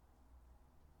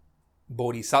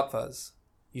bodhisattvas,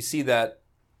 you see that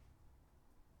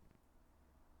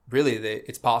really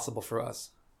it's possible for us.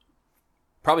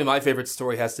 Probably my favorite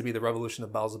story has to be the Revolution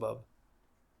of Beelzebub,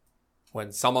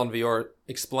 when Salman Vior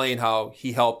explained how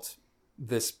he helped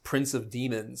this prince of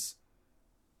demons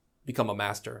become a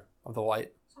master of the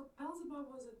light. So Beelzebub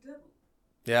was a devil.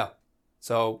 Yeah.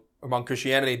 So among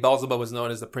Christianity, Beelzebub was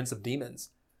known as the prince of demons.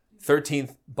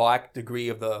 13th black degree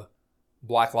of the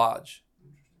Black Lodge.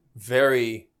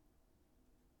 Very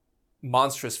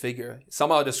monstrous figure.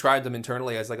 Somehow described him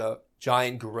internally as like a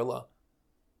giant gorilla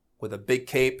with a big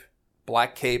cape,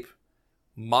 black cape,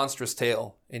 monstrous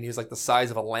tail, and he was like the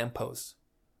size of a lamppost.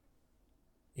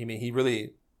 I mean, he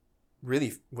really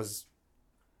was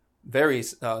very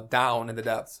down in the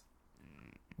depths.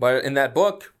 But in that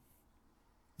book,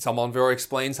 Salman Vior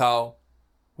explains how,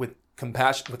 with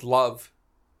compassion, with love,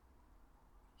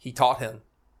 he taught him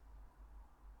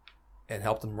and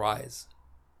helped him rise.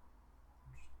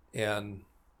 And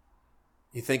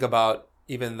you think about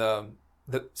even the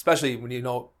especially when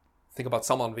think about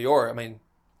Salman Vior, I mean,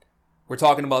 we're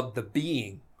talking about the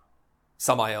being,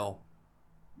 Samael,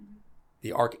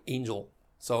 the archangel.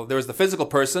 So there's the physical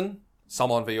person,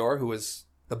 Salman Vior, who was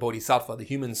the bodhisattva, the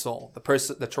human soul,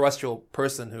 the terrestrial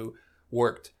person who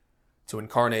worked to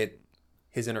incarnate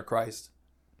his inner Christ,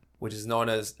 which is known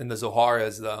as in the Zohar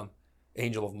as the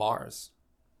angel of Mars,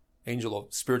 angel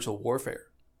of spiritual warfare.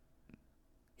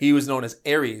 He was known as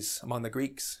Ares among the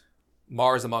Greeks,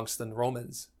 Mars amongst the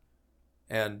Romans.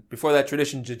 And before that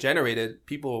tradition degenerated,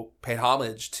 people paid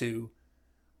homage to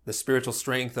the spiritual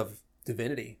strength of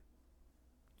divinity.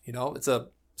 It's a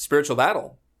spiritual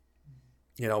battle.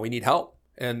 We need help.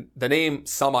 And the name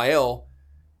Samael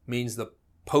means the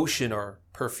potion or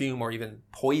perfume or even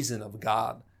poison of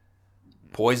God.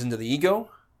 Poison to the ego,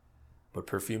 but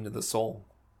perfume to the soul.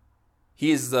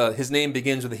 His name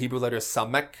begins with the Hebrew letter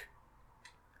Samek,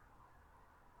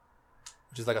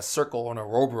 which is like a circle on a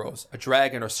Ouroboros, a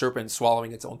dragon or serpent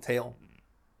swallowing its own tail.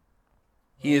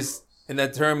 He is, in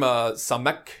that term,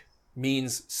 Samek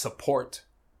means support.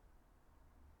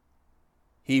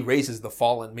 He raises the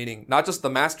fallen, meaning not just the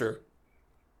master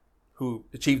who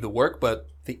achieved the work, but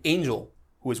the angel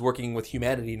who is working with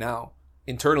humanity now,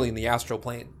 internally in the astral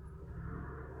plane.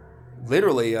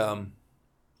 Literally,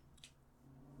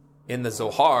 in the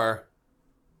Zohar,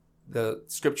 the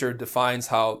scripture defines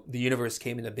how the universe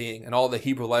came into being, and all the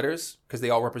Hebrew letters, because they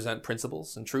all represent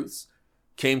principles and truths,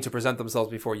 came to present themselves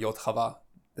before Yod Chava,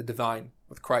 the divine,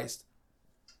 with Christ.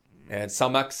 And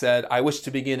Samek said, I wish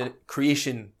to begin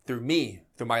creation through me,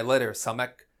 through my letter,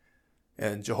 Samek.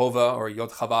 And Jehovah, or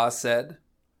Yod Chava, said,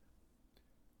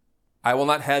 I will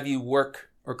not have you work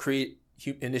or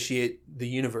initiate the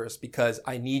universe because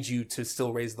I need you to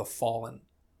still raise the fallen.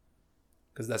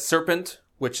 Because the serpent,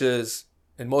 which is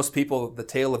in most people the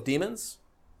tail of demons,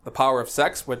 the power of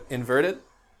sex, when inverted,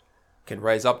 can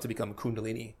rise up to become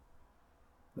Kundalini,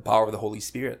 the power of the Holy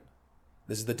Spirit.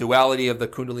 This is the duality of the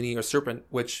Kundalini or serpent,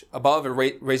 which above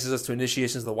it raises us to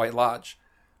initiations of the White Lodge.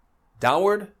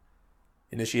 Downward,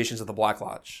 initiations of the Black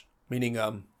Lodge,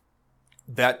 meaning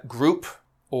that group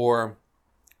or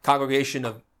congregation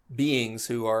of beings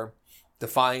who are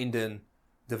defined in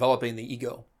developing the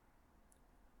ego.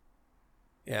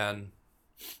 And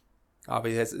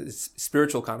obviously it has its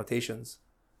spiritual connotations.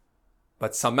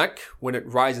 But Samek, when it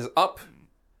rises up,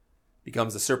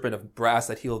 becomes the serpent of brass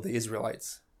that healed the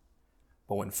Israelites.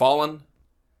 But when fallen,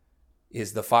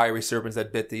 is the fiery serpents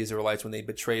that bit the Israelites when they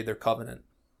betrayed their covenant.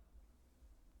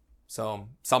 So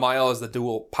Samael is the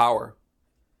dual power.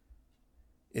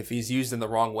 If he's used in the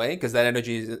wrong way, because that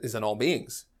energy is in all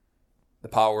beings. The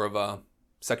power of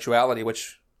sexuality,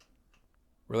 which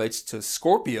relates to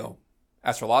Scorpio,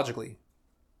 astrologically.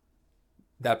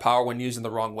 That power, when used in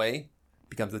the wrong way,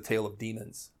 becomes the tail of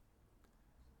demons.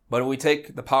 But when we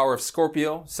take the power of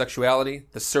Scorpio, sexuality,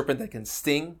 the serpent that can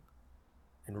sting,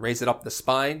 and raise it up the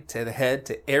spine, to the head,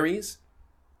 to Aries,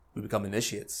 we become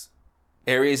initiates.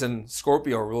 Aries and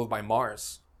Scorpio are ruled by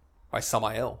Mars, by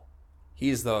Samael. He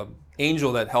is the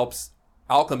angel that helps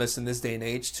alchemists in this day and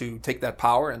age to take that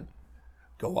power and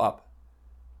go up.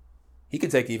 He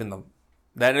can take even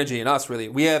that energy in us, really.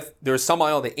 There's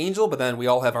Samael, the angel, but then we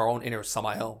all have our own inner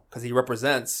Samael, because he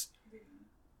represents,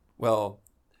 well,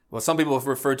 some people have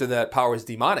referred to that power as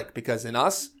demonic, because in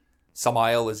us,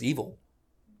 Samael is evil,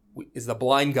 is the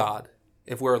blind god.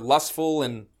 If we're lustful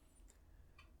and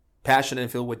passionate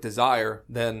and filled with desire,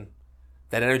 then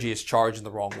that energy is charged in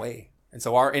the wrong way. And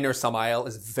so our inner Samael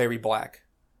is very black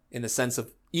in the sense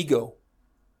of ego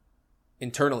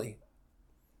internally.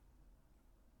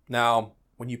 Now,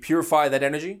 when you purify that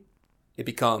energy, it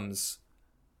becomes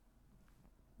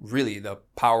really the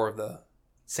power of the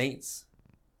saints.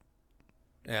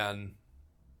 And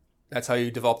that's how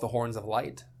you develop the horns of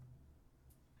light.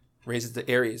 Raises to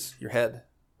Aries, your head,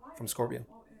 from Scorpio.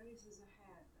 Oh, Aries is a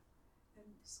head. And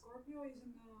Scorpio is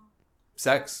in the...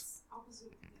 Sex.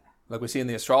 Opposite, yeah. Like we see in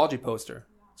the astrology poster.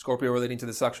 Scorpio relating to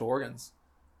the sexual organs.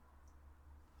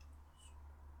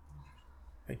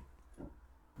 Hey.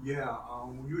 Yeah,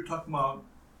 when you were talking about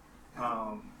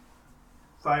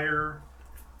fire,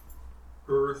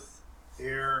 earth,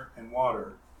 air, and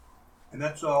water, and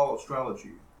that's all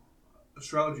astrology.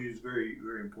 Astrology is very,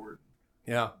 very important.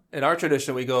 Yeah. In our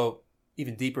tradition, we go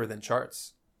even deeper than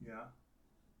charts. Yeah.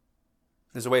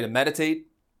 There's a way to meditate,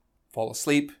 fall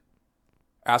asleep,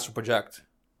 astral project.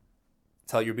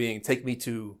 Tell your being, take me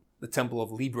to the temple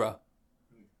of Libra.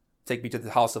 Take me to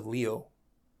the house of Leo.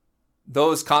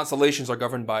 Those constellations are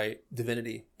governed by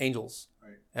divinity, angels.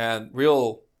 Right. And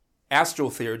real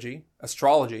astrotheurgy,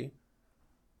 astrology,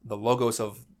 the logos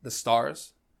of the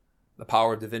stars, the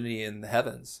power of divinity in the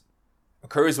heavens,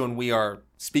 occurs when we are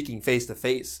speaking face to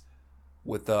face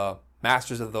with the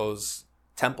masters of those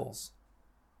temples.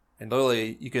 And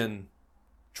literally, you can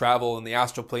travel in the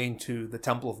astral plane to the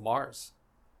temple of Mars,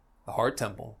 the heart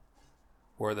temple,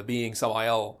 where the being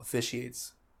Samael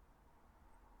officiates.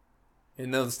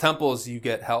 In those temples, you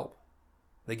get help.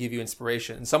 They give you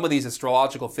inspiration. And some of these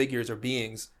astrological figures or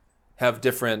beings have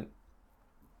different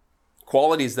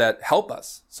qualities that help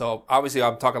us. So obviously,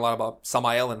 I'm talking a lot about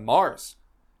Samael and Mars.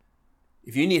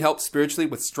 If you need help spiritually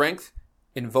with strength,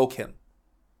 invoke him.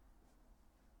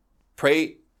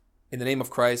 Pray in the name of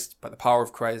Christ, by the power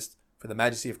of Christ, for the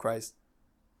majesty of Christ.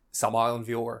 Samael and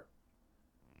Vior.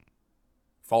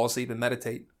 Fall asleep and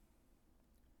meditate.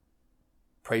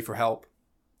 Pray for help.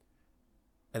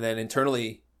 And then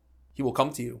internally, he will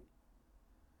come to you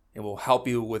and will help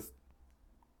you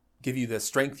give you the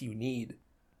strength you need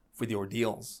for the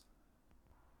ordeals.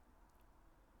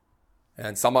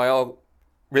 And Samael,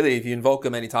 really, if you invoke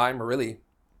him anytime,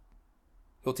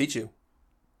 he'll teach you.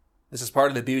 This is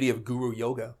part of the beauty of Guru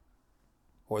Yoga,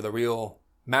 or the real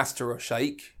master or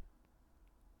shaikh,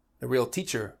 the real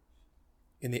teacher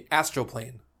in the astral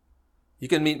plane. You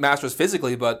can meet masters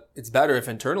physically, but it's better if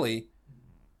internally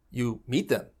you meet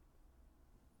them.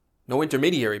 No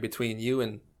intermediary between you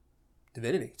and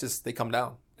divinity. Just they come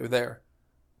down. They're there.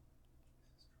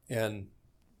 And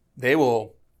they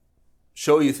will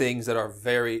show you things that are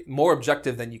very more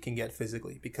objective than you can get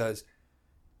physically, because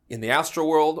in the astral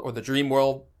world or the dream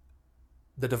world,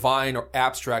 the divine or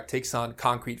abstract takes on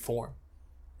concrete form,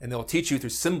 and they'll teach you through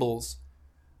symbols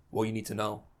what you need to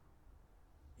know.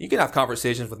 You can have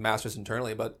conversations with masters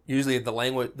internally, but usually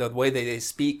the way they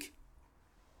speak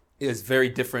is very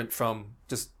different from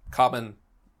just common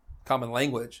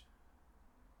language.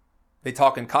 they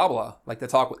talk in Kabbalah, like they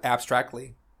talk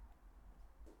abstractly.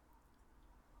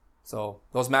 So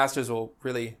those masters will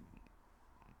really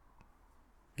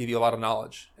give you a lot of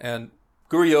knowledge. And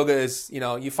Guru Yoga is,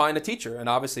 you find a teacher, and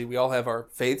obviously we all have our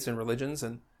faiths and religions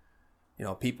and,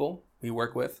 people we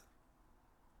work with.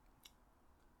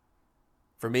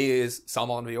 For me is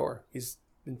Salman Vior. He's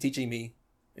been teaching me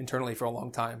internally for a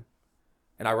long time.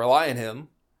 And I rely on him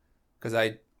because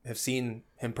I have seen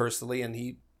him personally,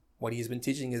 and what he's been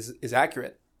teaching is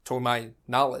accurate toward my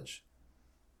knowledge.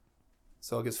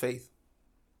 So it gives faith.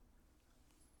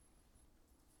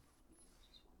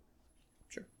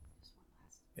 Sure.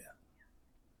 Yeah.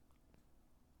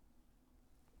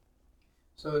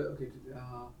 So, okay,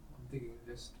 I'm thinking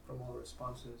just from all the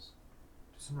responses,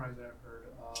 to summarize what I've heard,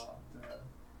 the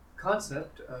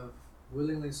concept of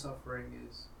willingly suffering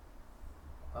is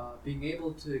being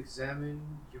able to examine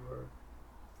your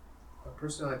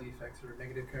personality defects or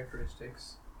negative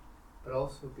characteristics, but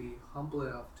also be humble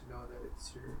enough to know that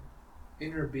it's your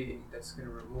inner being that's going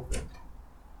to remove it.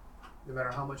 No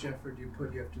matter how much effort you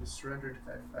put, you have to surrender to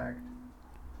that fact.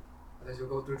 Otherwise, you'll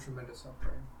go through tremendous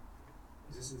suffering.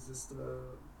 Is this the...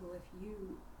 Well, if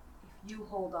you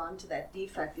hold on to that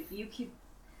defect, if you keep,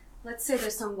 let's say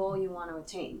there's some goal you want to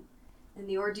attain, and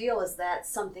the ordeal is that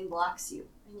something blocks you,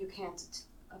 and you can't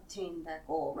obtain that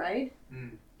goal, right?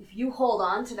 If you hold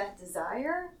on to that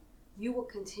desire, you will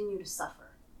continue to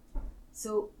suffer.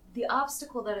 So the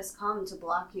obstacle that has come to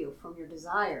block you from your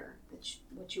desire,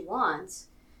 what you want,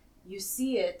 you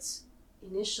see it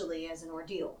initially as an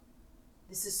ordeal.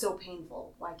 This is so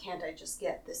painful. Why can't I just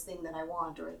get this thing that I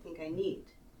want or I think I need?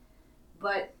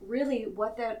 But really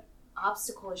what that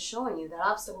obstacle is showing you, that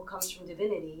obstacle comes from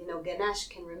divinity. Ganesh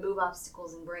can remove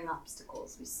obstacles and bring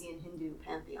obstacles. We see in Hindu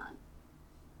pantheon.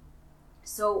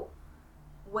 So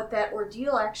what that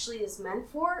ordeal actually is meant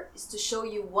for is to show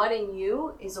you what in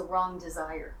you is a wrong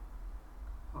desire.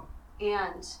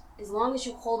 And as long as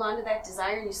you hold on to that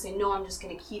desire and you say, no, I'm just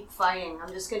going to keep fighting,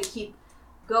 I'm just going to keep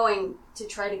going to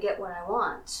try to get what I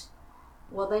want,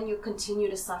 well, then you continue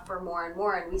to suffer more and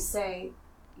more. And we say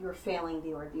you're failing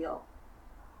the ordeal.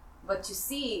 But to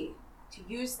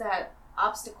use that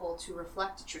obstacle to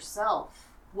reflect at yourself,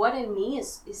 what in me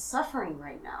is suffering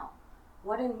right now?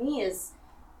 What in me is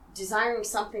desiring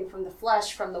something from the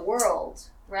flesh, from the world,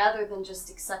 rather than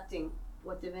just accepting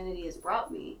what divinity has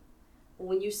brought me?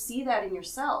 When you see that in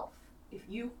yourself, if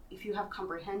you have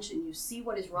comprehension, you see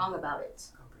what is wrong about it.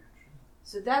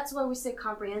 So that's why we say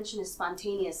comprehension is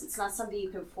spontaneous. It's not something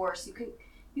you can force.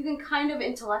 You can kind of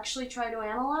intellectually try to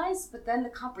analyze, but then the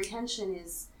comprehension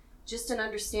is just an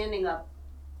understanding of,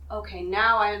 okay,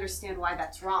 now I understand why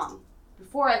that's wrong.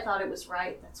 Before I thought it was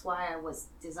right. That's why I was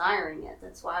desiring it.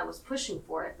 That's why I was pushing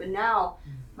for it. But now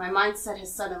my mindset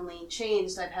has suddenly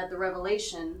changed. I've had the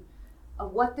revelation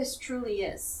of what this truly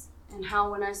is. And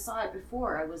how when I saw it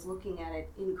before, I was looking at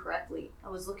it incorrectly. I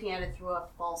was looking at it through a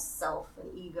false self, an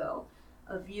ego,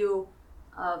 a view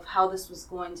of how this was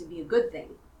going to be a good thing.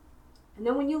 And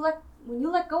then when you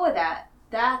let go of that,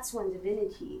 that's when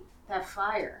divinity, that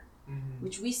fire,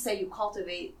 which we say you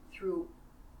cultivate through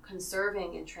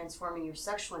conserving and transforming your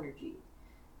sexual energy,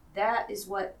 that is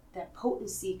what that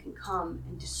potency can come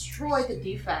and destroy the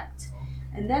defect.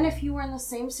 And then if you were in the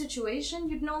same situation,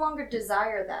 you'd no longer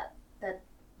desire that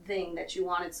thing that you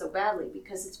wanted so badly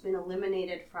because it's been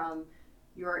eliminated from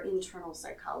your internal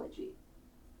psychology.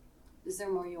 Is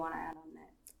there more you want to add on that?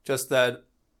 Just that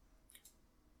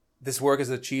this work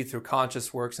is achieved through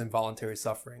conscious works and voluntary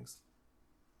sufferings.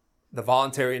 The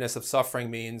voluntariness of suffering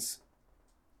means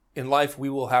in life we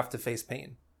will have to face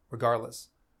pain regardless.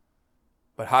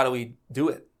 But how do we do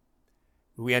it?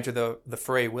 Do we enter the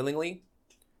fray willingly,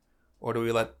 or do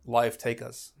we let life take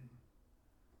us?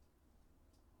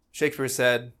 Shakespeare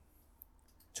said,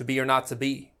 to be or not to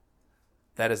be,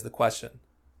 that is the question.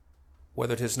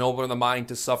 Whether 'tis nobler in the mind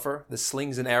to suffer the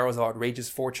slings and arrows of outrageous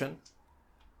fortune,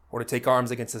 or to take arms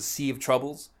against a sea of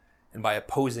troubles, and by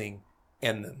opposing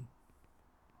end them.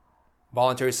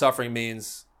 Voluntary suffering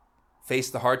means face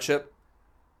the hardship,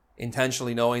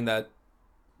 intentionally knowing that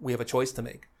we have a choice to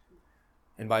make.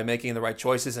 And by making the right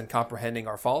choices and comprehending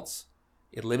our faults,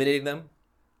 eliminating them,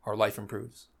 our life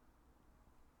improves.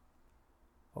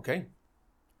 Okay.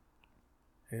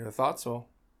 Any other thoughts? Well,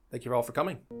 thank you all for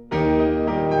coming.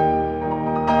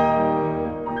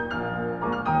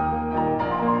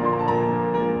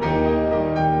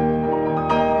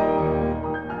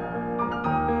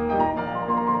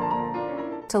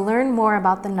 To learn more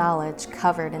about the knowledge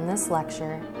covered in this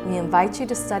lecture, we invite you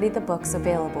to study the books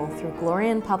available through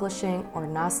Glorian Publishing or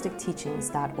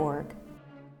gnosticteachings.org.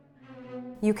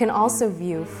 You can also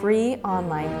view free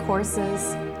online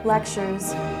courses,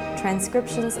 lectures,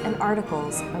 transcriptions, and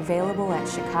articles available at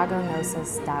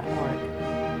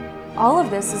chicagognosis.org. All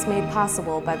of this is made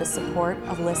possible by the support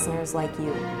of listeners like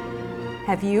you.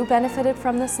 Have you benefited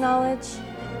from this knowledge?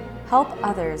 Help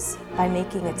others by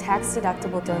making a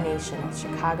tax-deductible donation at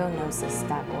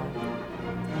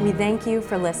chicagognosis.org. We thank you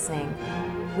for listening.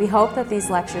 We hope that these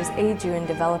lectures aid you in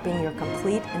developing your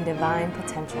complete and divine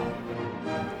potential.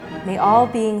 May all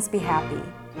beings be happy.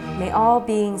 May all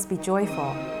beings be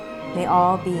joyful. May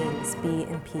all beings be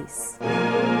in peace.